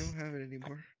 Yes. Oh, I don't have it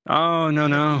anymore. Oh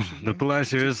no! The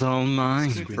pleasure is all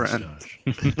mine, friend.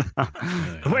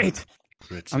 Wait,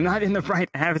 I'm not in the right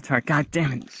avatar. God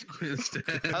damn it! Squint stash.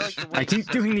 I like the way I you keep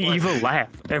said doing the pleasure. evil laugh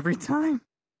every time.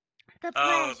 The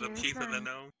Oh, pleasure the is teeth in the mine.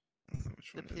 nose.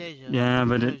 The pleasure. Yeah,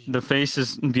 but the face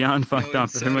is beyond fucked up.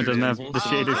 it's If anyone doesn't have Saturday. the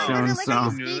shader I shown, really like so. how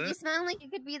you You know speak. that? You sound like you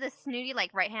could be the snooty,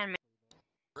 like right hand man.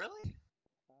 Really?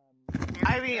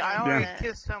 I mean, I already Yeah.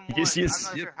 kissed someone. Yes. I'm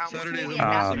not Yep, sure how much. Saturday's Maybe on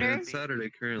a Saturday. messenger? It's Saturday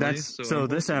currently. That's so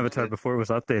this avatar before it was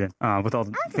updated, with all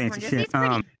the I just fancy wondered, shit. it's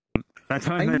pretty. That's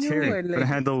how I I met knew Cherry, I but it liked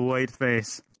had the white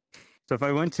face. So if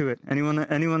I went to it, anyone that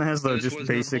has the This just was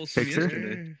not basic wholesome picture,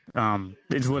 yesterday.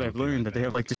 it's what I've learned that they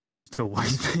have like just a white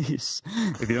face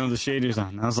if you don't have the shaders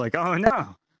on. I was like, oh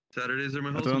no, Saturdays are my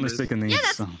they're wholesome only days. sticking these. Yeah,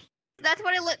 that's- So. That's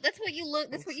what it look. That's what you look.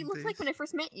 That's what you looked like when I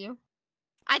first met you.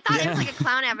 I thought it was like a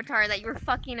clown avatar that you were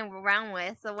fucking around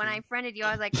with. So when I friended you,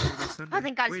 I was like, oh,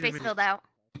 thank God, space filled out.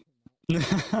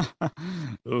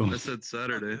 I said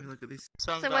Saturday. Look at these.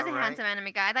 So it wasn't handsome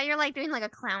anime guy. I thought you were like doing like a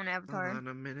clown avatar. Hold on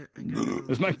a minute. I got It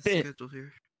was my bit. schedule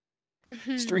here.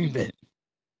 Stream bit.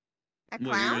 A What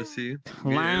you're clown? gonna see?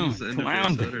 Clown, Games end of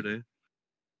clown. day Saturday.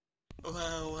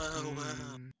 Wow.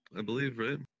 I believe,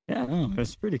 right? Yeah, no,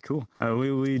 it's pretty cool.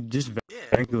 We just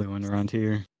vaguely went around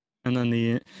here, and then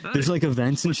there's like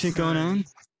events and shit going on.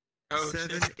 Oh, 7,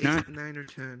 shit. 8, Not- 9, or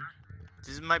 10.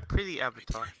 This is my pretty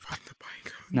avatar.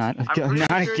 Not I'm pretty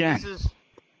not sure again. This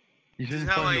You is didn't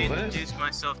how I find the what? introduced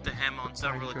myself to him on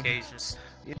several occasions.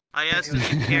 I asked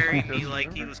him to carry me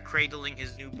like he was cradling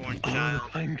his newborn child.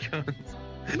 Pine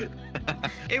cones.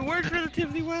 It worked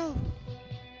relatively well.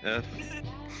 F.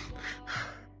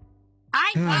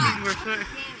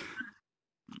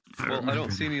 Well, I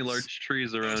don't see any large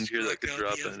trees around here that could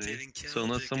drop any. So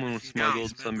unless someone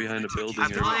smuggled some behind a building I or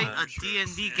played something. a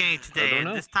D&D game today, don't and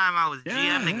know. this time I was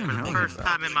GMing for the first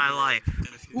time in my life.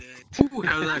 Ooh,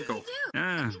 how'd that go?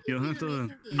 Yeah, you'll have to.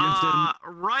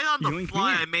 Right on the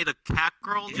fly, I made a cat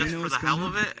girl just for the hell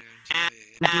of it,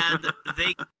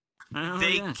 and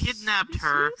they kidnapped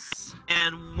her,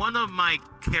 and one of my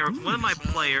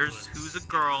players, who's a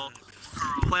girl,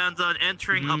 plans on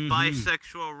entering a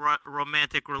bisexual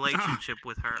romantic relationship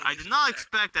with her. I did not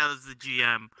expect that as the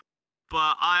GM,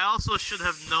 but I also should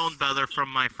have known better from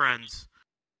my friends.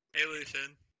 Hey,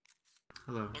 Lucian.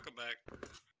 Hello. Welcome back.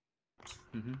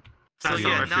 So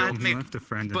yeah, now I have to make. left a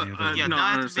friend But, in the other no, now I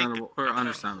have to understandable. Or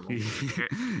understandable.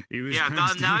 He was Yeah, kind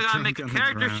of now I gotta drunk make a on the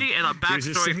character ground. sheet and a He was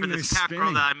just backstory sitting for there this cat girl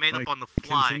spinning, that I made like, up on the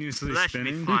fly. So continuously that should be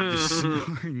spinning, fun. just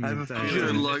snoring the entire Good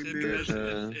time. luck, dude.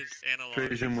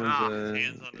 Trajan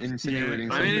was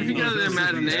insinuating I mean, if you got the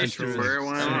imagination for it,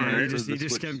 why not? He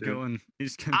just kept going. He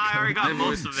just kept I going. already got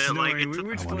most of it. Like Snoring.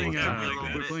 it's We're playing.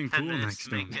 We're playing pool next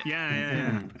to him.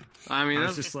 Yeah. I mean, I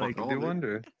that's was just like, I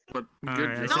wonder. But Alright, No,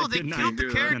 I they said killed the good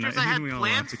night, characters I had and then we all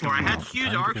planned laughed. for. I had Wow.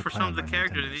 huge arcs for some of the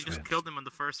characters, and they just killed them in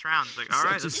the first round. It's like,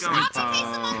 alright, let's go. On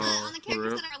the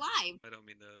characters that are alive. I don't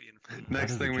mean to be in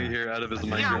Next thing we hear out of his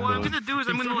microphone. Yeah, what I'm gonna do is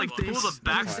I'm gonna like pull the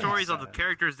backstories of the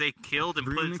characters they killed and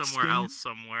put it somewhere else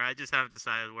somewhere. I just haven't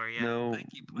decided where yet. No,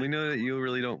 we know that you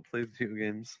really don't play video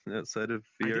games outside of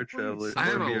VRTravelers. I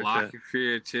have or a VRChat. lack of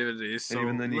creativity, so And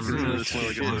even then, you listen consider to this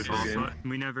more like a social game.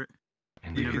 We never.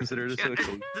 You consider it a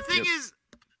social. The thing is,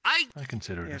 I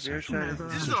consider it a social social game.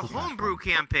 this is a homebrew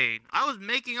campaign. I was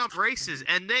making up races,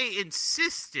 and they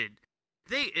insisted.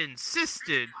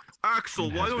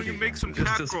 Axel, why don't you make some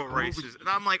cat girl races? And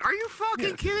I'm like, are you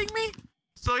fucking kidding me?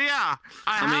 So yeah,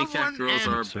 I How many have cat one, girls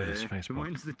and are big?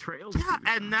 When's the trails? yeah,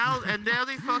 and now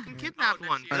they fucking kidnapped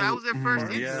one. That was their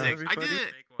first Yeah. instinct. I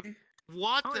didn't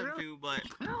want them to, but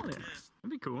Hell yeah. That'd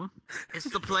be cool. it's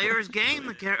the player's game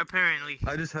apparently.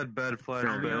 I just had bad I'll be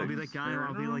flashbacks that guy, or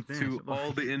I'll be like this. to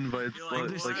all the invites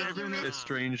like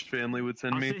estranged family would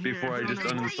send me before I just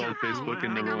uninstalled Facebook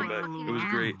and never went back. It was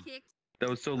great. That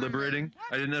was so liberating.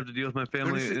 I didn't have to deal with my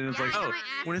family, and it was like, oh,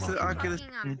 when is the Oculus?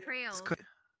 Trails.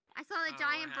 I saw the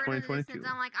giant bird in the 2022. distance.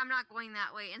 I'm like, I'm not going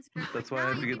that way. And Script's That's like, why I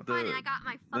no, have to you'll get be fine. And I got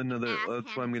my fucking another. ass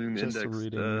That's why I'm getting the Just index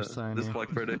reading your sign this here. Black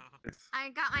Friday. I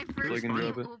got my I first can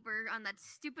game drop it. over on that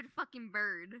stupid fucking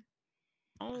bird.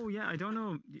 Oh yeah, I don't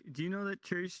know. Do you know that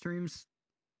Cherry streams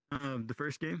the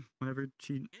first game whenever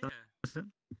she does it?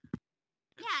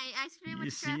 Yeah, I stream You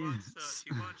with see, Script.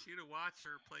 She wants you to watch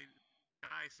her play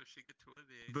guy so she could tour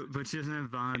the but she doesn't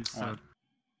have VODs, so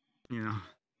you know.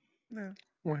 No.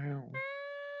 Wow.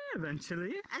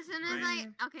 Eventually. As soon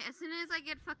as I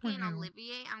get fucking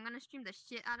Olivier, I'm gonna stream the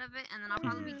shit out of it, and then I'll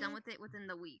probably be done with it within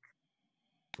the week.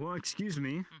 Well, excuse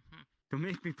me. Don't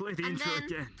make me play the And intro then-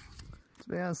 again. To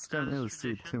be honest, don't really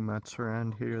see too much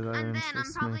around here that And then I'm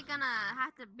interests probably me. gonna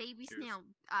have to baby snail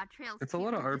trails. It's a too,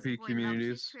 lot of because this RP boy loves his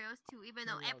communities. Trails too, even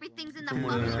though everything's in the From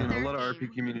what I've fucking seen, a third lot of game.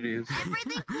 RP communities.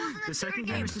 Everything cool in the The third second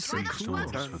game. game is just Why so the cool.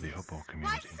 fuck? for the Hoppo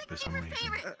community for some reason.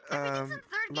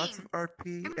 Lots of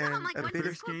RP Every time I'm and like, a what's bit The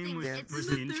of first game was, dance. was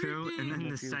the intro, and then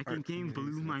the Few second art game blew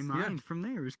my communities. mind from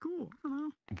there. It was cool. I don't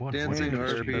know. What Dancing Waiting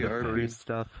for a bit of furry RP.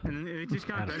 stuff. And then it just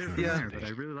got better from Yeah. there, but I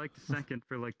really liked the second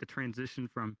for like the transition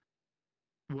from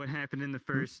what happened in the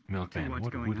first to Milkman, what's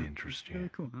what going would on. interest It's really you?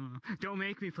 cool. I don't know. Don't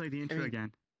make me play the intro mean,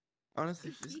 again.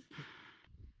 Honestly, just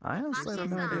I honestly have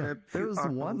no Marcus, idea. There was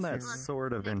Oculus one that here.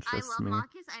 sort of I interests love me.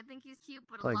 Marcus. I think he's cute,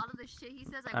 but Like, a lot of the shit he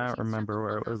says, I don't remember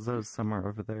where it was. It was somewhere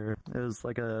over there. It was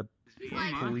like a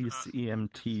Like- police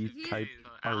EMT type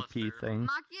RP thing.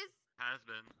 Marcus, has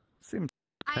been. Seemed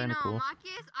I kind know, of cool.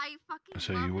 Marcus. I fucking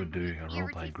So love you would him. do He a roleplay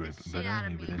irritates group, the but shit out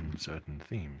only of me. within certain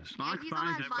themes. Yeah, he's on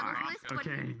my bottom list, but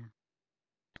Okay.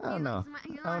 I don't know.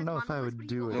 I don't know if I would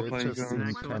do it. It just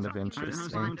seemed kind of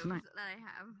interesting. that I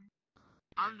have.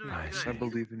 I'm doing Nice. good. I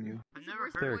believe in you. I've never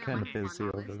heard They're of kind of anyone busy on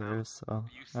over this. there, so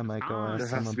I might go Ah, ask There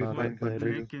them has to be about fine it later.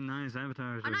 country. Nick and I's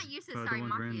avatars Oh, are not Eustace, the sorry,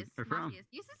 ones we're in, Marcus. are from. Marcus.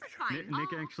 Eustace is fine. Nick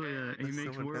Oh, actually, he Unless makes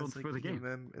someone worlds has, like, for the game.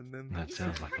 them, and then That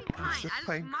sounds like a pretty plan. fine. There's a I-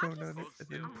 pine Marcus cone on it, is- and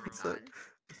then oh my puts God.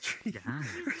 a tree. Yeah.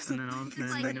 And then all, He's then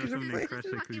like, he knows when he they just press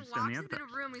it fucking because he's walks done the into the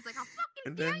avatar. room. He's like, I'm fucking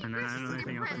And gay. then- And then I don't know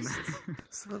anything else from depressed.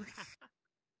 that. So like,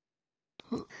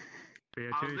 But yeah, I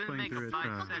was Cherry's gonna playing make a through it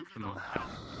bisexual. tomorrow.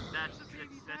 That's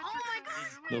Oh my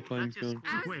God. No fine just cone.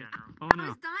 I was, Wait, oh I no.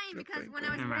 was dying because when I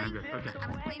was Never mind, playing, I'm good. Okay. I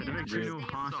was playing To in make the sure first no day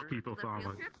of host the people field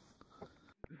follow. trip.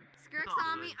 Skirts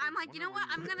saw me, I'm like, you know what?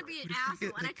 I'm gonna be an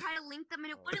asshole, and I try to link them,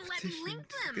 and it wouldn't let me link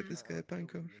them. Get this guy a pine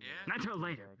cone. Not till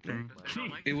later.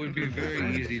 It would be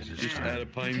very easy to just add a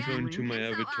pine cone to my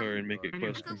avatar and make it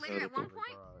quest compatible.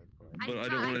 But I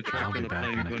don't want to track on a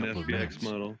pine cone FBX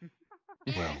model.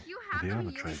 Well, If you the have them other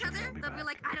use each treasure other, will be they'll be back,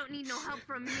 like, I don't need no help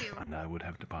from you. and I would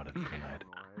have departed for the night.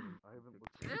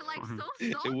 They're like so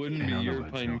salty. It wouldn't be In other your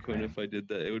words, pine milk cone man. if I did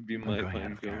that. It would be I'm my going out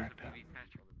pine of cone. character.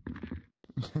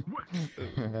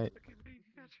 Right.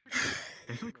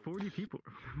 There's like 40 people.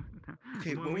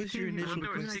 Okay, When what we was your came here- initial I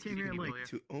quest? came here like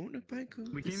To own a pine cone?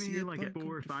 we To came see here a like pine at cone,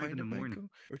 4 or to 5 in find the a pine morning. cone,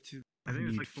 or to... I think it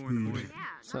was like 4 in the morning.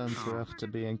 Sounds rough to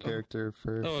be in character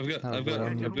for Oh, I've how got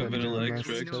long you've been vanilla doing this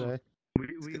extracts. today. We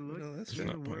looked in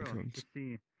the world to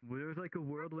see. There was like a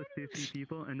world with 50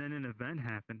 people, and then an event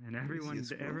happened, and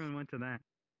everyone went to that.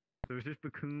 So it was just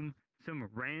Bakum, some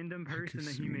random person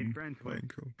that he made friends with,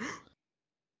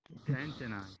 Dent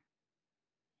and I.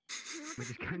 We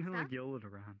just kind of like YOLO'd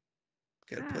around.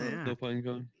 Yeah. No pine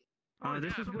cone.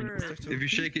 This is where... If you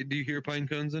shake it, do you hear pine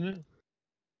cones in it?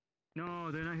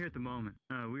 No, they're not here at the moment.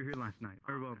 We were here last night.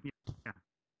 Or well, yeah,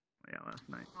 last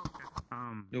night.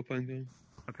 No pine cone.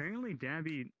 Apparently,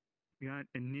 Dabby got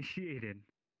initiated.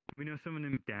 We know someone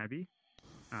named Dabby.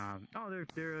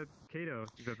 They're a Kato. If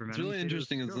you've ever met It's him. really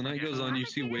interesting. As the night goes on, you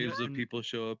see waves of people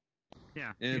show up.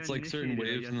 Yeah. And it's like certain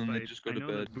waves, and then they just go to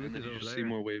bed, and then you just see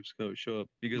more waves show up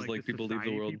because like people leave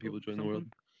the world and people join the world.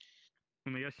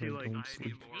 And I guess you like. Don't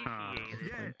sleep.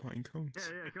 Pine cones.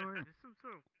 Yeah, go ahead.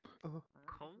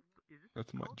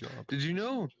 That's my job. Did you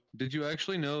know? Did you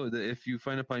actually know that if you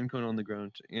find a pine cone on the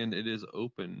ground and it is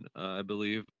open, I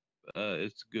believe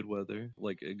it's good weather.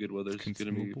 Like good weather is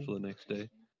gonna be for the next day.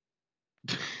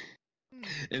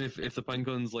 And if the pine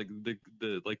cones like the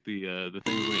things on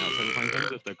the outside of the pine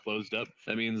cones, if they're closed up,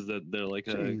 that means that they're like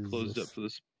closed up for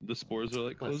the spores are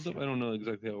like closed up. I don't know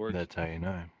exactly how it works. That's how you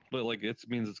know. But like it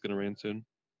means it's gonna rain soon.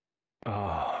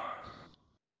 Oh.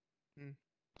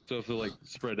 So if they're like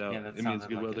spread out, it means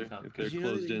good weather. If they're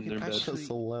closed in, they're bad. Just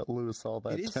to let loose all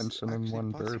that tension in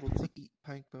one burp. To eat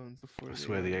pine cones before I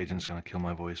swear the agent's gonna kill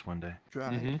my voice one day.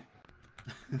 dry.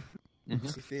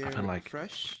 If they're I've had like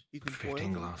fresh, you can boil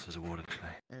 15 them glasses of water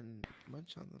today. and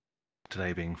munch on them.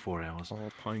 Today being 4 hours.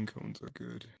 All pine cones are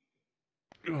good.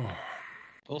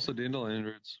 Also dandelion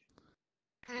roots.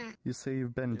 You say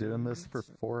you've been doing this for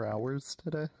 4 hours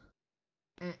today?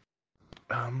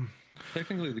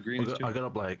 Technically the green is too. I got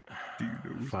up like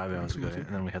 5 hours ago, and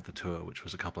then we had the tour, which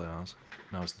was a couple of hours.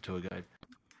 And I was the tour guide.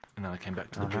 And then I came back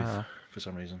to the booth for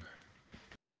some reason.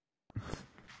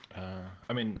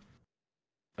 I mean,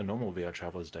 a normal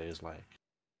VRTravelers day is like,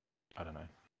 I don't know,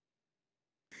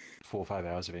 4 or 5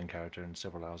 hours of in character and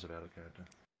several hours of out of character.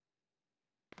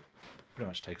 Pretty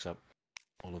much takes up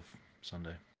all of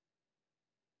Sunday.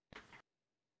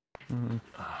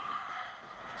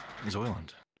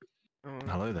 Zoyland.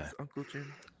 Hello there. Uncle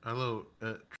Jim. Hello,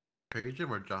 Trey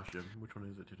Jim or Josh Jim? Which one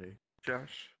is it today?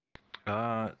 Josh.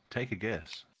 Take a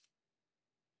guess.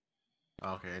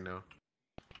 Okay, I know.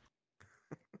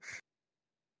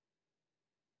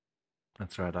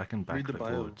 That's right, I can back Read the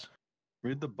bio. chords.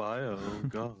 Read the bio.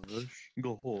 Gosh.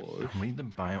 Gosh. Read the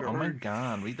bio. Oh my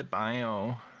god, read the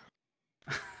bio.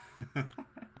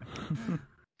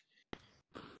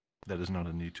 That is not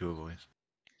a new tour voice.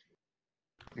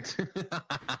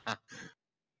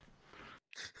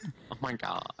 Oh my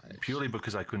god. Purely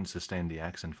because I couldn't sustain the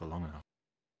accent for long enough.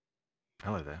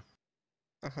 Hello there.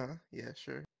 Yeah,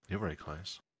 sure. You're very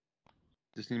close.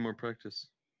 Just need more practice.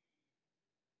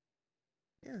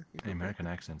 Yeah. The American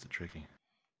accents are tricky.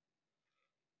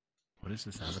 What is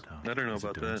this avatar? I don't know Is it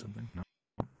about doing that. Something? No,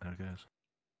 there it goes.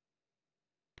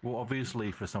 Well,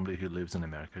 obviously, for somebody who lives in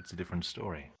America, it's a different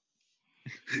story.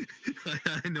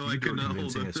 I know You I could go not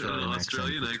hold convincing an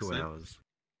Australian for 2 accent. hours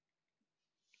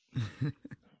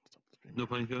No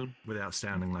pine cone? without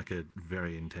sounding like a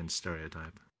very intense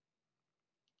stereotype.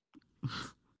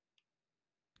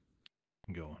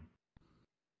 Go on.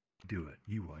 Do it.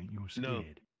 You won't. You're No.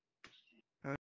 scared.